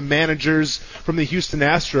you're the managers from the Houston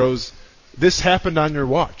Astros, this happened on your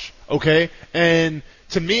watch, okay? And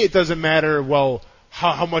to me, it doesn't matter, well,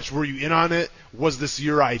 how much were you in on it? Was this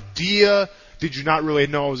your idea? Did you not really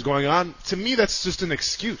know what was going on? To me, that's just an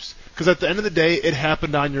excuse. Because at the end of the day, it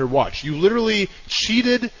happened on your watch. You literally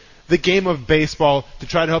cheated the game of baseball to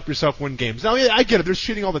try to help yourself win games. Now, I get it. There's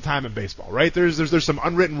cheating all the time in baseball, right? There's some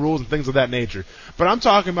unwritten rules and things of that nature. But I'm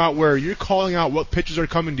talking about where you're calling out what pitches are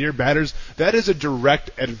coming to your batters. That is a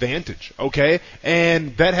direct advantage, okay?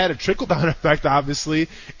 And that had a trickle-down effect, obviously,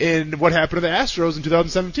 in what happened to the Astros in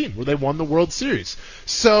 2017, where they won the World Series.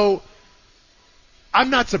 So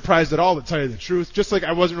I'm not surprised at all, to tell you the truth. Just like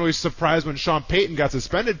I wasn't really surprised when Sean Payton got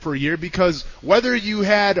suspended for a year, because whether you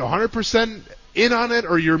had 100% in on it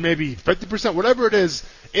or you're maybe 50%, whatever it is,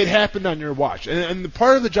 it happened on your watch. And the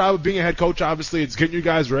part of the job of being a head coach, obviously, it's getting you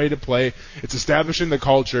guys ready to play. It's establishing the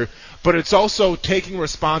culture. But it's also taking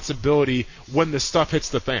responsibility when the stuff hits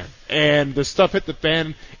the fan. And the stuff hit the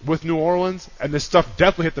fan with New Orleans, and the stuff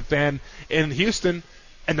definitely hit the fan in Houston.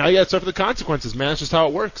 And now you got to suffer the consequences, man. It's just how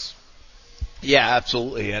it works. Yeah,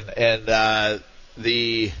 absolutely. And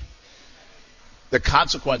the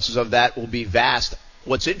consequences of that will be vast.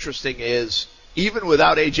 What's interesting is, even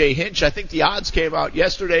without A.J. Hinch, I think the odds came out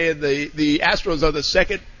yesterday, and the Astros are the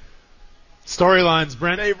second storylines,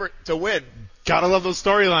 Brent, favorite to win. Gotta love those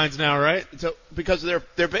storylines now, right? So, because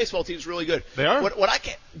their baseball team's really good. They are. What I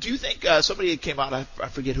can't. Do you think somebody came out? I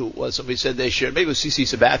forget who it was. Somebody said they should. Maybe it was CC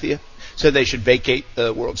Sabathia. Said they should vacate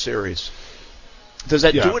the World Series. Does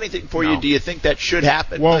that do anything for you? Do you think that should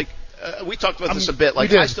happen? Well, we talked about this a bit.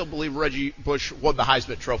 Like, I still believe Reggie Bush won the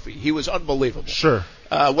Heisman Trophy. He was unbelievable. Sure.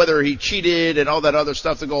 Whether he cheated and all that other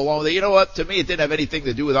stuff to go along with it, you know what? To me, it didn't have anything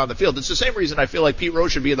to do with on the field. It's the same reason I feel like Pete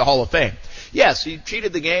Rose should be in the Hall of Fame. Yes, he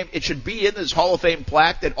cheated the game. It should be in his Hall of Fame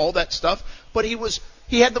plaque and all that stuff. But he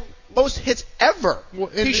had the most hits ever. Well,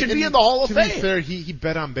 he should be in the Hall of Fame. To be fair, he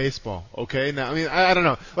bet on baseball. Okay. Now, I mean, I don't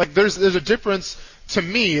know. Like, there's a difference, to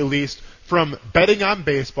me at least, from betting on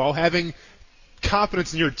baseball, having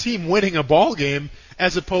confidence in your team winning a ball game,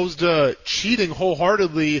 as opposed to cheating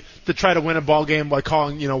wholeheartedly to try to win a ball game by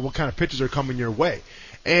calling, what kind of pitches are coming your way.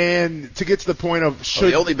 And to get to the point of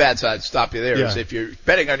the only bad side to stop you there is if you're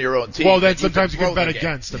betting on your own team. Well, then sometimes you can bet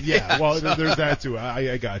against them. Yeah. Well, there's that too.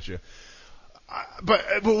 I got you. But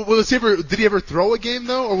did he ever throw a game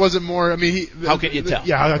though, or was it more? I mean, how can you tell?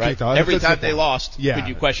 Yeah, how can you tell? Every time they lost, could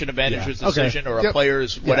you question a manager's decision or a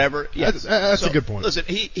player's whatever? Yeah. That's a good point. Listen,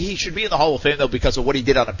 he should be in the Hall of Fame though because of what he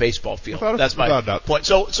did on a baseball field. That's my point.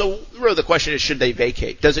 So really the question is, should they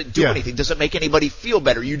vacate? Does it do anything? Does it make anybody feel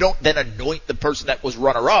better? You don't then anoint the person that was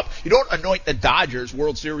runner-up. You don't anoint the Dodgers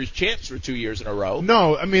World Series champs for 2 years in a row.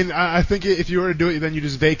 No, I mean, I think if you were to do it, then you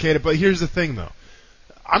just vacate it. But here's the thing, though.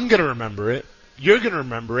 I'm going to remember it. You're going to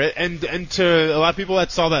remember it. And to a lot of people,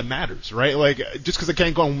 that's all that matters, right? Like, just because I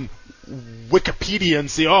can't go on Wikipedia and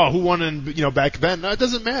see, who won back then. No, it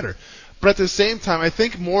doesn't matter. But at the same time, I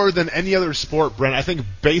think more than any other sport, Brent, I think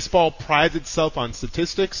baseball prides itself on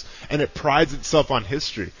statistics and it prides itself on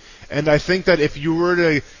history. And I think that if you were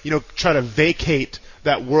to, try to vacate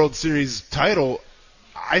that World Series title,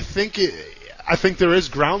 I think there is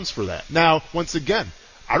grounds for that. Now, once again,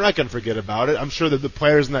 I'm not going to forget about it. I'm sure that the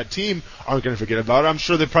players in that team aren't going to forget about it. I'm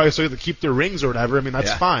sure they probably still have to keep their rings or whatever. I mean,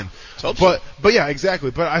 that's fine. But yeah,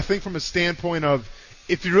 exactly. But I think from a standpoint of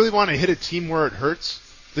if you really want to hit a team where it hurts,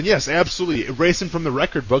 then yes, absolutely, erase them from the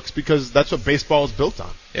record books because that's what baseball is built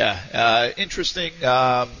on. Yeah, interesting.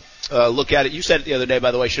 Look at it. You said it the other day,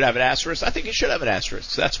 by the way, should have an asterisk. I think it should have an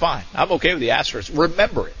asterisk. That's fine. I'm okay with the asterisk.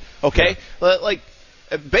 Remember it, okay? Yeah. Like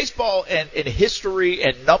baseball and history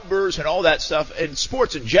and numbers and all that stuff and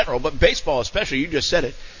sports in general, but baseball especially, you just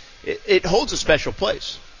said it, it holds a special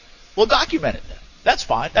place. Well, document it then. That's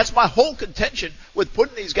fine. That's my whole contention with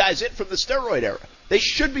putting these guys in from the steroid era. They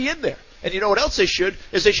should be in there. And you know what else they should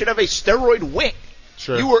have a steroid wing.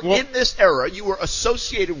 Sure. You were in this era. You were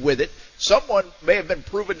associated with it. Someone may have been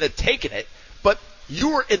proven to have taken it, but you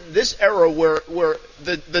were in this era where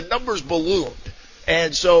the numbers ballooned.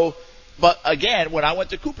 And so, but again, when I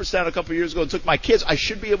went to Cooperstown a couple of years ago and took my kids, I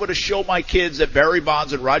should be able to show my kids that Barry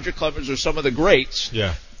Bonds and Roger Clemens are some of the greats.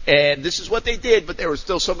 Yeah. And this is what they did, but they were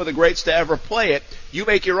still some of the greats to ever play it. You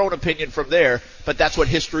make your own opinion from there, but that's what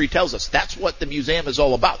history tells us. That's what the museum is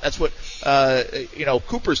all about. That's what,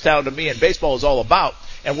 Cooperstown to me and baseball is all about.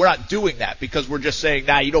 And we're not doing that because we're just saying,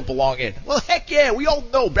 you don't belong in. Well, heck yeah, we all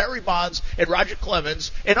know Barry Bonds and Roger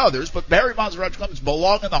Clemens and others, but Barry Bonds and Roger Clemens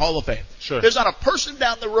belong in the Hall of Fame. Sure. There's not a person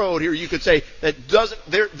down the road here you could say that doesn't,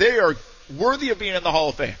 they are worthy of being in the Hall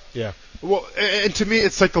of Fame. Yeah. Well, and to me,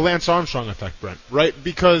 it's like the Lance Armstrong effect, Brent, right?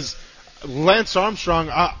 Because Lance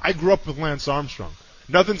Armstrong, I grew up with Lance Armstrong.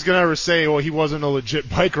 Nothing's going to ever say, he wasn't a legit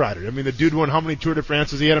bike rider. I mean, the dude won how many Tour de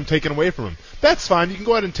France's, he had him taken away from him. That's fine. You can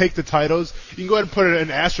go ahead and take the titles. You can go ahead and put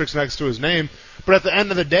an asterisk next to his name. But at the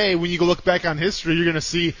end of the day, when you go look back on history, you're going to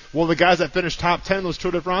see, the guys that finished top 10 those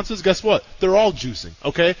Tour de France's, guess what? They're all juicing,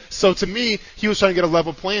 okay? So to me, he was trying to get a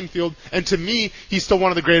level playing field. And to me, he's still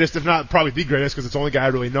one of the greatest, if not probably the greatest, because it's the only guy I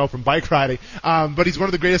really know from bike riding. But he's one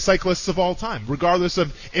of the greatest cyclists of all time, regardless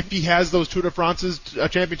of if he has those Tour de France's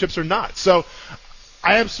championships or not. So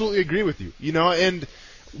I absolutely agree with you, and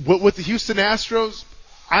with the Houston Astros,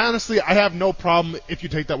 I have no problem if you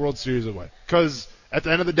take that World Series away, because at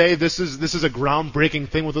the end of the day, this is a groundbreaking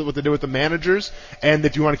thing with what they do with the managers, and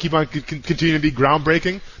if you want to keep on continuing to be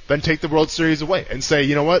groundbreaking, then take the World Series away and say,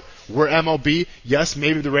 you know what, we're MLB, yes,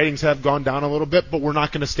 maybe the ratings have gone down a little bit, but we're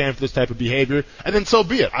not going to stand for this type of behavior, and then so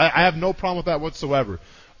be it. I have no problem with that whatsoever.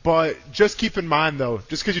 But just keep in mind, though,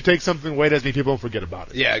 just because you take something away doesn't mean people don't forget about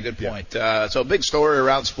it. Yeah, good point. Yeah. So a big story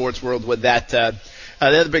around sports world with that. The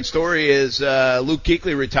other big story is Luke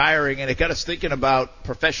Kuechly retiring, and it got us thinking about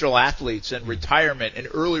professional athletes and retirement and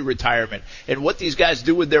early retirement and what these guys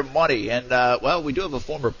do with their money. And, we do have a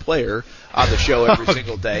former player on the show every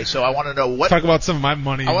single day, so I want to know what... Talk about some of my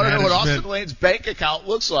money I want to know what Austin Lane's bank account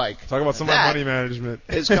looks like. Talk about some of my money management.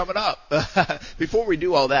 Is coming up. Before we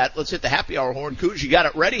do all that, let's hit the happy hour horn. Coos, you got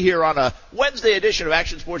it ready here on a Wednesday edition of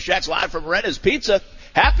Action Sports Jacks live from Renna's Pizza.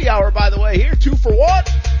 Happy hour, by the way, here, 2 for 1.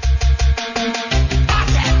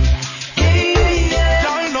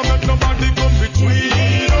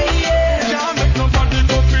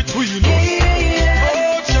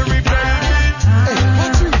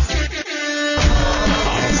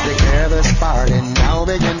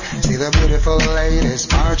 See the beautiful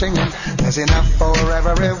ladies marching in. There's enough for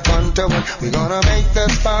everyone to win. We're gonna make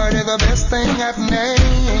this party the best thing happening.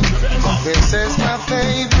 This is my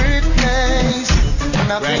favorite place.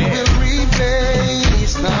 Nothing will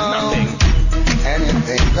replace, no.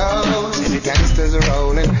 Anything goes. Gangsters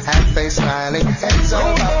rolling, half-face smiling. Heads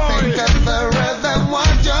all up, think of the rhythm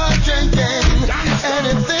while you're drinking.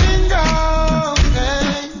 Anything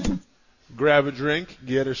goes. Grab a drink,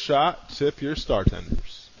 get a shot, tip your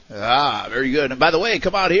bartenders. Very good. And by the way,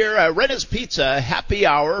 come out here, Renna's Pizza, happy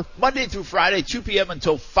hour, Monday through Friday, 2 p.m.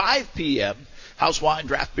 until 5 p.m. house wine,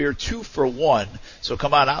 draft beer, 2 for $1. So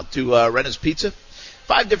come on out to Renna's Pizza.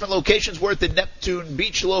 5 different locations. We're at the Neptune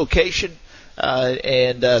Beach location.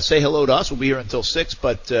 And say hello to us. We'll be here until 6,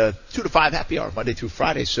 but 2 to 5 happy hour, Monday through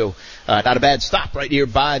Friday. So not a bad stop right here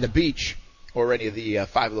by the beach or any of the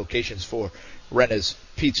 5 locations for Renna's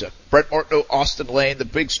Pizza. Brent Martineau, Austin Lane, the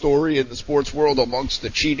big story in the sports world amongst the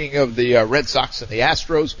cheating of the Red Sox and the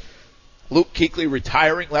Astros. Luke Kuechly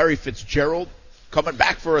retiring. Larry Fitzgerald coming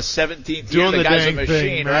back for a 17th year. Doing the guy's dang a machine,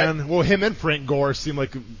 thing, man. right? Well, him and Frank Gore seem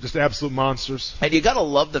like just absolute monsters. And you got to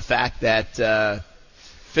love the fact that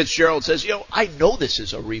Fitzgerald says, I know this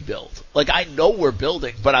is a rebuild. Like, I know we're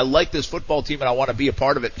building, but I like this football team and I want to be a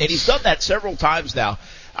part of it. And he's done that several times now.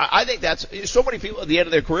 I think that's so many people at the end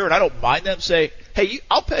of their career, and I don't mind them say, hey,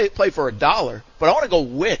 I'll play for $1, but I want to go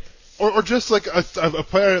win. Or just like a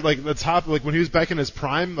player like the top, like when he was back in his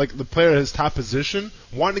prime, like the player at his top position,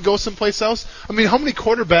 wanting to go someplace else. I mean, how many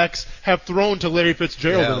quarterbacks have thrown to Larry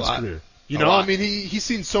Fitzgerald in his career? You know, I mean, he's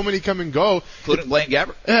seen so many come and go. Including Blaine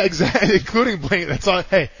Gabbert. Yeah, exactly. Including Blaine. That's all.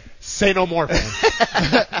 Hey, say no more, man.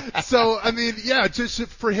 So, I mean, yeah, just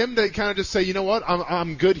for him to kind of just say, you know what,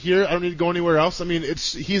 I'm good here. I don't need to go anywhere else. I mean,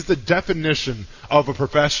 he's the definition of a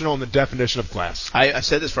professional and the definition of class. I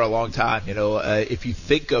said this for a long time. If you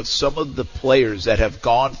think of some of the players that have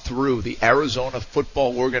gone through the Arizona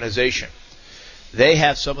football organization, they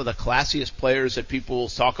have some of the classiest players that people will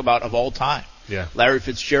talk about of all time. Yeah. Larry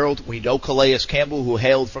Fitzgerald, we know Calais Campbell, who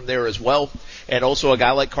hailed from there as well, and also a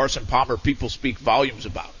guy like Carson Palmer, people speak volumes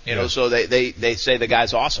about. So they say the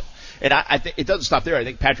guy's awesome. And I think it doesn't stop there. I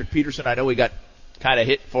think Patrick Peterson, I know he got kind of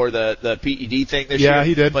hit for the PED thing this year. Yeah,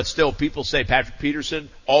 he did. But still, people say Patrick Peterson,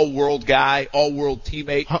 all-world guy, all-world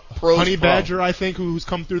teammate, Honey Badger, I think, who's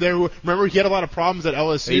come through there. Remember, he had a lot of problems at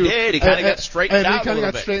LSU. He did. He kind of got straightened out a little bit. And he kind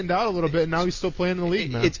of got straightened out a little bit, and now he's still playing in the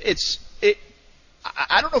league, man.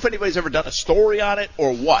 I don't know if anybody's ever done a story on it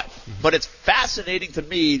or what, but it's fascinating to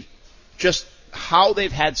me just how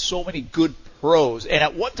they've had so many good pros. And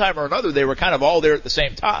at one time or another, they were kind of all there at the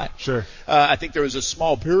same time. Sure. I think there was a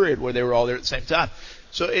small period where they were all there at the same time.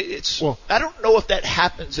 So I don't know if that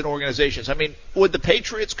happens in organizations. I mean, with the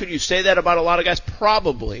Patriots, could you say that about a lot of guys?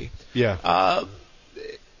 Probably. Yeah.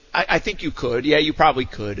 I think you could. Yeah, you probably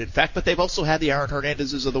could. In fact, but they've also had the Aaron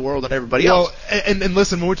Hernandezes of the world and everybody else. And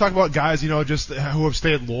listen, when we talk about guys, just who have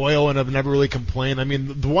stayed loyal and have never really complained, I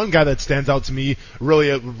mean, the one guy that stands out to me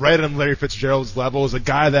really right on Larry Fitzgerald's level is a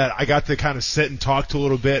guy that I got to kind of sit and talk to a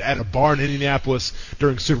little bit at a bar in Indianapolis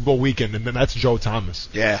during Super Bowl weekend, and then that's Joe Thomas.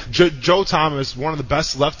 Yeah. Joe Thomas, one of the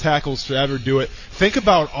best left tackles to ever do it. Think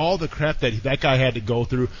about all the crap that guy had to go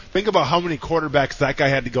through. Think about how many quarterbacks that guy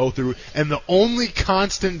had to go through, and the only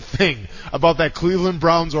constant thing about that Cleveland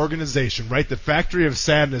Browns organization, right, the factory of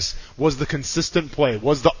sadness, was the consistent play,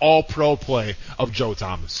 was the all-pro play of Joe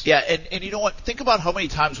Thomas. Yeah, and you know what? Think about how many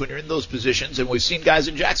times when you're in those positions, and we've seen guys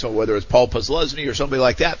in Jacksonville, whether it's Paul Posluszny or somebody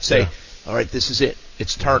like that, say, all right, this is it.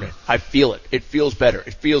 It's turning. I feel it. It feels better.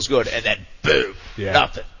 It feels good. And then, boom,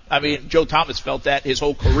 nothing. I mean, Joe Thomas felt that his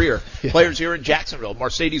whole career. Players here in Jacksonville,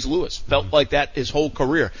 Mercedes Lewis felt like that his whole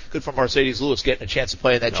career. Good for Mercedes Lewis getting a chance to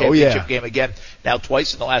play in that championship game again. Now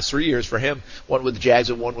twice in the last 3 years for him, one with the Jags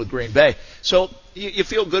and one with Green Bay. So you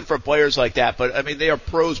feel good for players like that. But, I mean, they are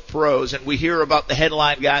pros. And we hear about the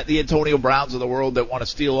headline guy, the Antonio Browns of the world that want to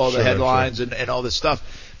steal all the headlines and all this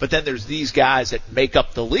stuff. But then there's these guys that make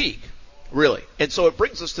up the league. Really. And so it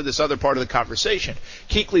brings us to this other part of the conversation.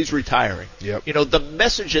 Kuechly's retiring. Yep. The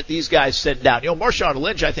message that these guys send down. Marshawn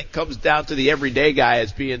Lynch, I think, comes down to the everyday guy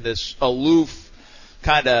as being this aloof,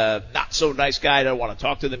 kind of not so nice guy. I don't want to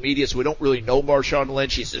talk to the media, so we don't really know Marshawn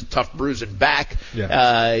Lynch. He's a tough bruising back.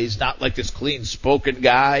 Yeah. He's not like this clean-spoken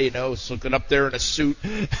guy, looking up there in a suit.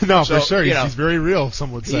 No, so, for sure. He's very real,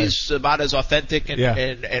 some would say. He's about as authentic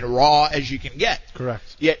and raw as you can get.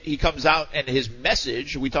 Correct. Yet he comes out, and his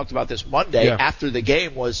message, we talked about this Monday after the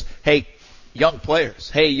game, was, hey, young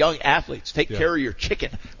players, hey, young athletes, take care of your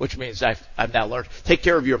chicken, which means I've now learned, take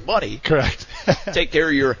care of your money. Correct. Take care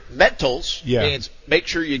of your mentals, means make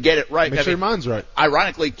sure you get it right. Make sure your mind's right.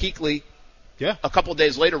 Ironically, Kuechly, a couple of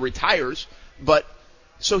days later, retires, but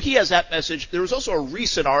so he has that message. There was also a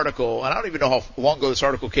recent article, and I don't even know how long ago this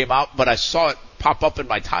article came out, but I saw it pop up in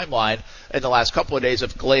my timeline in the last couple of days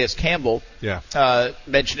of Calais Campbell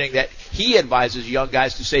mentioning that he advises young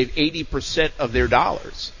guys to save 80% of their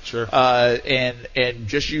dollars. Sure. And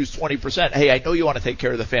just use 20%. Hey, I know you want to take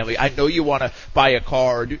care of the family. I know you want to buy a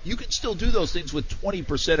car. You can still do those things with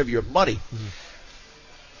 20% of your money.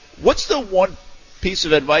 Mm-hmm. What's the one piece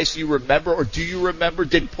of advice you remember, or do you remember?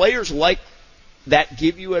 Did players like that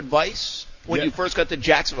give you advice, when you first got to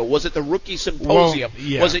Jacksonville? Was it the rookie symposium? Well,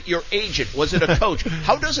 yeah. Was it your agent? Was it a coach?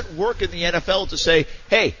 How does it work in the NFL to say,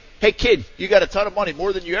 hey, kid, you got a ton of money,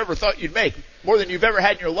 more than you ever thought you'd make, more than you've ever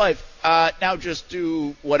had in your life. Now just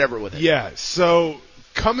do whatever with it. Yeah, so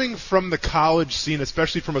coming from the college scene,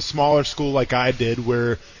 especially from a smaller school like I did,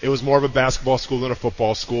 where it was more of a basketball school than a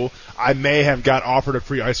football school, I may have got offered a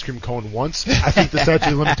free ice cream cone once. I think the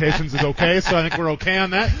statute of limitations is okay, so I think we're okay on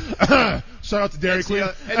that. Shout out to Dairy Queen.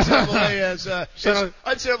 NCAA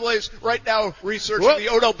is right now researching the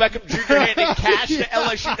Odell Beckham Jr. handing cash to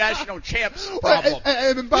LSU national champs problem.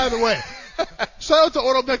 And by the way, shout out to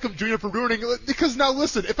Odell Beckham Jr. for ruining it, because now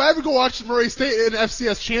listen, if I ever go watch Murray State in an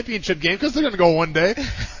FCS championship game, because they're going to go one day,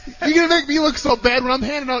 you're going to make me look so bad when I'm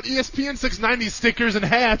handing out ESPN 690 stickers and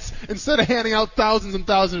hats instead of handing out thousands and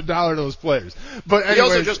thousands of dollars to those players. But anyways, he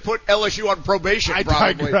also just put LSU on probation, I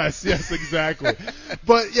probably. digress. Yes, exactly.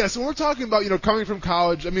 But yeah, so when we're talking about, coming from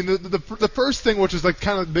college, I mean, the first thing, which is like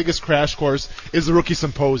kind of the biggest crash course, is the rookie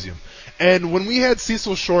symposium. And when we had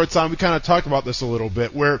Cecil Shorts on, we kind of talked about this a little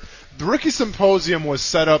bit, where the rookie symposium was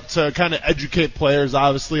set up to kind of educate players,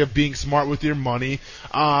 obviously, of being smart with your money,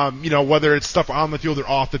 whether it's stuff on the field or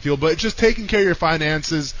off the field, but it's just taking care of your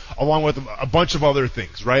finances along with a bunch of other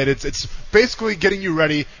things, right? It's basically getting you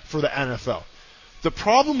ready for the NFL. The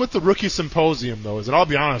problem with the rookie symposium, though, is, and I'll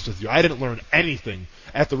be honest with you, I didn't learn anything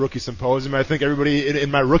at the rookie symposium. I think everybody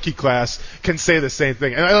in my rookie class can say the same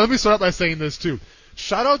thing. And let me start by saying this, too.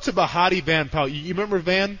 Shout out to Bahati Van Pelt. You remember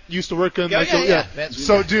Van? You used to work in yeah.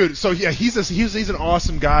 So dude, he's an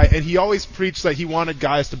awesome guy, and he always preached that he wanted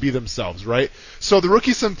guys to be themselves, right? So the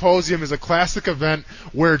rookie symposium is a classic event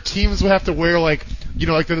where teams would have to wear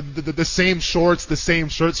the same shorts, the same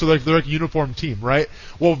shirts, so they're like a uniform team, right?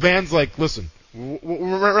 Well, Van's like, listen,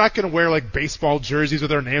 we're not going to wear like baseball jerseys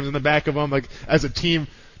with our names in the back of them, like as a team.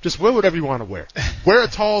 Just wear whatever you want to wear. Wear a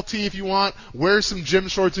tall tee if you want. Wear some gym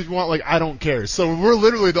shorts if you want. Like, I don't care. So we're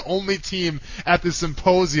literally the only team at this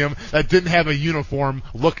symposium that didn't have a uniform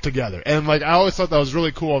look together. And, I always thought that was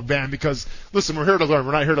really cool of Van because, listen, we're here to learn.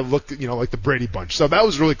 We're not here to look, like the Brady Bunch. So that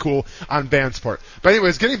was really cool on Van's part. But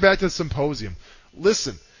anyways, getting back to the symposium.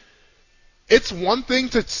 Listen, it's one thing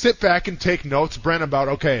to sit back and take notes, Brent, about,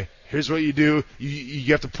 okay, here's what you do.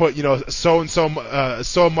 You have to put,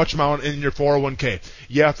 so much amount in your 401k.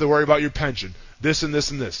 You have to worry about your pension. This and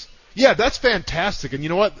this and this. Yeah, that's fantastic. And you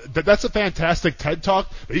know what? That's a fantastic TED Talk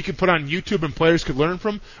that you can put on YouTube and players could learn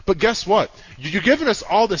from. But guess what? You're giving us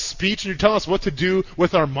all this speech and you're telling us what to do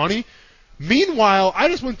with our money. Meanwhile, I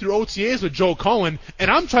just went through OTAs with Joe Cohen, and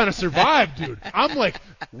I'm trying to survive, dude. I'm like,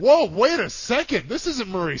 whoa, wait a second. This isn't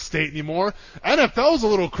Murray State anymore. NFL's a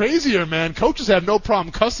little crazier, man. Coaches have no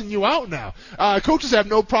problem cussing you out now. Coaches have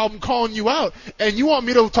no problem calling you out. And you want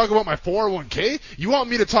me to talk about my 401k? You want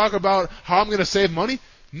me to talk about how I'm going to save money?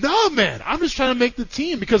 No, man. I'm just trying to make the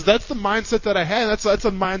team because that's the mindset that I had. That's a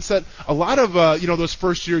mindset a lot of, those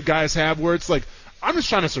first-year guys have where it's like, I'm just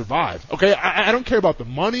trying to survive, okay? I don't care about the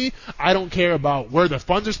money. I don't care about where the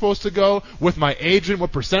funds are supposed to go, with my agent,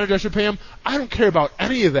 what percentage I should pay him. I don't care about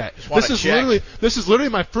any of that. This is literally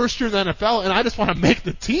my first year in the NFL, and I just want to make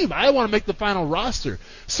the team. I want to make the final roster.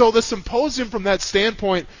 So the symposium from that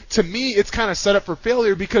standpoint, to me, it's kind of set up for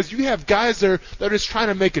failure because you have guys there that are just trying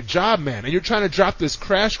to make a job, man, and you're trying to drop this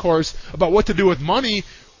crash course about what to do with money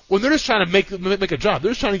when they're just trying to make a job.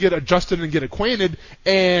 They're just trying to get adjusted and get acquainted,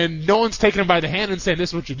 and no one's taking them by the hand and saying, this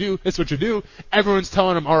is what you do, this is what you do. Everyone's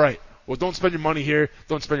telling them, all right, well, don't spend your money here,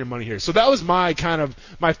 don't spend your money here. So that was my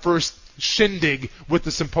first shindig with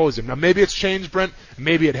the symposium. Now, maybe it's changed, Brent,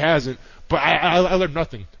 maybe it hasn't, but I learned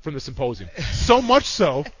nothing from the symposium. So much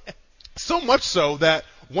so that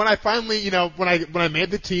when I finally, when I made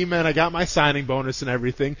the team and I got my signing bonus and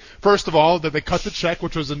everything, first of all, that they cut the check,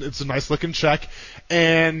 which was it's a nice looking check,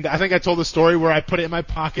 and I think I told the story where I put it in my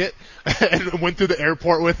pocket and went through the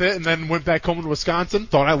airport with it, and then went back home to Wisconsin.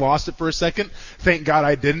 Thought I lost it for a second. Thank God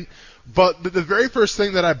I didn't. But the very first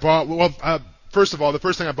thing that I bought, first of all, the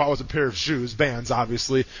first thing I bought was a pair of shoes, Vans,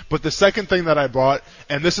 obviously. But the second thing that I bought,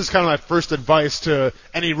 and this is kind of my first advice to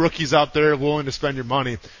any rookies out there willing to spend your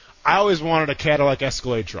money, I always wanted a Cadillac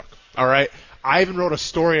Escalade truck, all right? I even wrote a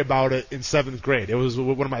story about it in 7th grade. It was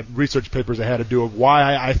one of my research papers I had to do of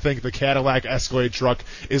why I think the Cadillac Escalade truck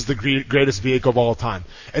is the greatest vehicle of all time.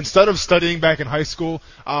 Instead of studying back in high school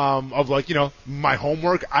my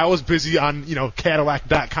homework, I was busy on,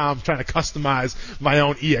 Cadillac.com trying to customize my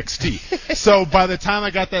own EXT. So by the time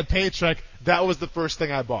I got that paycheck, that was the first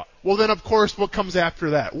thing I bought. Well, then, of course, what comes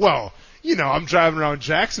after that? Well, I'm driving around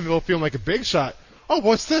Jacksonville feeling like a big shot. Oh,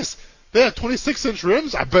 what's this? They have 26-inch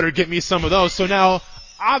rims? I better get me some of those. So now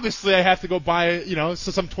obviously I have to go buy,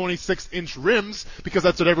 some 26-inch rims because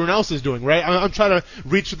that's what everyone else is doing, right? I'm trying to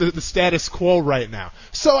reach the status quo right now.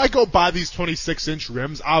 So I go buy these 26-inch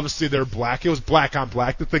rims. Obviously they're black. It was black on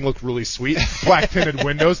black. The thing looked really sweet. Black tinted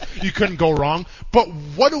windows. You couldn't go wrong. But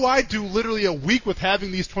what do I do literally a week with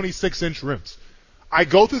having these 26-inch rims? I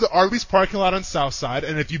go through the Arby's parking lot on Southside,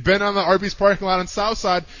 and if you've been on the Arby's parking lot on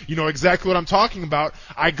Southside, you know exactly what I'm talking about.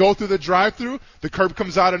 I go through the drive-thru, the curb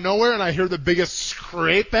comes out of nowhere, and I hear the biggest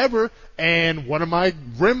scrape ever, and one of my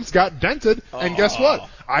rims got dented, and guess what?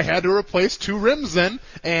 I had to replace 2 rims then,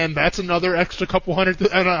 and that's another extra couple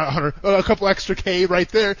extra K right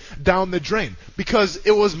there down the drain. Because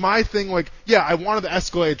it was my thing, like, yeah, I wanted the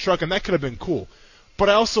Escalade truck, and that could have been cool. But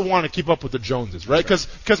I also want to keep up with the Joneses, right?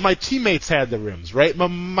 Because my teammates had the rims, right?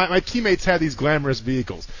 My teammates had these glamorous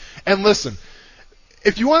vehicles. And listen,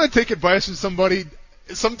 if you want to take advice from somebody,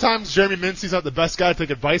 sometimes Jeremy Mincy's not the best guy to take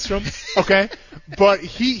advice from, okay? But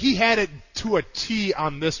he had it to a T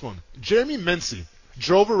on this one. Jeremy Mincy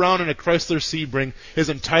drove around in a Chrysler Sebring his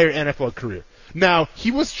entire NFL career. Now, he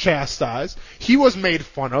was chastised. He was made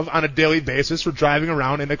fun of on a daily basis for driving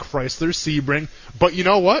around in a Chrysler Sebring. But you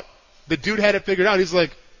know what? The dude had it figured out. He's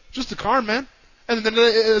like, just a car, man. And then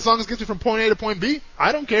as long as it gets me from point A to point B,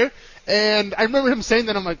 I don't care. And I remember him saying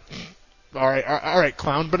that. I'm like, all right,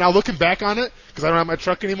 clown. But now looking back on it, because I don't have my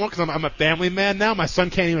truck anymore, because I'm a family man now. My son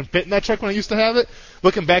can't even fit in that truck when I used to have it.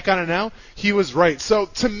 Looking back on it now, he was right. So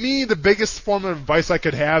to me, the biggest form of advice I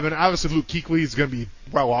could have, and obviously Luke Kuechly is going to be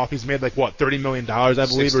well off. He's made like $30 million, I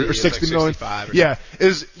believe, or $60 million. Yeah,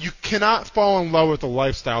 is you cannot fall in love with a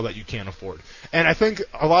lifestyle that you can't afford. And I think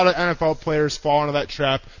a lot of NFL players fall into that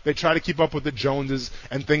trap. They try to keep up with the Joneses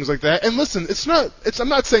and things like that. And listen, I'm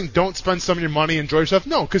not saying don't spend some of your money, enjoy yourself.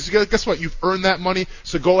 No, because guess what? You've earned that money,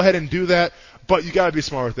 so go ahead and do that. But you got to be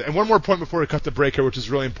smart with it. And one more point before we cut the break here, which is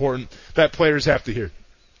really important, that players have to hear.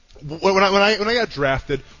 When I got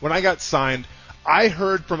drafted, when I got signed, I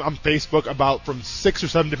heard on Facebook from 6 or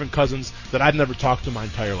 7 different cousins that I'd never talked to in my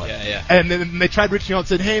entire life. Yeah. And then they tried reaching out and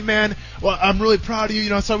said, hey, man, well, I'm really proud of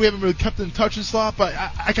you. Sorry we haven't really kept in touch and stuff, but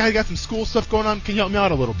I kind of got some school stuff going on. Can you help me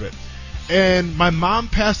out a little bit? And my mom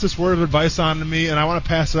passed this word of advice on to me, and I want to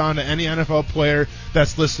pass it on to any NFL player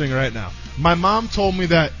that's listening right now. My mom told me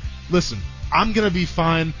that, listen, I'm going to be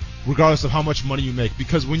fine regardless of how much money you make.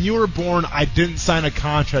 Because when you were born, I didn't sign a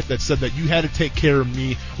contract that said that you had to take care of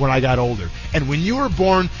me when I got older. And when you were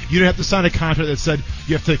born, you didn't have to sign a contract that said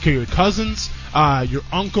you have to take care of your cousins, your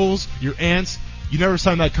uncles, your aunts. You never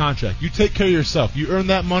signed that contract. You take care of yourself. You earn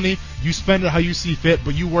that money. You spend it how you see fit,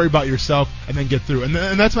 but you worry about yourself and then get through. And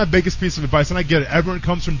that's my biggest piece of advice. And I get it. Everyone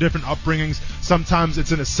comes from different upbringings. Sometimes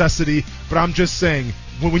it's a necessity. But I'm just saying,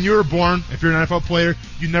 when you were born, if you're an NFL player,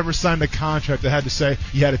 you never signed a contract that had to say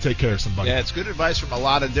you had to take care of somebody. Yeah, it's good advice from a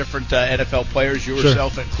lot of different NFL players,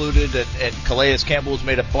 yourself included, and Calais Campbell's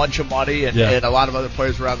made a bunch of money, and a lot of other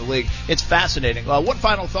players around the league. It's fascinating. One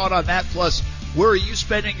final thought on that, plus, where are you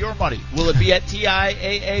spending your money? Will it be at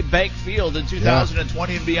TIAA Bank Field in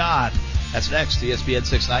 2020 and beyond? That's next, ESPN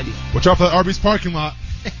 690. Watch out for the Arby's parking lot.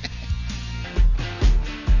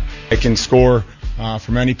 They can score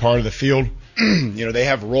from any part of the field. They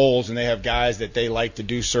have roles and they have guys that they like to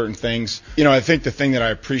do certain things. I think the thing that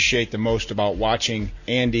I appreciate the most about watching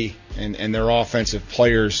Andy and their offensive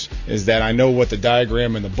players is that I know what the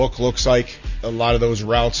diagram in the book looks like. A lot of those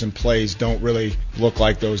routes and plays don't really look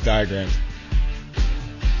like those diagrams.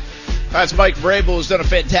 That's Mike Vrabel, who's done a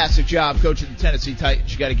fantastic job coaching the Tennessee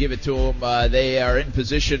Titans. You got to give it to him. They are in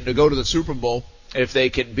position to go to the Super Bowl if they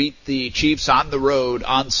can beat the Chiefs on the road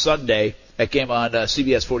on Sunday. That game on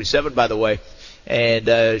CBS 47, by the way,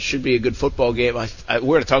 and should be a good football game. We're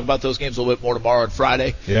going to talk about those games a little bit more tomorrow and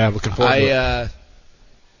Friday. Yeah, I'm looking forward to it.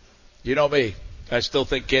 You know me. I still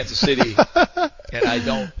think Kansas City, and I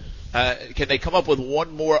don't. Can they come up with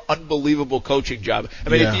one more unbelievable coaching job? I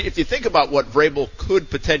mean, if you think about what Vrabel could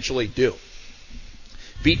potentially do,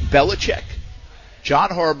 beat Belichick, John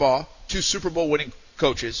Harbaugh, 2 Super Bowl winning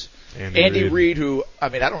coaches, Andy Reid, who, I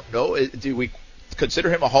mean, I don't know, do we consider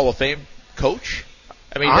him a Hall of Fame coach?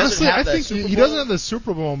 I mean, honestly, I think he doesn't have the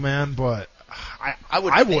Super Bowl, man, but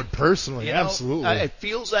I would personally, absolutely. It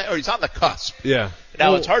feels like, or he's on the cusp. Yeah.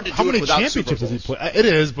 Now, it's hard to do it without Super Bowls. How many championships does he play? It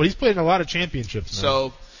is, but he's played in a lot of championships now.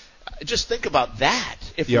 So, just think about that.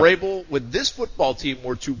 If Vrabel, with this football team,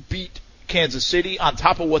 were to beat Kansas City on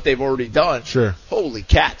top of what they've already done, holy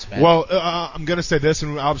cats, man. Well, I'm going to say this,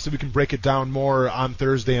 and obviously we can break it down more on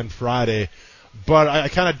Thursday and Friday, but I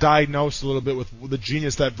kind of diagnosed a little bit with the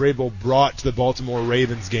genius that Vrabel brought to the Baltimore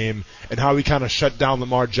Ravens game and how he kind of shut down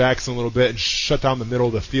Lamar Jackson a little bit and shut down the middle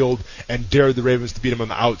of the field and dared the Ravens to beat him on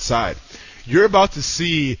the outside. You're about to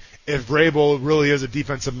see if Vrabel really is a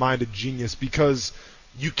defensive-minded genius, because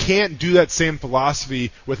you can't do that same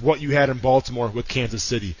philosophy with what you had in Baltimore with Kansas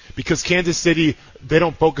City, because Kansas City, they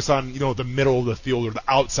don't focus on, the middle of the field or the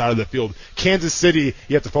outside of the field. Kansas City,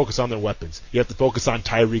 you have to focus on their weapons. You have to focus on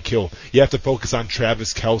Tyreek Hill. You have to focus on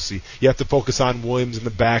Travis Kelce. You have to focus on Williams in the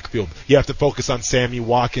backfield. You have to focus on Sammy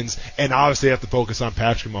Watkins, and obviously you have to focus on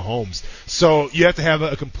Patrick Mahomes. So you have to have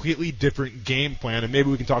a completely different game plan, and maybe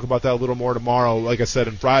we can talk about that a little more tomorrow, like I said,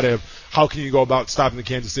 on Friday, of how can you go about stopping the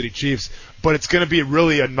Kansas City Chiefs. But it's going to be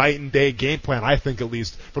really a night and day game plan, I think, at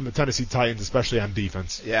least, from the Tennessee Titans, especially on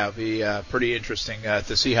defense. Yeah, it'll be pretty interesting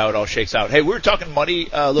to see how it all shakes out. Hey, we were talking money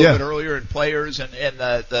a little bit earlier, and players and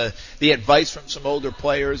the advice from some older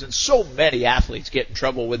players, and so many athletes get in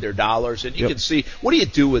trouble with their dollars. And you can see, what do you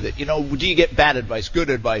do with it? Do you get bad advice, good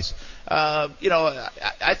advice?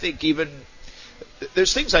 I think even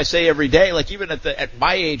there's things I say every day, like even at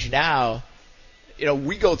my age now.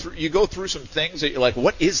 You go through some things that you're like,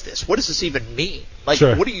 what is this? What does this even mean? Like,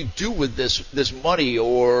 What do you do with this money,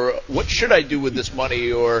 or what should I do with this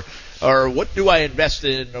money, or what do I invest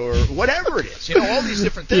in, or whatever it is? All these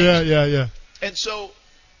different things. Yeah. And so,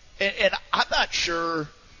 and I'm not sure.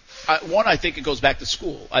 I think it goes back to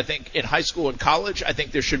school. I think in high school and college, I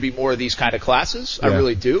think there should be more of these kind of classes. I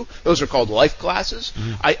really do. Those are called life classes.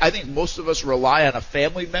 Mm-hmm. I think most of us rely on a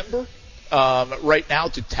family member right now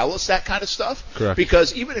to tell us that kind of stuff. Correct.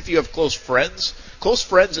 Because even if you have close friends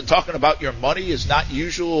and talking about your money is not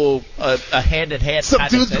usual a hand-in-hand some kind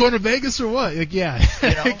dude's of thing. going to Vegas or what? Like,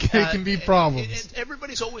 it can be problems. And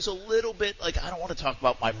everybody's always a little bit like, I don't want to talk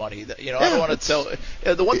about my money. I don't want to tell.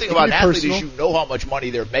 The one thing about an athlete is you know how much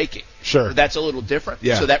money they're making. Sure. That's a little different.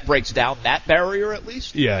 Yeah. So that breaks down that barrier at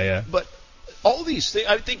least. Yeah. But all these things,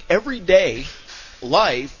 I think everyday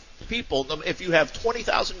life, people, if you have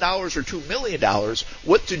 $20,000 or $2 million,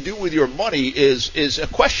 what to do with your money is a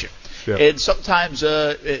question. Yep. And sometimes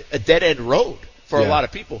a dead-end road for a lot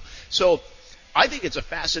of people. So I think it's a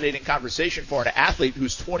fascinating conversation for an athlete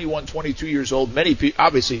who's 21, 22 years old. Many people,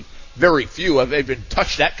 obviously very few, have even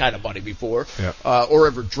touched that kind of money before or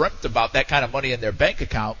ever dreamt about that kind of money in their bank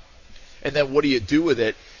account. And then what do you do with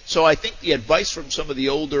it? So I think the advice from some of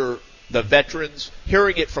the veterans,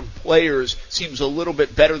 hearing it from players seems a little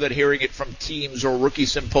bit better than hearing it from teams or rookie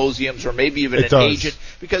symposiums or maybe even agent,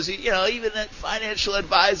 because even that financial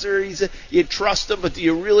advisor, you trust him, but do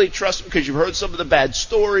you really trust him because you've heard some of the bad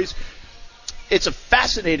stories? It's a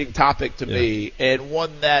fascinating topic to me, and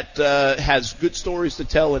one that has good stories to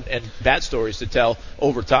tell and bad stories to tell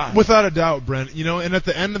over time. Without a doubt, Brent. And at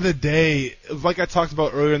the end of the day, like I talked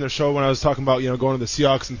about earlier in the show when I was talking about going to the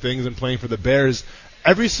Seahawks and things and playing for the Bears,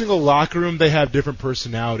 every single locker room, they have different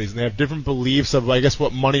personalities, and they have different beliefs of, I guess,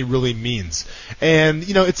 what money really means. And,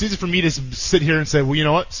 it's easy for me to sit here and say, well, you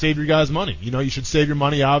know what, save your guys' money. You should save your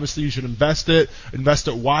money, obviously. You should invest it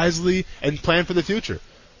wisely, and plan for the future.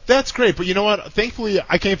 That's great, but you know what? Thankfully,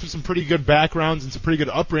 I came from some pretty good backgrounds and some pretty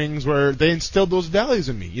good upbringings where they instilled those values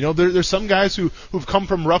in me. There's some guys who've come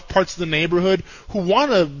from rough parts of the neighborhood who want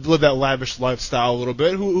to live that lavish lifestyle a little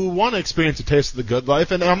bit, who want to experience a taste of the good life,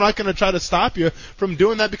 and I'm not going to try to stop you from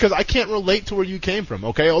doing that because I can't relate to where you came from,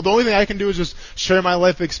 okay? The only thing I can do is just share my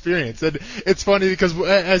life experience. And it's funny because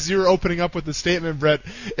as you were opening up with the statement, Brett,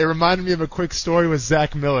 it reminded me of a quick story with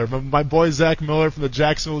Zach Miller. My boy Zach Miller from the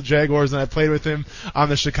Jacksonville Jaguars, and I played with him on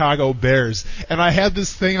the Chicago Bears. And I had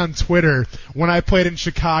this thing on Twitter when I played in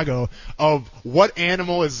Chicago of what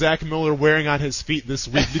animal is Zach Miller wearing on his feet this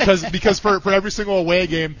week? Because for every single away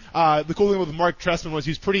game, the cool thing with Mark Trestman was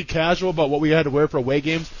he's pretty casual about what we had to wear for away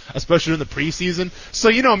games, especially in the preseason. So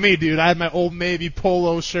you know me, dude. I had my Old Navy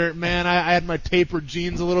polo shirt, man. I had my tapered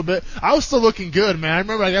jeans a little bit. I was still looking good, man. I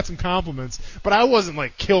remember I got some compliments, but I wasn't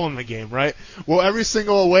like killing the game, right? Well, every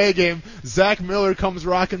single away game, Zach Miller comes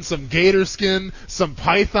rocking some gator skin, some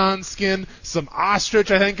python skin, some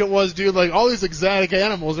ostrich, I think it was, dude. Like all these exotic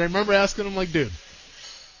animals. I remember asking him, like, dude,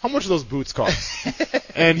 how much do those boots cost?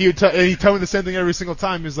 And he'd tell me the same thing every single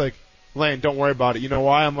time. He's like, Lane, don't worry about it. You know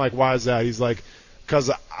why? I'm like, why is that? He's like,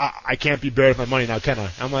 because I can't be buried with my money now, can I?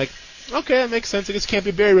 I'm like, okay, that makes sense. I just can't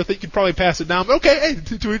be buried with it. You could probably pass it down. But okay,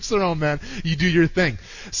 hey, to each their own, man. You do your thing.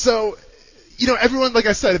 So, everyone, like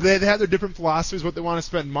I said, they have their different philosophies, what they want to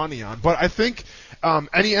spend money on. But I think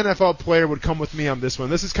any NFL player would come with me on this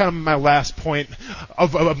one. This is kind of my last point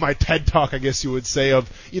of my TED Talk, I guess you would say, of,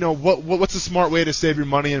 what's a smart way to save your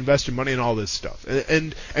money and invest your money and all this stuff.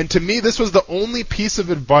 And to me, this was the only piece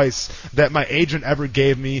of advice that my agent ever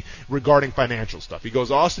gave me regarding financial stuff. He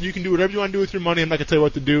goes, Austin, you can do whatever you want to do with your money. I'm not going to tell you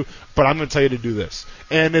what to do, but I'm going to tell you to do this.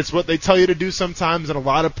 And it's what they tell you to do sometimes, and a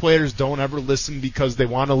lot of players don't ever listen because they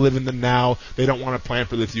want to live in the now. They don't want to plan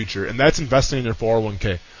for the future, and that's investing in your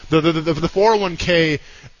 401k. The 401k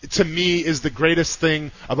to me is the greatest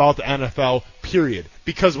thing about the NFL, period.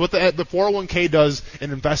 Because what the 401k does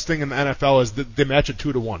in investing in the NFL is they match it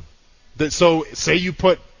 2-to-1. So say you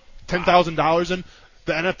put $10,000 in,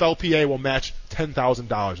 the NFLPA will match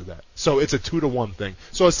 $10,000 of that. So it's a 2-to-1 thing.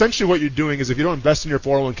 So essentially what you're doing is if you don't invest in your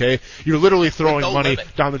 401k, you're literally throwing money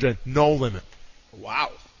down the drain. No limit.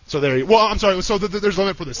 Wow. So there you. Well, I'm sorry. So there's a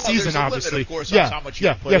limit for the season, there's obviously. Limit, of course, on how much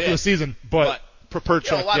you put in. for the season, but per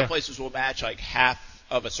check. A lot of places will match like half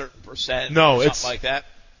of a certain percent. No, or it's something like that.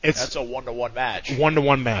 That's a 1-to-1 match.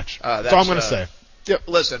 1-to-1 match. That's all I'm going to say. Yep.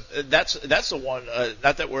 Listen, that's the one.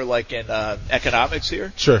 Not that we're like in economics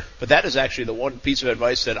here. Sure. But that is actually the one piece of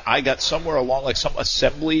advice that I got somewhere along like some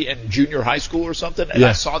assembly in junior high school or something, and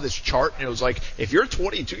I saw this chart, and it was like, if you're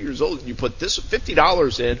 22 years old and you put this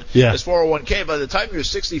 $50 in as 401k, by the time you're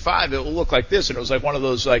 65, it will look like this, and it was like one of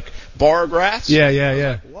those like bar graphs. Yeah.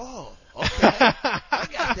 Like, whoa. Okay, I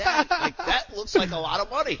got that. Like that looks like a lot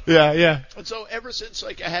of money. Yeah. And so ever since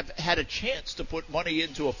like I have had a chance to put money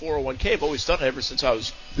into a 401k, I've always done it ever since I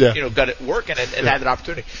was got it working and had that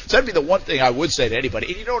opportunity. So that'd be the one thing I would say to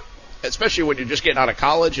anybody. And especially when you're just getting out of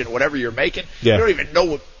college and whatever you're making, you don't even know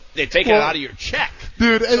what they're taking it out of your check,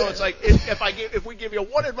 dude. So it's like if we give you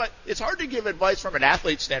one advice, it's hard to give advice from an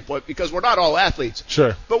athlete standpoint because we're not all athletes.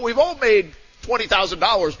 Sure. But we've all made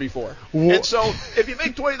 $20,000 before. And so if you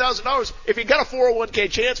make $20,000, if you got a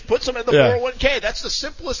 401k chance, put some in the 401k. That's the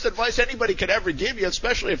simplest advice anybody could ever give you,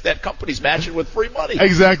 especially if that company's matching with free money.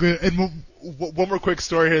 Exactly. And one more quick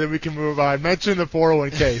story here that we can move on. Mention the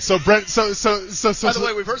 401k. So Brent, so by the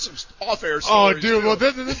way, we've heard some off-air stories. Oh, dude. Too. Well,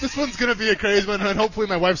 this one's gonna be a crazy one, and hopefully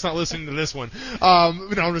my wife's not listening to this one. No,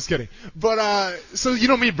 I'm just kidding. But so you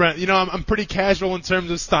know me, Brent. You know I'm pretty casual in terms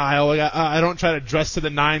of style. Like, I don't try to dress to the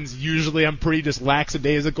nines. Usually, I'm pretty just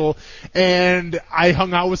lackadaisical. And I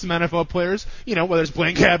hung out with some NFL players. You know, whether it's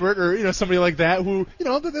Blaine Gabbert or somebody like that, who they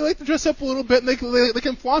like to dress up a little bit and they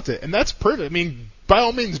can flaunt it, and that's perfect. I mean, by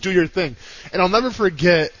all means, do your thing. And I'll never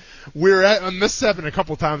forget, we were on Miss 7 a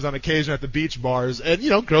couple times on occasion at the beach bars, and,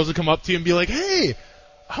 girls would come up to you and be like, hey,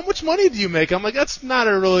 how much money do you make? I'm like, that's not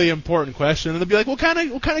a really important question. And they'll be like, what kind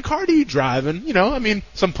of car do you drive? And, I mean,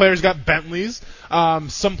 some players got Bentleys,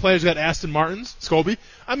 some players got Aston Martins, Scobie.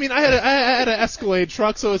 I mean, I had an Escalade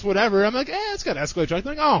truck, so it's whatever. I'm like, it's got an Escalade truck.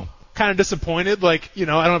 They're like, oh, kind of disappointed, like, I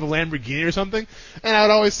don't have a Lamborghini or something. And I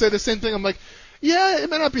would always say the same thing. I'm like, yeah, it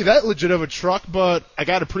may not be that legit of a truck, but I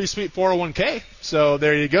got a pretty sweet 401k, so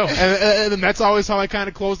there you go. And that's always how I kind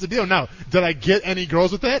of close the deal. Now, did I get any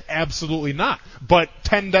girls with that? Absolutely not. But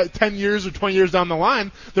 10 years or 20 years down the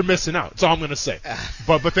line, they're missing out. That's all I'm going to say.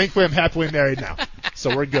 But thankfully, I'm happily married now,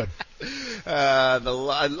 so we're good.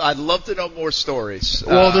 I'd love to know more stories.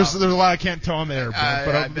 Well, there's a lot I can't tell on the air,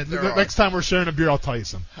 but next time we're sharing a beer, I'll tell you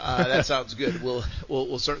some. That sounds good.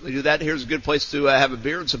 We'll certainly do that. Here's a good place to have a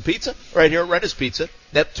beer and some pizza right here at Renna's Pizza,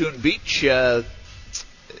 Neptune Beach.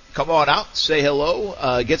 Come on out, say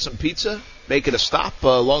hello, get some pizza. Make it a stop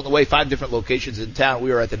along the way. 5 different locations in town.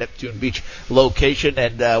 We are at the Neptune Beach location,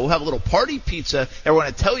 and we'll have a little party pizza that we're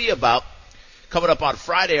going to tell you about. Coming up on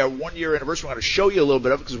Friday, our 1-year anniversary. We're going to show you a little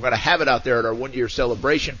bit of it because we're going to have it out there at our 1-year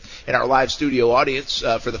celebration in our live studio audience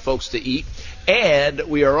for the folks to eat. And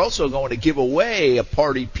we are also going to give away a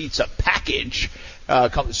party pizza package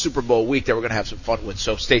come the Super Bowl week that we're going to have some fun with.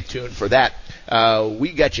 So stay tuned for that.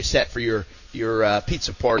 We got you set for your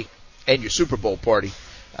pizza party and your Super Bowl party.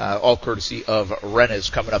 All courtesy of Renna's.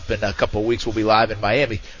 Coming up in a couple of weeks, we'll be live in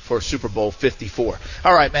Miami for Super Bowl 54.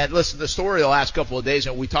 All right, man, listen, the story the last couple of days,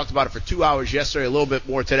 and we talked about it for 2 hours yesterday, a little bit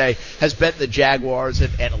more today, has been the Jaguars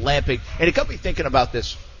and Lamping. And it got me thinking about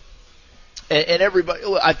this. And everybody,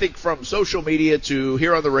 I think from social media to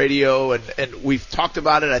here on the radio, and we've talked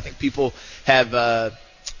about it. I think people have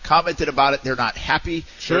commented about it. They're not happy.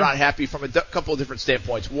 Sure. They're not happy from a couple of different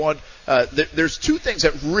standpoints. One, there's 2 things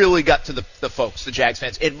that really got to the folks, the Jags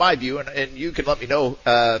fans, in my view, and you can let me know,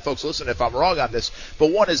 folks, listen, if I'm wrong on this.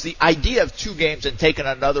 But one is the idea of 2 games and taking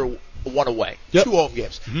another one away. Yep. 2 home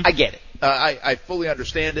games. Mm-hmm. I get it. I fully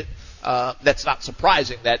understand it. That's not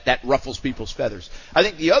surprising that ruffles people's feathers. I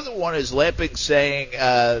think the other one is Lamping saying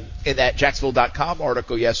in that Jacksonville.com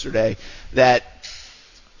article yesterday that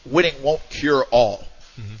winning won't cure all.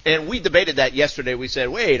 Mm-hmm. And we debated that yesterday. We said,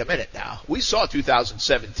 wait a minute now. We saw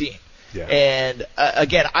 2017. Yeah. And,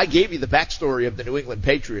 again, I gave you the backstory of the New England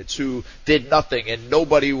Patriots who did nothing and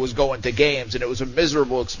nobody was going to games and it was a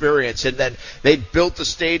miserable experience. And then they built the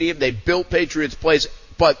stadium. They built Patriots Place.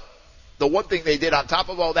 But the one thing they did on top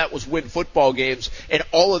of all that was win football games. And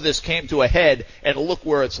all of this came to a head and look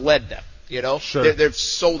where it's led them. Sure. They've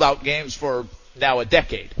sold out games for now a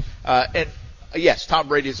decade. And yes, Tom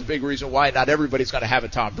Brady is a big reason why not everybody's going to have a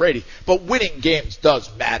Tom Brady, but winning games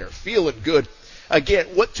does matter. Feeling good. Again,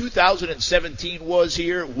 what 2017 was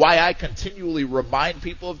here, why I continually remind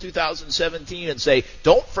people of 2017 and say,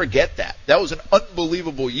 don't forget that. That was an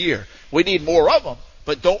unbelievable year. We need more of them,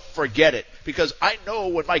 but don't forget it. Because I know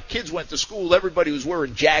when my kids went to school, everybody was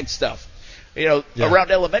wearing Jag stuff.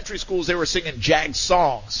 Around elementary schools, they were singing Jag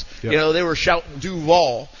songs. Yep. They were shouting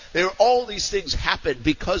Duval. All these things happened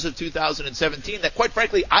because of 2017 that, quite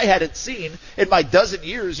frankly, I hadn't seen in my dozen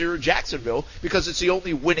years here in Jacksonville because it's the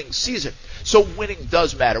only winning season. So winning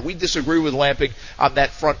does matter. We disagree with Lamping on that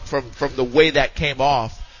front from the way that came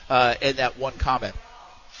off in that one comment.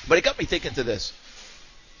 But it got me thinking to this.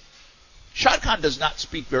 Shad Khan does not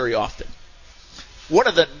speak very often. One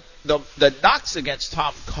of the knocks against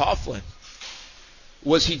Tom Coughlin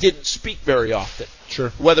was he didn't speak very often. Sure.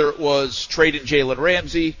 Whether it was trading Jalen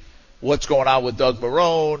Ramsey, what's going on with Doug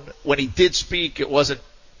Marrone. When he did speak, it wasn't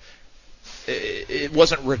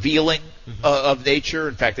revealing of nature.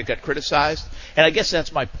 In fact, it got criticized. And I guess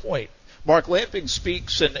that's my point. Mark Lamping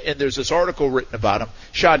speaks, and there's this article written about him.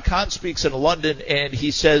 Shad Khan speaks in London, and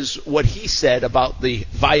he says what he said about the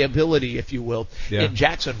viability, if you will, in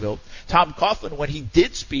Jacksonville. Tom Coughlin, when he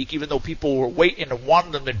did speak, even though people were waiting and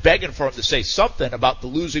wanting him and begging for him to say something about the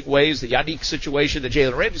losing ways, the Yannick situation, the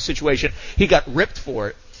Jalen Ramsey situation, he got ripped for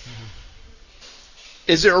it.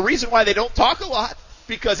 Is there a reason why they don't talk a lot?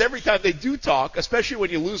 Because every time they do talk, especially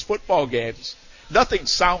when you lose football games, nothing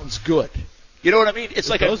sounds good. You know what I mean? It's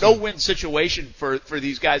like a no-win situation for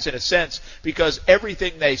these guys in a sense because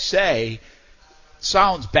everything they say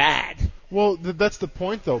sounds bad. Well, that's the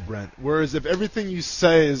point, though, Brent. Whereas if everything you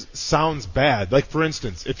say sounds bad, like, for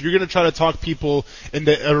instance, if you're going to try to talk people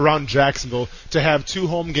around Jacksonville to have 2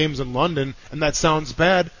 home games in London and that sounds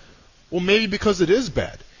bad, well, maybe because it is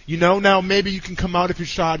bad. Now maybe you can come out if you're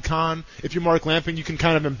Shad Khan, if you're Mark Lamping, you can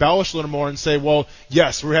kind of embellish a little more and say, well,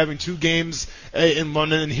 yes, we're having 2 games in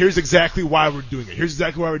London, and here's exactly why we're doing it. Here's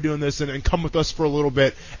exactly why we're doing this, and come with us for a little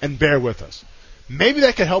bit and bear with us. Maybe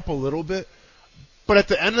that could help a little bit, but at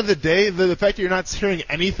the end of the day, the fact that you're not hearing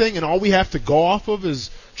anything and all we have to go off of is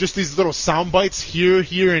just these little sound bites here,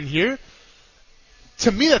 and here,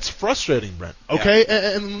 to me, that's frustrating, Brent. Okay,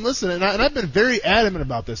 and listen, and I've been very adamant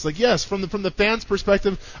about this. Like, yes, from the fans'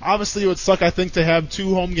 perspective, obviously it would suck, I think, to have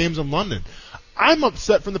 2 home games in London. I'm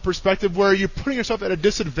upset from the perspective where you're putting yourself at a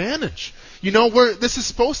disadvantage. Where this is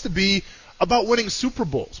supposed to be about winning Super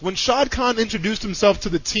Bowls. When Shad Khan introduced himself to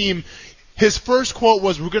the team, his first quote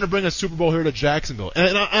was, "We're going to bring a Super Bowl here to Jacksonville,"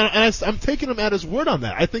 and I'm taking him at his word on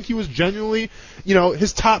that. I think he was genuinely,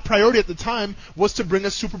 his top priority at the time was to bring a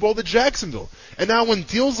Super Bowl to Jacksonville. And now when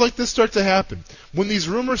deals like this start to happen, when these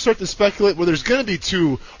rumors start to speculate where there's going to be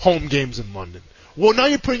 2 home games in London, well, now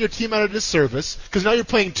you're putting your team out of disservice because now you're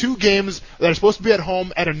playing 2 games that are supposed to be at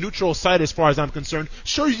home at a neutral site as far as I'm concerned.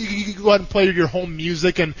 Sure, you can go ahead and play your home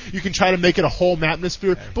music and you can try to make it a home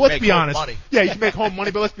atmosphere, but let's be honest. Yeah, you can make home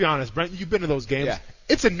money, but let's be honest, Brent, you've been to those games. Yeah.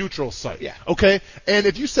 It's a neutral site. Yeah. Okay? And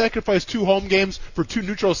if you sacrifice 2 home games for 2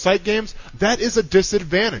 neutral site games, that is a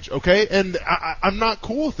disadvantage. Okay? And I'm not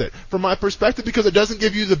cool with it from my perspective because it doesn't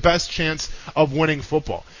give you the best chance of winning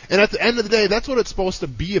football. And at the end of the day, that's what it's supposed to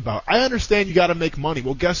be about. I understand you got to make money.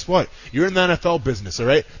 Well, guess what? You're in the NFL business, all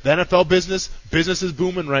right? The NFL business is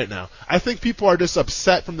booming right now. I think people are just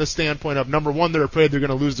upset from the standpoint of, number one, they're afraid they're going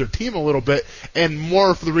to lose their team a little bit, and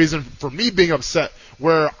more for the reason for me being upset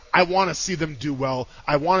where I want to see them do well.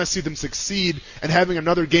 I want to see them succeed, and having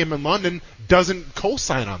another game in London doesn't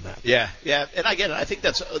co-sign on that. Yeah, and again, I think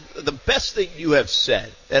that's the best thing you have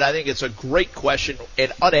said, and I think it's a great question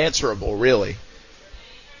and unanswerable, really,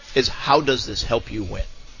 is how does this help you win?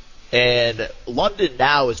 And London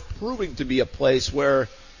now is proving to be a place where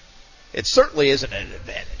it certainly isn't an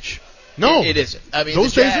advantage. No, it isn't. I mean,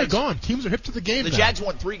 those days are gone. Teams are hip to the game. The Jags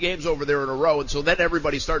won 3 games over there in a row, and so then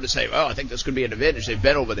everybody started to say, "Oh, I think this could be an advantage." They've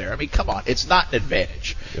been over there. I mean, come on, it's not an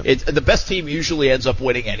advantage. Yep. The best team usually ends up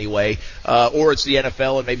winning anyway, or it's the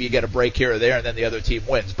NFL, and maybe you get a break here or there, and then the other team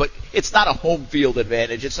wins. But it's not a home field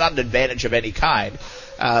advantage. It's not an advantage of any kind.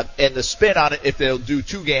 And the spin on it, if they'll do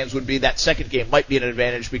 2 games, would be that second game might be an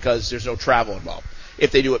advantage because there's no travel involved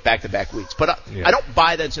if they do it back-to-back weeks. But I don't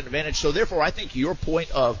buy that's an advantage. So therefore, I think your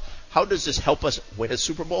point of how does this help us win a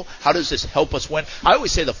Super Bowl? How does this help us win? I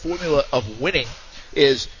always say the formula of winning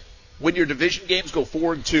is when your division games go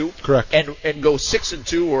 4-2, correct, and go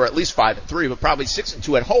 6-2 or at least 5-3, but probably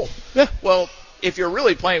 6-2 at home. Yeah. Well, if you're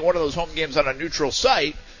really playing one of those home games on a neutral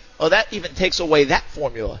site, well, that even takes away that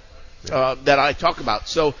formula that I talk about.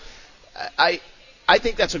 So I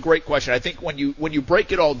think that's a great question. I think when you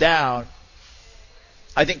break it all down,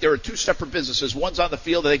 I think there are two separate businesses. One's on the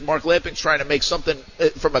field. I think Mark Lamping's trying to make something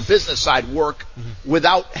from a business side work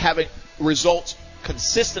without having results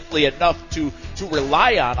consistently enough to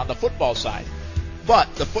rely on the football side.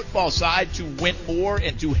 But the football side, to win more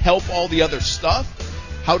and to help all the other stuff,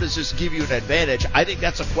 how does this give you an advantage? I think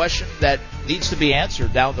that's a question that needs to be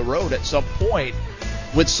answered down the road at some point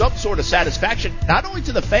with some sort of satisfaction, not only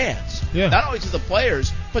to the fans, not only to the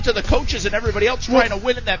players, but to the coaches and everybody else trying to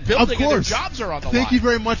win in that building, and their jobs are on the line. Thank you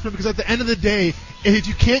very much, because at the end of the day, if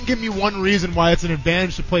you can't give me one reason why it's an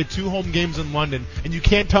advantage to play 2 home games in London, and you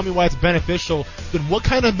can't tell me why it's beneficial, then what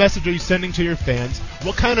kind of message are you sending to your fans?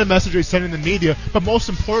 What kind of message are you sending to the media? But most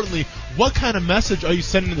importantly, what kind of message are you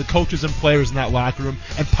sending to the coaches and players in that locker room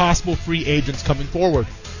and possible free agents coming forward?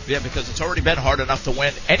 Yeah, because it's already been hard enough to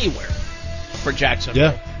win anywhere for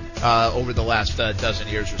Jacksonville over the last dozen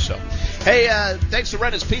years or so. Hey, thanks to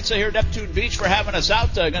Renna's Pizza here at Neptune Beach for having us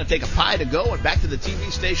out. Going to take a pie to go and back to the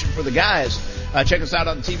TV station for the guys. Check us out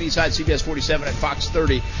on the TV side, CBS 47 and Fox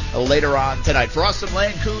 30 later on tonight. For Austin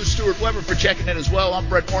Lane, Coos, Stuart Weber for checking in as well. I'm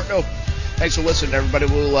Brett Martineau. Thanks for listening, everybody.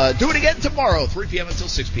 We'll do it again tomorrow, 3 p.m. until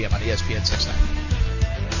 6 p.m. on ESPN 690.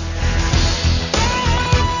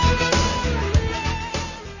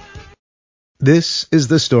 This is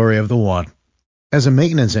the story of the one. As a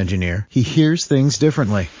maintenance engineer, he hears things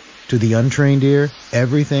differently. To the untrained ear,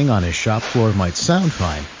 everything on his shop floor might sound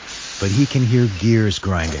fine, but he can hear gears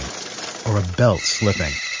grinding or a belt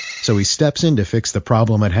slipping. So he steps in to fix the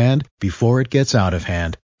problem at hand before it gets out of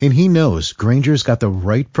hand. And he knows Grainger's got the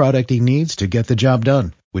right product he needs to get the job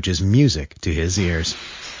done, which is music to his ears.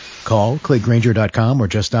 Call, click Grainger.com, or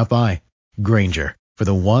just stop by. Grainger, for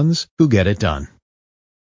the ones who get it done.